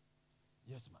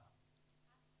 Yes, ma'am.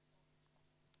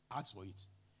 Ask for it.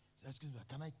 Say, excuse me,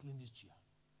 can I clean this chair?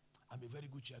 I'm a very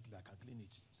good chair cleaner. I can clean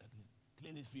it.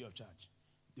 Clean it free of charge.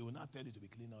 They will not tell you to be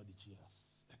cleaning all the chairs.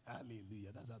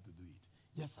 Hallelujah. That's how to do it.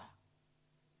 Yes, sir.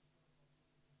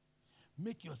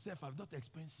 Make yourself not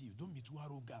expensive. Don't be too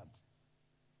arrogant.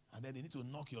 And then they need to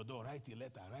knock your door. Write a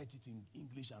letter. Write it in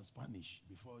English and Spanish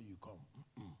before you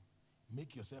come.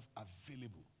 Make yourself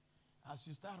available. As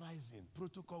you start rising,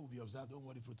 protocol will be observed. Don't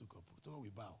worry, protocol. Protocol will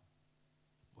bow.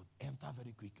 But enter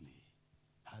very quickly.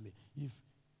 If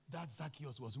that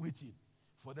Zacchaeus was waiting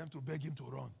for them to beg him to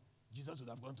run, Jesus would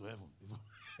have gone to heaven.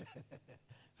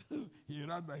 So he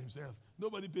ran by himself.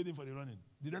 Nobody paid him for the running.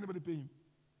 Did anybody pay him?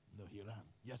 No, he ran.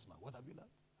 Yes, ma'am. What have you learned?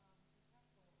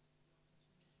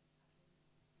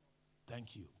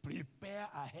 Thank you. Prepare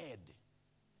ahead.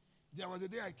 There was a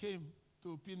day I came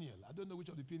to Peniel. I don't know which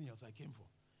of the Peniels I came for.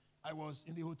 I was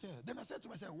in the hotel. Then I said to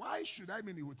myself, why should I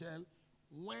be in the hotel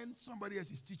when somebody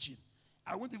else is teaching?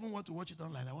 I won't even want to watch it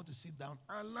online. I want to sit down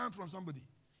and learn from somebody.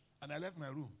 And I left my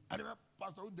room. I remember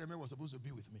Pastor Udeme was supposed to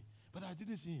be with me, but I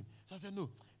didn't see him. So I said, no.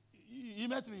 He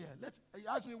met me here. He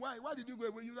asked me, why did you go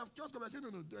away? You have just come. I said, no,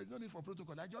 there is no need for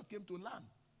protocol. I just came to learn.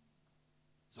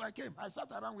 So I came. I sat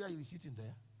around where he was sitting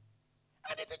there.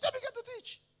 And the teacher began to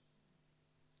teach.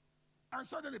 And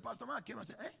suddenly Pastor Mark came and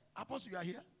said, hey, Apostle, you are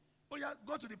here? Oh, yeah,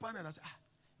 go to the panel. I said,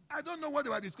 I don't know what they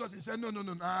were discussing. He said, no.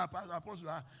 Apostle,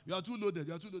 you are too loaded.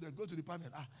 You are too loaded. Go to the panel.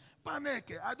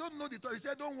 Panic. I don't know the talk. He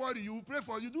said, don't worry. You will pray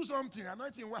for you. Do something.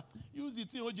 Anointing. Use the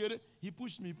thing. He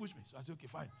pushed me. So I said, okay,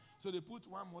 fine. So they put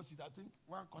one more seat. I think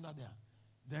one corner there.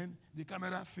 Then the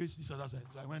camera faced this other side.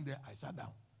 So I went there. I sat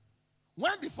down.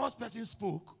 When the first person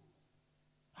spoke,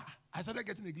 I started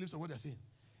getting a glimpse of what they're saying.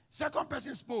 Second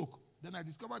person spoke. Then I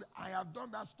discovered I have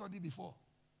done that study before.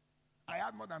 I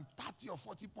had more than 30 or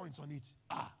 40 points on it.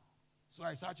 So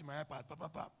I searched my iPad.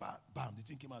 Bam. The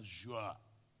thing came out. Sure.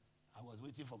 I was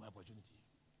waiting for my opportunity.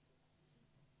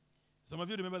 Some of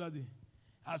you remember that day?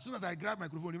 As soon as I grabbed my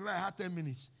microphone, remember I had 10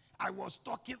 minutes. I was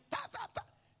talking.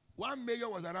 One mayor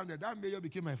was around there. That mayor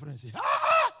became my friend. Say,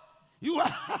 you were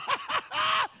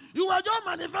just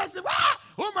manifesting.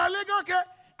 Oh my leg, okay.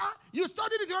 You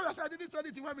studied it. I said, I didn't study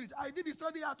it in 1 minute. I did the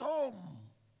study at home.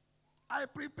 I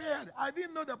prepared. I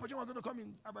didn't know the opportunity was going to come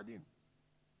in Aberdeen.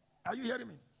 Are you hearing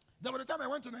me? Then by the time I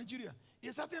went to Nigeria,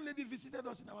 a certain lady visited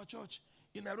us in our church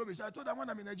in Nairobi. So I told her, when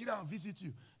I'm in Nigeria, I'll visit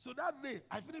you. So that day,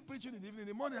 I finished preaching in the evening. In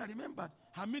the morning, I remembered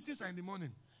her meetings are in the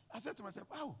morning. I said to myself,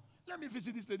 wow, let me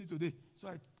visit this lady today. So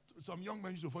some young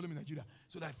men used to follow me in Nigeria.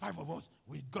 So that 5 of us,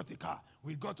 we got a car.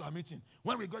 We got to a meeting.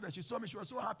 When we got there, she saw me. She was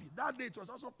so happy. That day, it was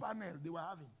also panel they were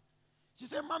having. She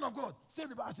said, man of God, stay in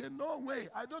the bar. I said, no way.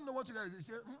 I don't know what you guys. She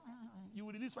said, you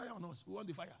will release fire on us. We want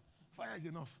the fire. Fire is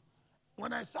enough.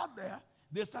 When I sat there,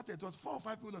 they started. It was 4 or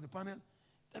 5 people on the panel.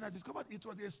 Then I discovered it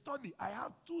was a study. I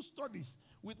have 2 studies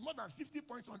with more than 50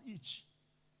 points on each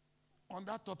on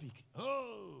that topic.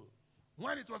 Oh,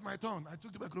 when it was my turn, I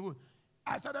took the microphone.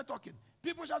 I started talking.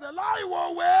 People shouted, lie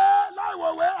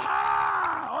away.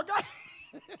 Okay.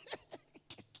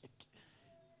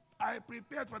 I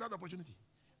prepared for that opportunity.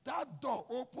 That door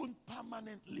opened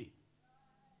permanently.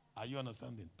 Are you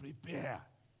understanding? Prepare.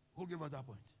 Who gave us that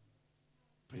point?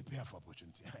 Prepare for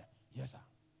opportunity. Yes, sir.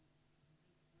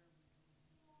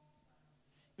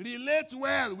 Relate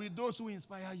well with those who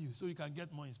inspire you so you can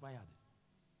get more inspired.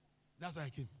 That's why I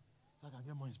came. So I can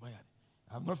get more inspired.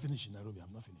 I'm not finished in Nairobi.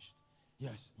 I'm not finished.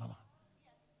 Yes, Mama.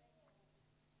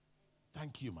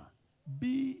 Thank you, ma.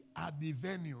 Be at the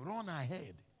venue. Run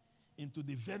ahead into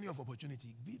the venue of opportunity.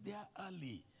 Be there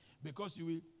early because you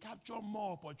will capture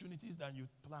more opportunities than you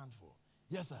planned for.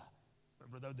 Yes, sir.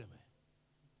 Brother Deme.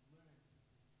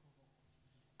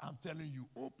 I'm telling you,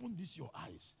 open this your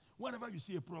eyes. Whenever you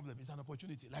see a problem, it's an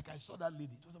opportunity. Like I saw that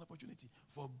lady, it was an opportunity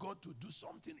for God to do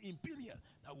something in Peniel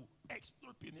that will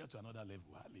explode Peniel to another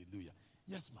level. Hallelujah.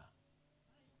 Yes, ma'am.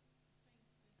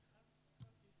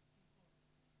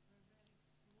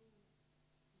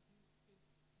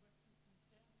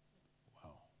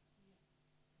 Wow.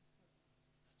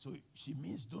 So she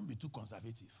means don't be too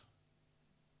conservative.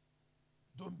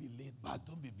 Don't be laid back.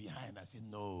 Don't be behind and say,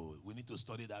 no, we need to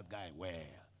study that guy well.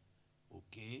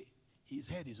 Okay? His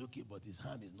head is okay, but his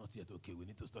hand is not yet okay. We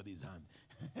need to study his hand.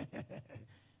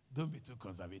 Don't be too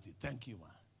conservative. Thank you, ma.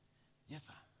 Yes,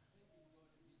 sir.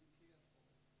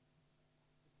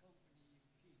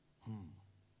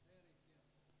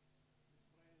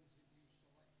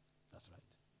 That's right.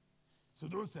 So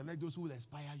don't select those who will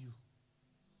inspire you.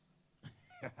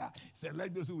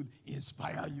 Select those who will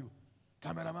inspire you.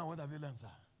 Cameraman, what have you learned, sir?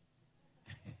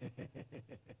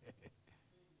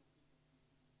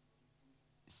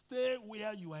 Stay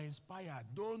where you are inspired.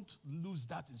 Don't lose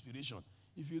that inspiration.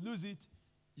 If you lose it,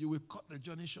 you will cut the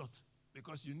journey short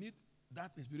because you need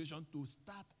that inspiration to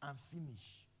start and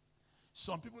finish.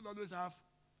 Some people always have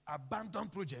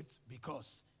abandoned projects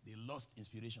because they lost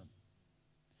inspiration.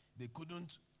 They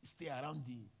couldn't stay around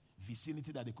the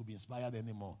vicinity that they could be inspired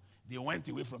anymore. They went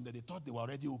away from there. They thought they were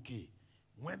already okay.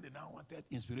 When they now wanted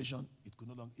inspiration, it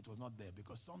was not there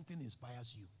because something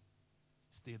inspires you.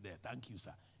 Stay there. Thank you,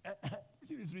 sir.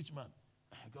 See this rich man.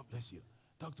 God bless you.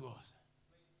 Talk to us.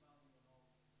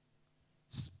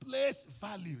 Place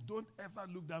value. Don't ever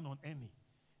look down on any.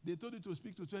 They told you to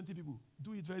speak to 20 people.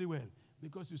 Do it very well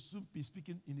because you soon be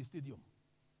speaking in the stadium.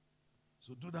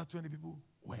 So do that 20 people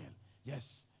well.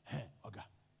 Yes. Okay.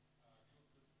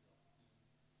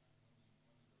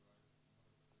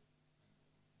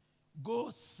 Go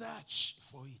search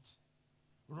for it.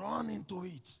 Run into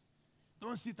it.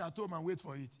 Don't sit at home and wait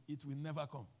for it. It will never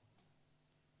come.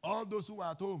 All those who were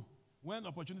at home, when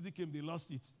opportunity came, they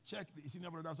lost it. Check the senior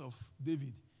brothers of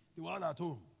David. They were all at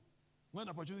home. When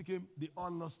opportunity came, they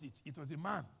all lost it. It was a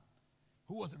man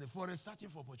who was in the forest searching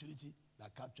for opportunity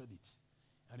that captured it.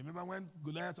 And remember when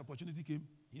Goliath's opportunity came,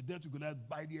 he dealt with Goliath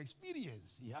by the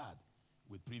experience he had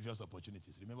with previous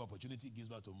opportunities. Remember, opportunity gives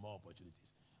birth to more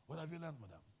opportunities. What have you learned,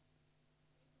 madam?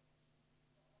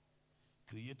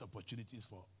 Create opportunities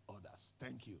for others.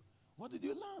 Thank you. What did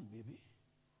you learn, baby?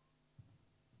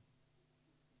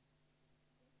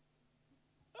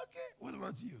 okay. What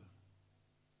about you?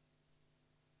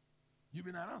 You've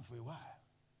been around for a while.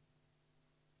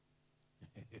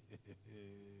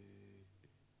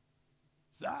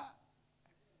 Sir?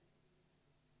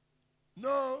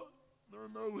 No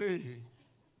way.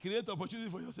 Create opportunity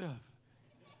for yourself.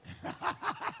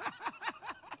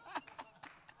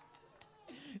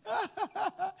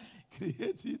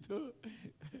 Create it. Oh.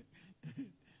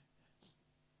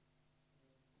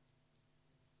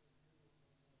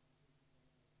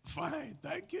 Fine,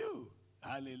 thank you.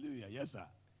 Hallelujah. Yes, sir.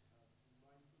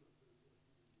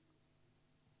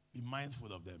 Be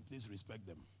mindful of them. Please respect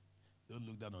them. Don't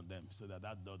look down on them so that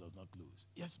that door does not close.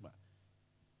 Yes, ma'am.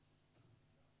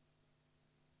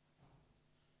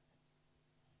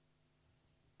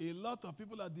 A lot of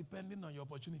people are depending on your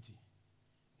opportunity.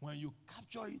 When you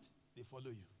capture it, they follow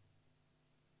you.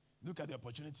 Look at the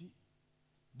opportunity.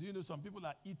 Do you know some people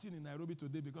are eating in Nairobi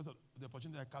today because of the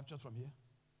opportunity I captured from here?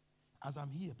 As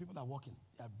I'm here, people are working.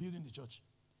 They are building the church.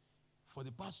 For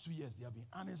the past 2 years, they have been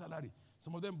earning salary.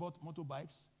 Some of them bought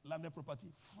motorbikes, landed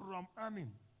property from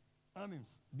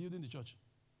earnings, building the church.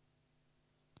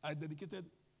 I dedicated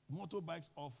motorbikes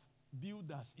of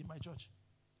builders in my church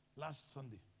last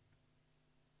Sunday.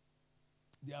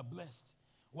 They are blessed.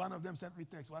 One of them sent me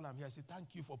a text while I'm here. I said,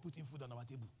 thank you for putting food on our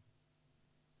table.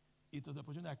 It was the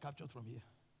opportunity I captured from here.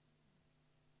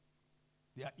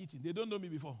 They are eating. They don't know me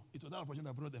before. It was that opportunity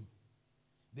I brought them.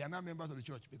 They are now members of the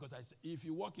church because I said, if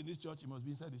you work in this church, you must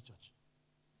be inside this church.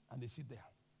 And they sit there.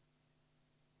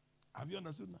 Have you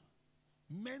understood now?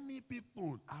 Many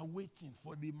people are waiting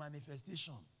for the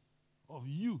manifestation of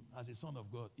you as a son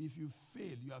of God. If you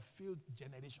fail, you have failed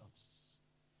generations.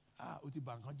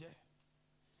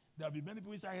 There will be many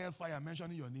people inside hellfire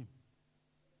mentioning your name.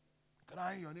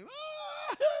 Crying your name.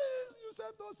 Ah, you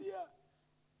sent us here.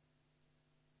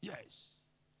 Yes.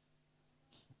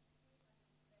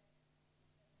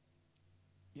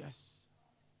 Yes.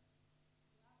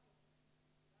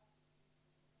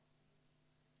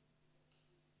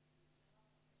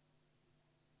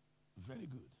 Very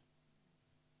good.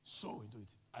 So into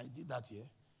it. I did that here.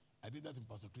 I did that in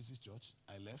Pastor Chris's church.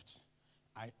 I left.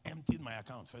 I emptied my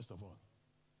account, first of all.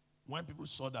 When people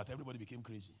saw that, everybody became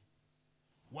crazy.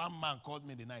 One man called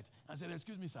me in the night and said,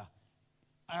 excuse me, sir.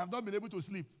 I have not been able to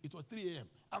sleep. It was 3 a.m.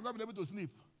 I have not been able to sleep.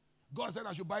 God said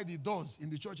I should buy the doors in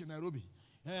the church in Nairobi.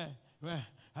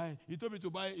 He told me to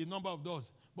buy a number of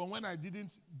doors. But when I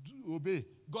didn't obey,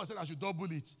 God said I should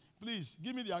double it. Please,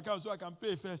 give me the account so I can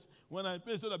pay first. When I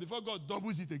pay, so that before God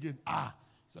doubles it again.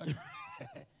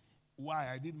 Why?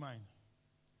 I did mine.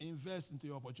 Invest into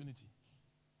your opportunity.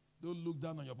 Don't look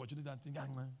down on your opportunity and think,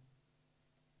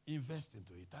 invest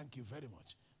into it. Thank you very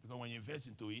much. Because when you invest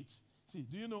into it, see,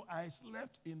 do you know I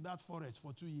slept in that forest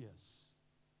for 2 years?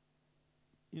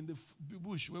 In the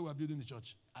bush where we were building the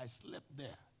church. I slept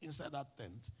there, inside that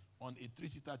tent, on a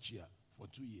 3-seater chair for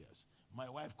 2 years. My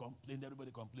wife complained,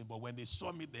 everybody complained, but when they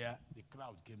saw me there, the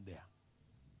crowd came there.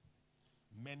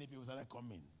 Many people started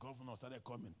coming. Governors started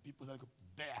coming. People started coming.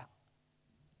 There.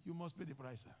 You must pay the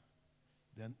price, sir.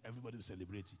 Then everybody will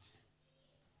celebrate it.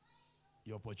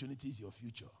 Your opportunity is your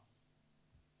future.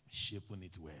 Shaping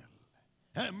it well.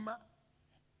 Emma,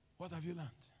 what have you learned?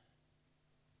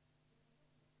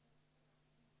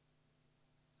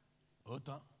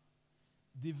 Autant.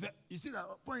 You see that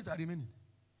points are remaining.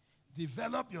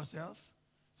 Develop yourself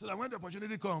so that when the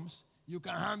opportunity comes, you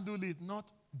can handle it,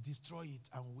 not destroy it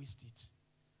and waste it.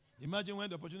 Imagine when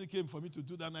the opportunity came for me to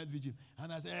do that night vigil,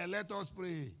 and I said, hey, let us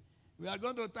pray. We are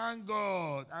going to thank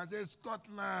God. And say,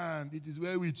 Scotland, it is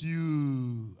well with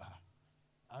you.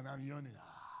 And I'm yawning.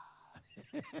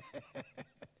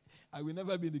 I will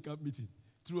never be in the camp meeting.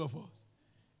 True of us.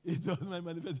 It was my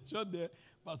manifestation there.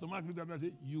 Pastor Mark looked at me and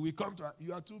said, you will come to,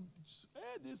 you are too,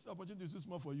 this opportunity is too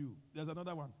small for you. There's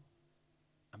another one.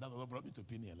 And that's what brought me to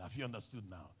Peniel. Have you understood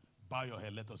now? Bow your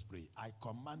head, let us pray. I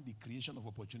command the creation of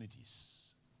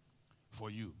opportunities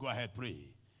for you. Go ahead,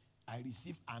 pray. I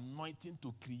receive anointing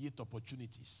to create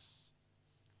opportunities.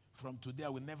 From today, I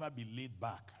will never be laid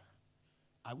back.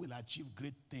 I will achieve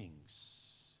great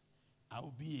things. I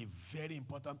will be a very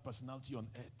important personality on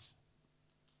earth.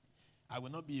 I will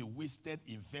not be a wasted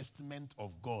investment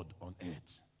of God on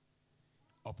earth.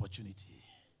 Opportunity.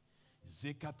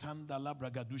 Zekatanda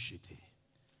labragadushete.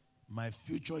 My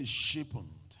future is shapen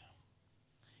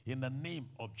in the name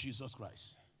of Jesus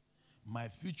Christ. My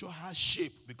future has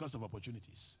shape because of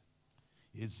opportunities.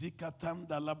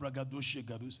 Ezikatanda labragadoshe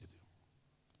gadusete.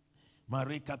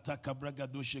 Marekataka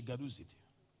bragadoshe gadusete.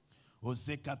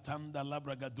 Ozekatanda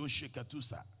labragadoshe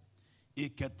katusa.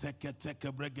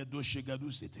 Iketeketeke bragadoshe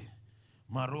gadusete.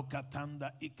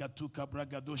 Marokatanda ikatuka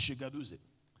bragadoshe gadusete.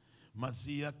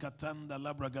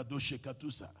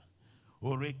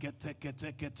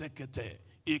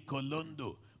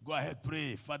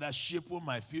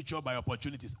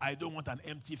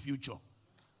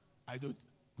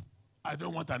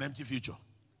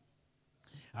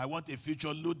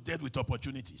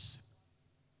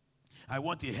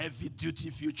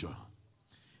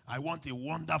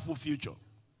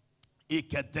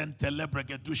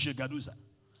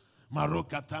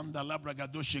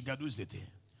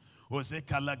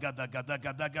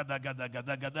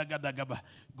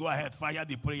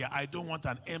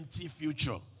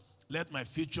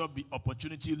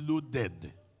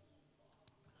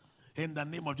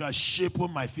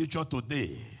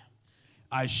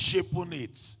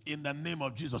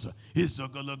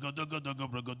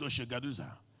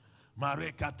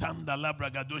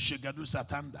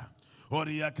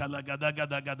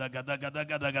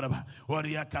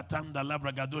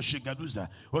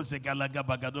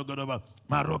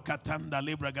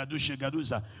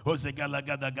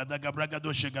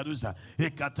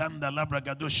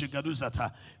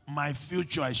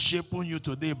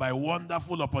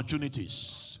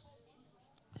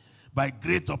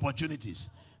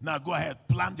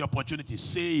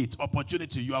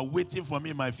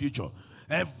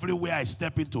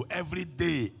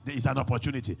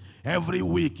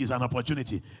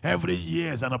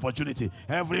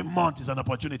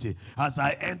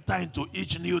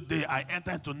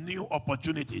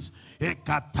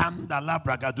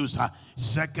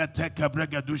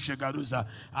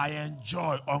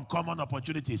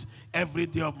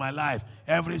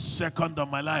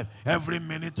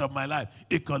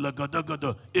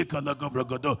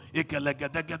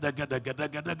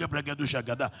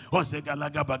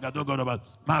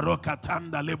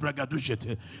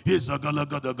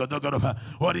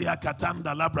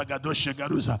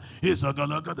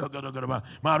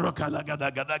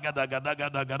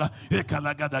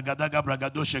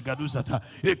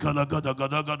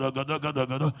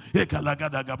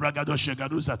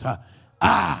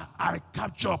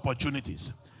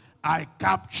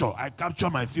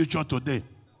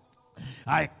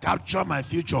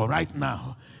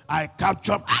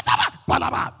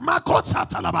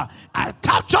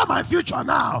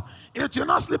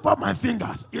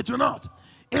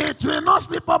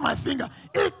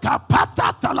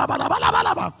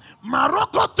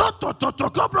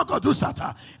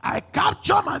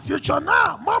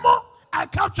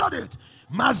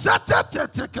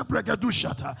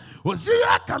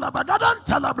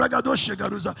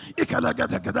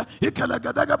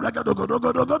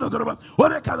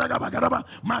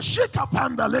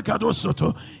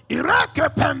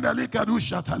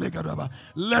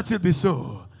 Let it be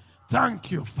so.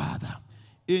 Thank you, Father.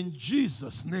 In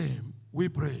Jesus' name we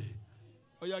pray.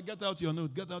 Oh yeah, get out your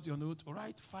note. Get out your note. All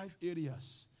right, 5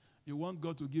 areas you want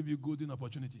God to give you golden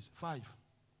opportunities. 5.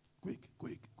 Quick.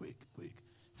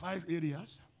 5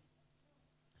 areas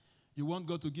you want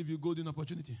God to give you golden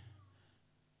opportunity.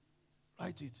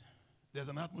 Write it. There's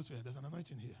an atmosphere. There's an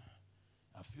anointing here.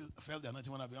 I felt the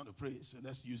anointing when I began to pray, so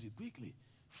let's use it quickly.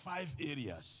 5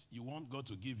 areas you want God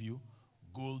to give you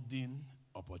golden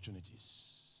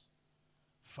opportunities.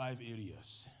 5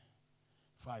 areas.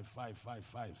 5.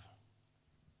 5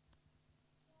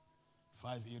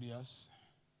 areas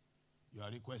you are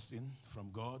requesting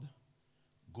from God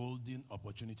golden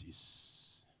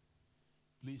opportunities.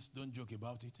 Please don't joke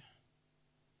about it.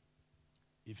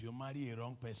 If you marry a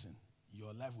wrong person,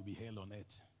 your life will be hell on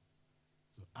earth.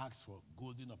 So ask for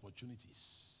golden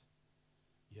opportunities.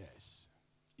 Yes.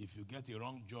 If you get a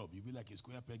wrong job, you'll be like a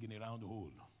square peg in a round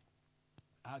hole.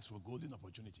 Ask for golden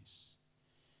opportunities.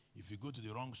 If you go to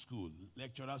the wrong school,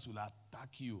 lecturers will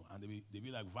attack you and they'll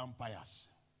be like vampires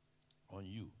on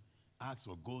you. Ask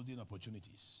for golden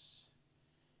opportunities.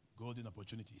 Golden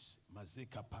opportunities.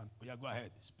 Mazeka pan. Oh yeah, go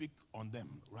ahead. Speak on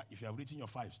them. Right? If you have written your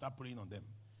 5, start praying on them.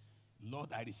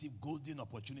 Lord, I receive golden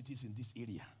opportunities in this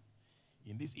area.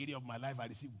 In this area of my life, I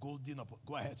receive golden opportunities.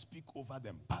 Go ahead, speak over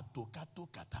them. Patokato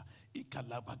kata.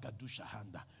 Ikalabagadushahanda.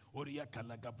 handa. Oria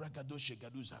kalagabragado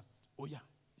shegaduza. Oh yeah,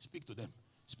 speak to them.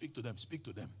 Speak to them. Speak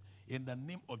to them. In the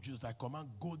name of Jesus, I command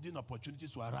golden opportunities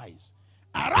to arise.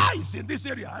 Arise in this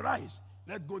area. Arise.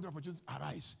 Let golden opportunities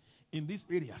arise in these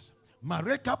areas.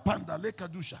 Mareka panda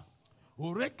lekadusha.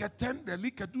 Oreka tende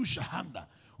likadusha handa.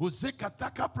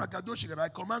 I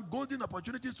command golden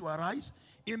opportunities to arise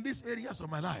in these areas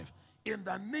of my life. In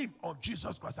the name of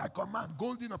Jesus Christ, I command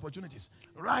golden opportunities.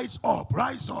 Rise up,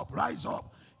 rise up, rise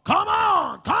up. Come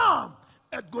on, come.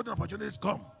 Let golden opportunities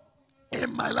come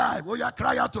in my life. Oh yeah,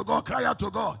 cry out to God, cry out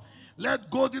to God. Let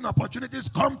golden opportunities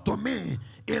come to me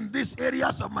in these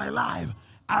areas of my life.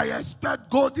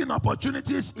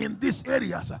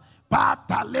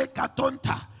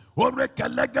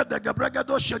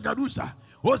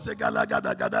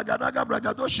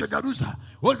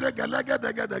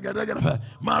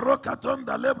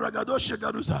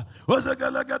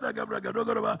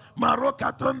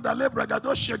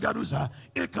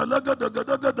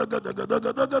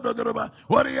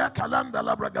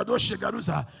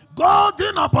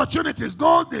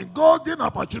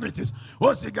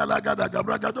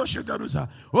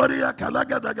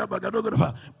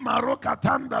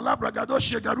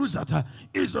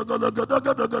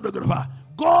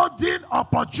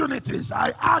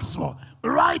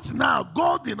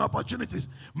 opportunities.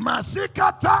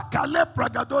 Masikata kale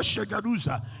pragado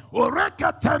shegaruza.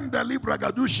 Oreka tendeli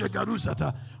bragadu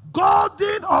shegaruzata.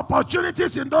 Golden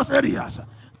opportunities in those areas.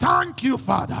 Thank you,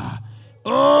 Father.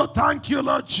 Oh, thank you,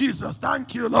 Lord Jesus.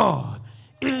 Thank you, Lord.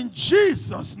 In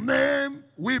Jesus' name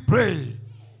we pray.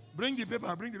 Bring the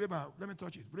paper. Bring the paper. Let me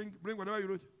touch it. Bring whatever you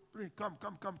wrote. Bring. Come.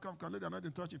 Let the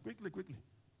anointing touch it. Quickly.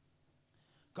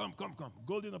 Come.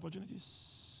 Golden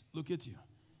opportunities locate you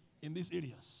in these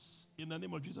areas. In the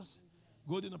name of Jesus,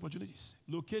 golden opportunities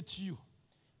locate you.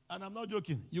 And I'm not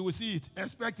joking. You will see it.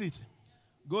 Expect it.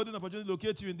 Golden opportunities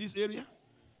locate you in this area.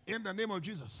 In the name of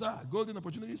Jesus. Sir, golden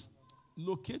opportunities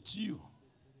locate you.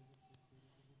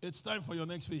 It's time for your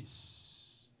next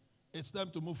phase. It's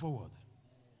time to move forward.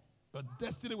 Your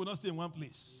destiny will not stay in one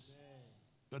place.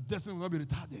 Your destiny will not be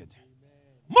retarded.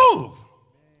 Move!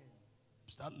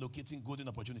 Start locating golden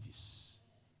opportunities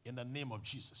in the name of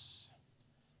Jesus.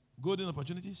 Golden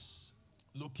opportunities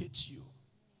locate you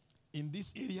in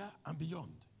this area and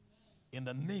beyond in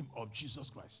the name of Jesus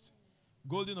Christ.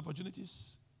 Golden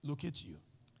opportunities locate you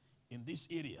in these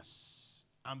areas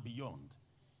and beyond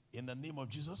in the name of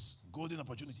Jesus. Golden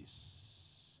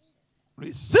opportunities.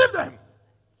 Receive them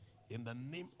in the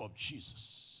name of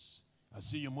Jesus. I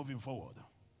see you moving forward.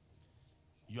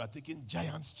 You are taking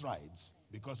giant strides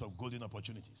because of golden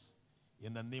opportunities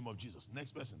in the name of Jesus.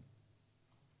 Next person.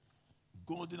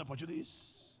 Golden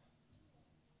opportunities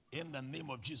in the name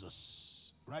of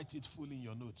Jesus. Write it fully in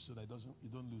your notes so that you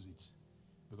don't lose it,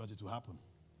 because it will happen.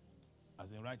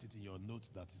 As in, write it in your notes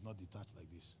that is not detached like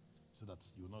this so that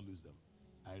you will not lose them.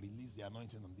 I release the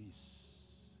anointing on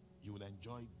this. You will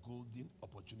enjoy golden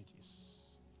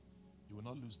opportunities. You will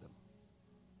not lose them.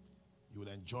 You will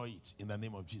enjoy it in the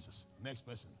name of Jesus. Next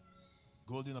person.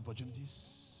 Golden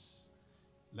opportunities.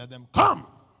 Let them come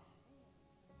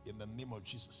in the name of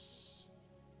Jesus.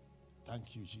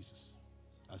 Thank you, Jesus.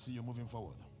 I see you moving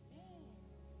forward.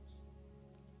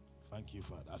 Thank you,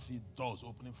 Father. I see doors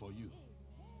opening for you.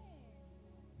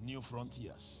 New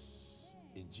frontiers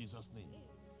in Jesus' name.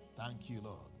 Thank you,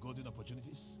 Lord. Golden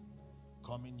opportunities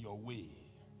coming your way.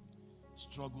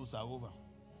 Struggles are over.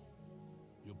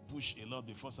 You push a lot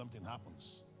before something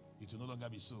happens. It will no longer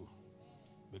be so,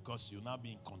 because you now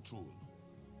be in control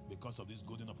because of these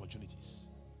golden opportunities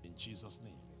in Jesus'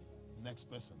 name. Next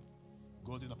person.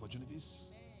 Golden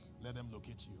opportunities, let them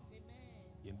locate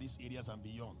you in these areas and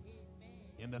beyond.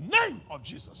 In the name of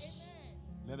Jesus,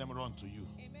 let them run to you.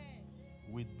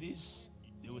 With this,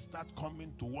 they will start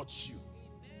coming towards you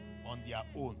on their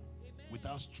own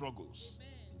without struggles.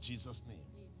 In Jesus' name.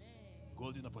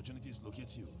 Golden opportunities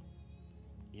locate you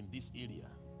in this area.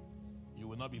 You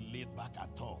will not be laid back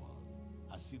at all.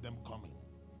 I see them coming.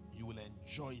 You will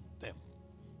enjoy them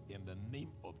in the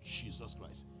name of Jesus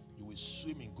Christ. You will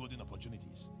swim in golden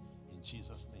opportunities in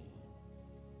Jesus' name.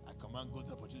 I command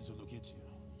golden opportunities to locate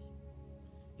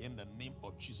you in the name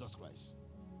of Jesus Christ.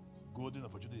 Golden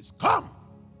opportunities come.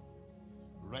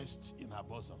 Rest in her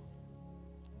bosom.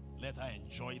 Let her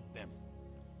enjoy them.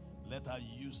 Let her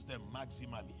use them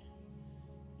maximally.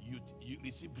 You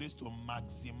receive grace to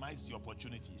maximize the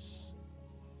opportunities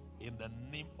in the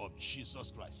name of Jesus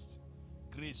Christ.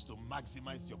 Grace to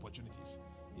maximize the opportunities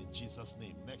in Jesus'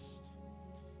 name. Next.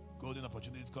 Golden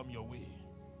opportunities come your way.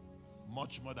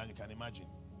 Much more than you can imagine.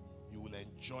 You will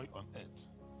enjoy on earth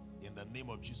in the name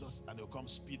of Jesus, and they will come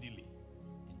speedily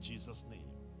in Jesus' name.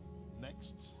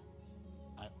 Next.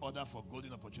 I order for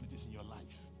golden opportunities in your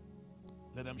life.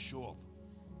 Let them show up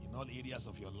in all areas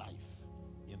of your life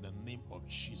in the name of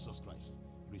Jesus Christ.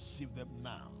 Receive them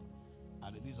now.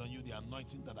 I release on you the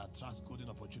anointing that attracts golden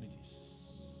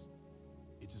opportunities.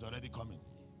 It is already coming.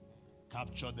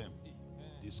 Capture them.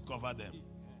 Discover them.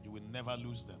 You will never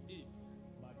lose them.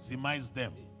 Maximize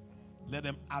them. Let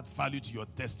them add value to your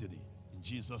destiny in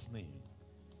Jesus' name.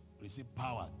 Receive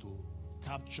power to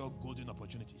capture golden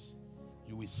opportunities.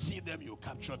 You will see them, you will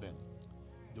capture them.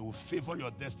 They will favor your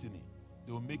destiny.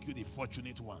 They will make you the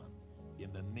fortunate one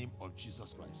in the name of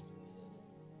Jesus Christ.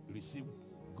 Receive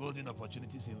golden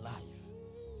opportunities in life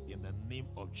In the name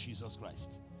of Jesus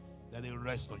Christ. Let it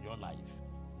rest on your life.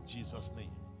 In Jesus'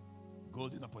 name.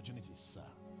 Golden opportunities, sir.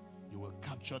 You will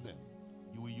capture them.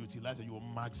 You will utilize them. You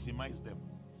will maximize them.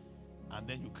 And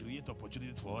then you create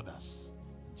opportunities for others.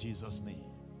 In Jesus' name.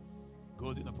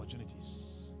 Golden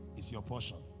opportunities is your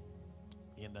portion.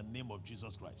 In the name of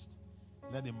Jesus Christ.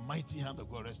 Let the mighty hand of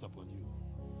God rest upon you.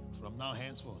 From now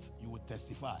henceforth, you will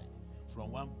testify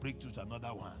from one breakthrough to another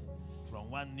one. From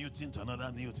one new thing to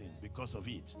another new thing because of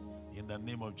it. In the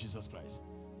name of Jesus Christ.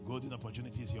 Golden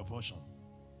opportunity is your portion.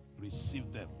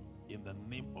 Receive them in the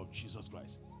name of Jesus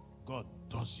Christ. God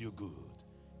does you good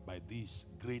by these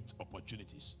great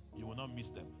opportunities. You will not miss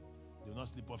them. They will not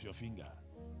slip off your finger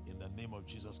in the name of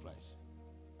Jesus Christ.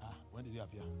 When did you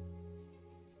appear?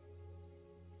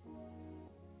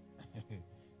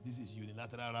 This is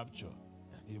unilateral rapture.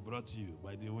 He brought you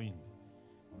by the wind.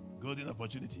 Golden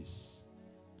opportunities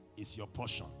is your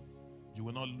portion. You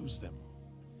will not lose them.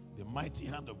 The mighty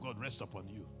hand of God rests upon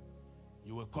you.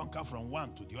 You will conquer from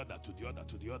one to the other, to the other,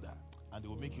 to the other, and it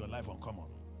will make your life uncommon.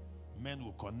 Men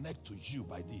will connect to you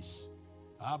by this.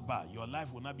 Abba, your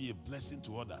life will not be a blessing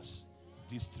to others.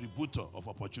 Distributor of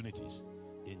opportunities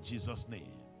in Jesus'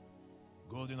 name.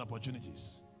 Golden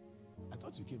opportunities. I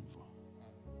thought you came before.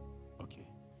 Okay.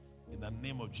 In the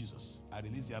name of Jesus, I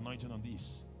release the anointing on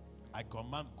this. I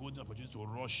command golden opportunities to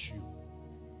rush you.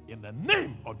 In the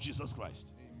name of Jesus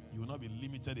Christ. You will not be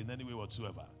limited in any way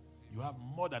whatsoever. You have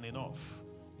more than enough.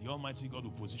 The Almighty God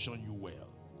will position you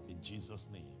well. In Jesus'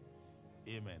 name.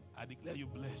 Amen. I declare you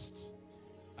blessed.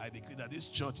 I declare that this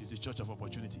church is the church of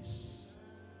opportunities.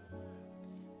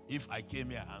 If I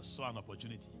came here and saw an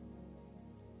opportunity,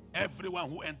 everyone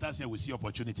who enters here will see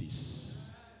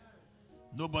opportunities.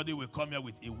 Nobody will come here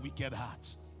with a wicked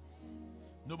heart.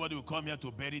 Nobody will come here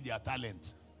to bury their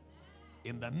talent.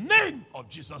 In the name of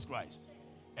Jesus Christ,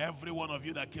 every one of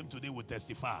you that came today will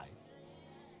testify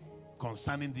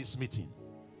concerning this meeting.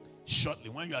 Shortly,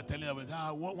 when you are telling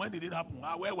us, when did it happen?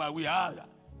 Where were we?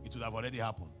 It would have already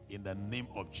happened. In the name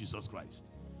of Jesus Christ.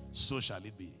 So shall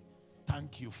it be.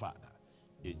 Thank you, Father.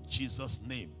 In Jesus'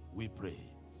 name we pray.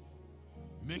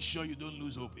 Make sure you don't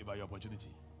lose hope about your opportunity.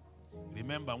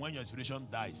 Remember, when your inspiration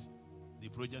dies, the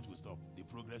project will stop. The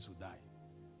progress will die.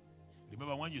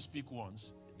 Remember, when you speak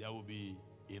once, there will be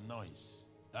a noise.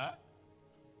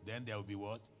 Then there will be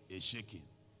what? A shaking.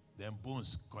 Then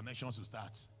bones, connections will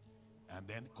start. And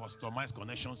then customized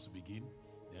connections will begin.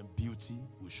 Then beauty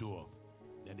will show up.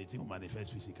 Then the thing will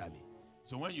manifest physically.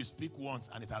 So when you speak once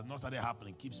and it has not started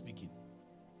happening, keep speaking.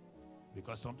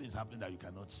 Because something is happening that you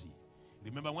cannot see.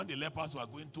 Remember, when the lepers were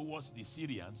going towards the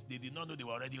Syrians, they did not know they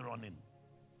were already running.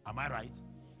 Am I right?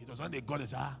 It was when they got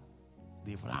it,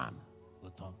 they've ran.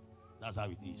 That's how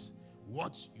it is.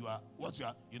 What you are,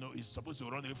 is supposed to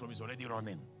run away from is already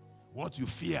running. What you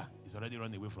fear is already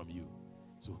running away from you.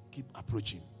 So keep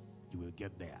approaching. You will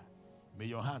get there. May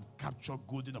your hand capture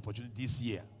golden opportunity this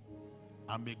year.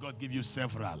 And may God give you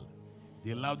several.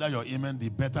 The louder your amen, the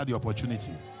better the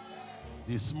opportunity.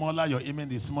 The smaller your amen,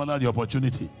 the smaller the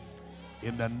opportunity.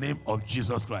 In the name of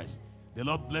Jesus Christ. The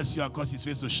Lord bless you and cause his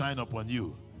face to shine upon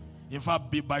you. In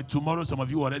fact, by tomorrow, some of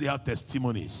you already have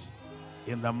testimonies.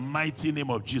 In the mighty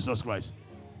name of Jesus Christ.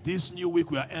 This new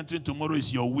week we are entering, tomorrow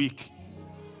is your week.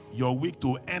 Your week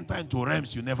to enter into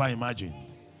realms you never imagined.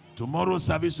 Tomorrow's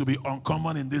service will be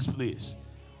uncommon in this place.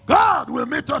 God will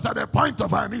meet us at the point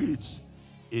of our needs.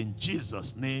 In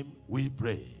Jesus' name we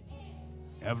pray.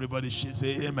 Everybody should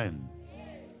say amen.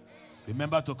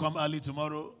 Remember to come early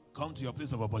tomorrow. Come to your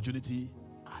place of opportunity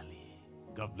early.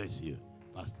 God bless you,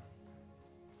 Pastor.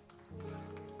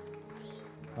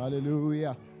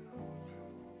 Hallelujah.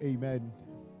 Amen.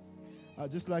 I'd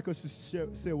just like us to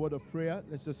say a word of prayer.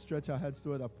 Let's just stretch our hands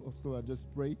toward the apostle and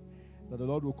just pray that the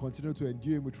Lord will continue to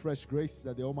endue him with fresh grace,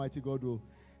 that the Almighty God will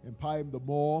empower him the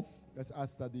more. Let's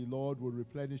ask that the Lord will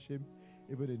replenish him,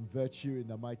 even in virtue, in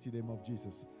the mighty name of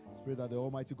Jesus. Let's pray that the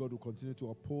Almighty God will continue to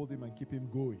uphold him and keep him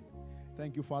going.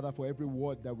 Thank you, Father, for every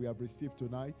word that we have received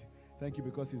tonight. Thank you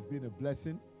because it's been a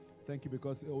blessing. Thank you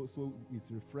because it also is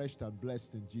refreshed and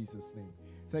blessed in Jesus' name.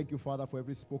 Thank you, Father, for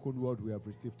every spoken word we have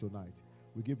received tonight.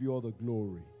 We give you all the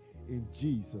glory. In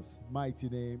Jesus' mighty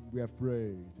name we have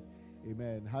prayed.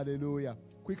 Amen. Hallelujah.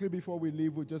 Quickly before we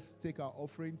leave, we'll just take our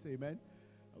offerings. Amen.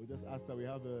 I will just ask that we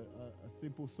have a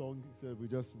simple song so we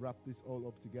just wrap this all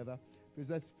up together. Please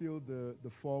let's fill the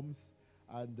forms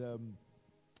and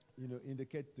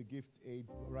indicate the gift aid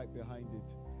right behind it.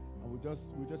 And we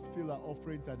just fill our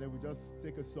offerings and then we just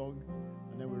take a song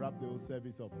and then we wrap the whole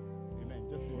service up. Amen.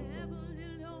 Just one song.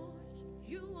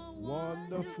 You are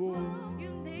Wonderful.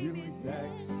 Your name You is is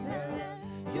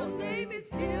excellent. Your name is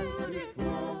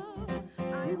beautiful.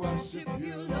 I worship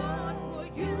you, Lord, for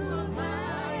you are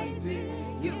mighty.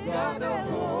 You've got the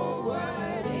whole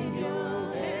world in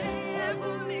your hand.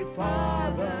 Heavenly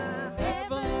Father,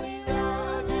 Heavenly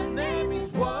Lord, your name is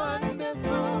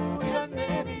wonderful. Your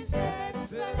name is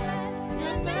excellent.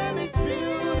 Your name is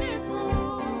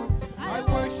beautiful. I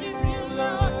worship you,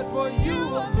 Lord, for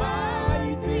you are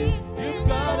mighty. You've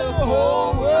got the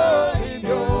whole world in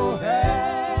your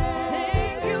hands.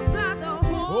 say you've got the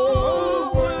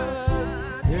whole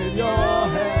world In your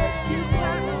hands. You've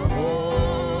got the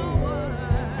whole world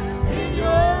In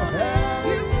your hands.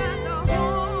 You've got the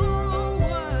whole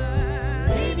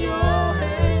world In your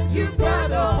hands. You've got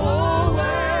the whole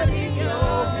world in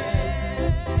your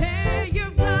hands. Hey,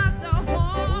 you've got the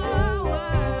whole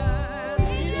world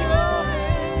In your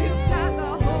hands. You've got the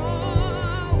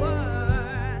whole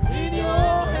world In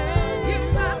your hands.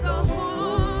 You've got the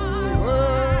whole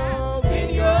world In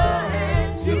your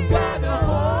hands. You've got the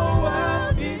whole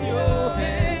world in your hands.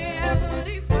 Hey,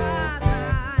 Heavenly Father,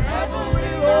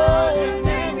 Heavenly Lord, your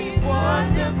name is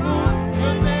wonderful.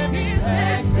 Your name is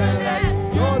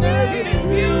excellent. Your name is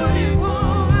beautiful.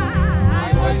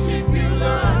 I worship you,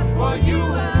 Lord, for you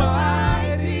are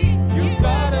mighty. You've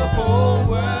got the whole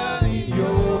world in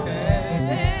your hands.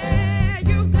 Hey,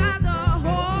 you've got the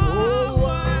whole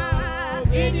world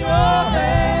In your You've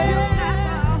hands. got the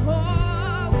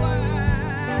whole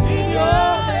world In your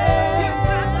You've hands.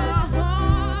 got the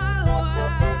whole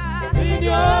world In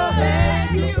your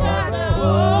hands. You've got the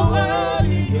whole world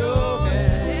in your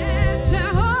hands.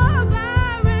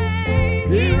 Jehovah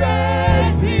reigns. He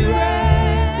reigns. He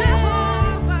reigns.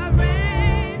 Jehovah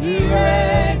reigns. He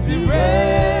reigns. He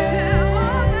reigns.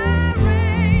 Jehovah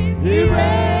reigns. He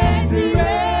reigns. He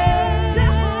reigns.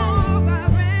 Jehovah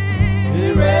reigns. He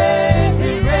reigns. He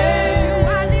You reigns.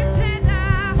 are lifted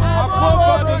up.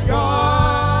 Above the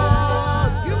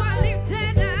gods. You are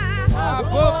lifted up.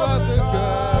 Above the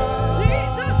gods.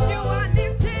 Jesus, you are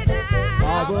lifted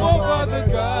up. Above the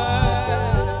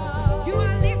gods. You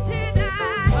are lifted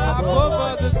up.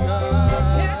 Above the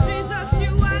gods. Yeah, Jesus,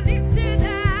 you are lifted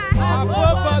up.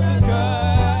 Above the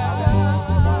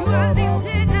gods. You are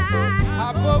lifted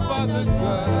up. Above the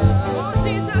gods. Oh,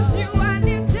 Jesus, you are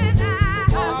lifted up.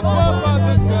 Above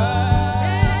the gods.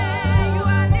 Hey, you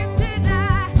are lifted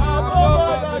up.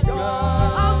 Above the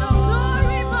gods. All the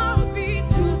glory must be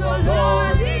to the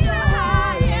Lord in the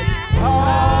highest.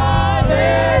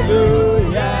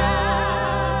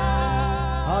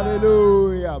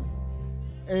 Hallelujah.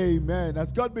 Amen.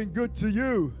 Has God been good to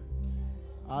you?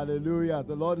 Hallelujah.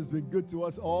 The Lord has been good to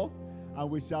us all. And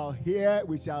we shall hear,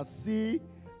 we shall see,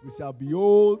 we shall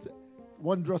behold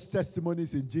wondrous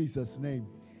testimonies in Jesus' name.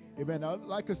 Amen. I'd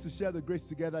like us to share the grace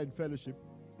together in fellowship.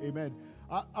 Amen.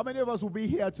 How many of us will be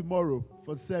here tomorrow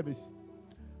for the service?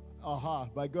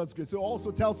 By God's grace. So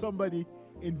also tell somebody,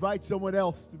 invite someone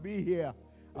else to be here.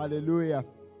 Hallelujah.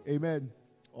 Amen.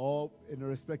 All in the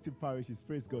respective parishes.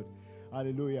 Praise God.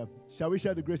 Hallelujah. Shall we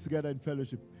share the grace together in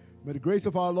fellowship? May the grace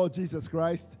of our Lord Jesus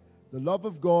Christ, the love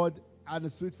of God, and the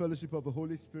sweet fellowship of the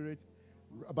Holy Spirit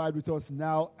abide with us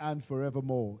now and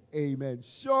forevermore. Amen.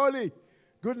 Surely,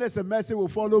 goodness and mercy will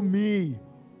follow me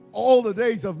all the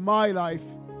days of my life,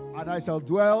 and I shall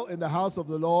dwell in the house of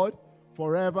the Lord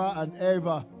forever and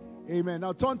ever. Amen.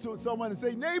 Now turn to someone and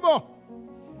say, neighbor,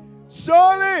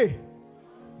 surely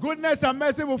goodness and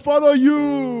mercy will follow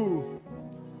you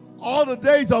all the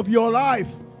days of your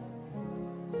life,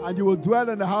 and you will dwell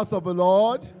in the house of the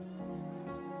Lord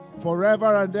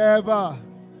forever and ever.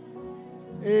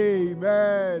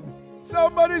 Amen.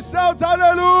 Somebody shout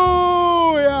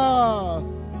hallelujah.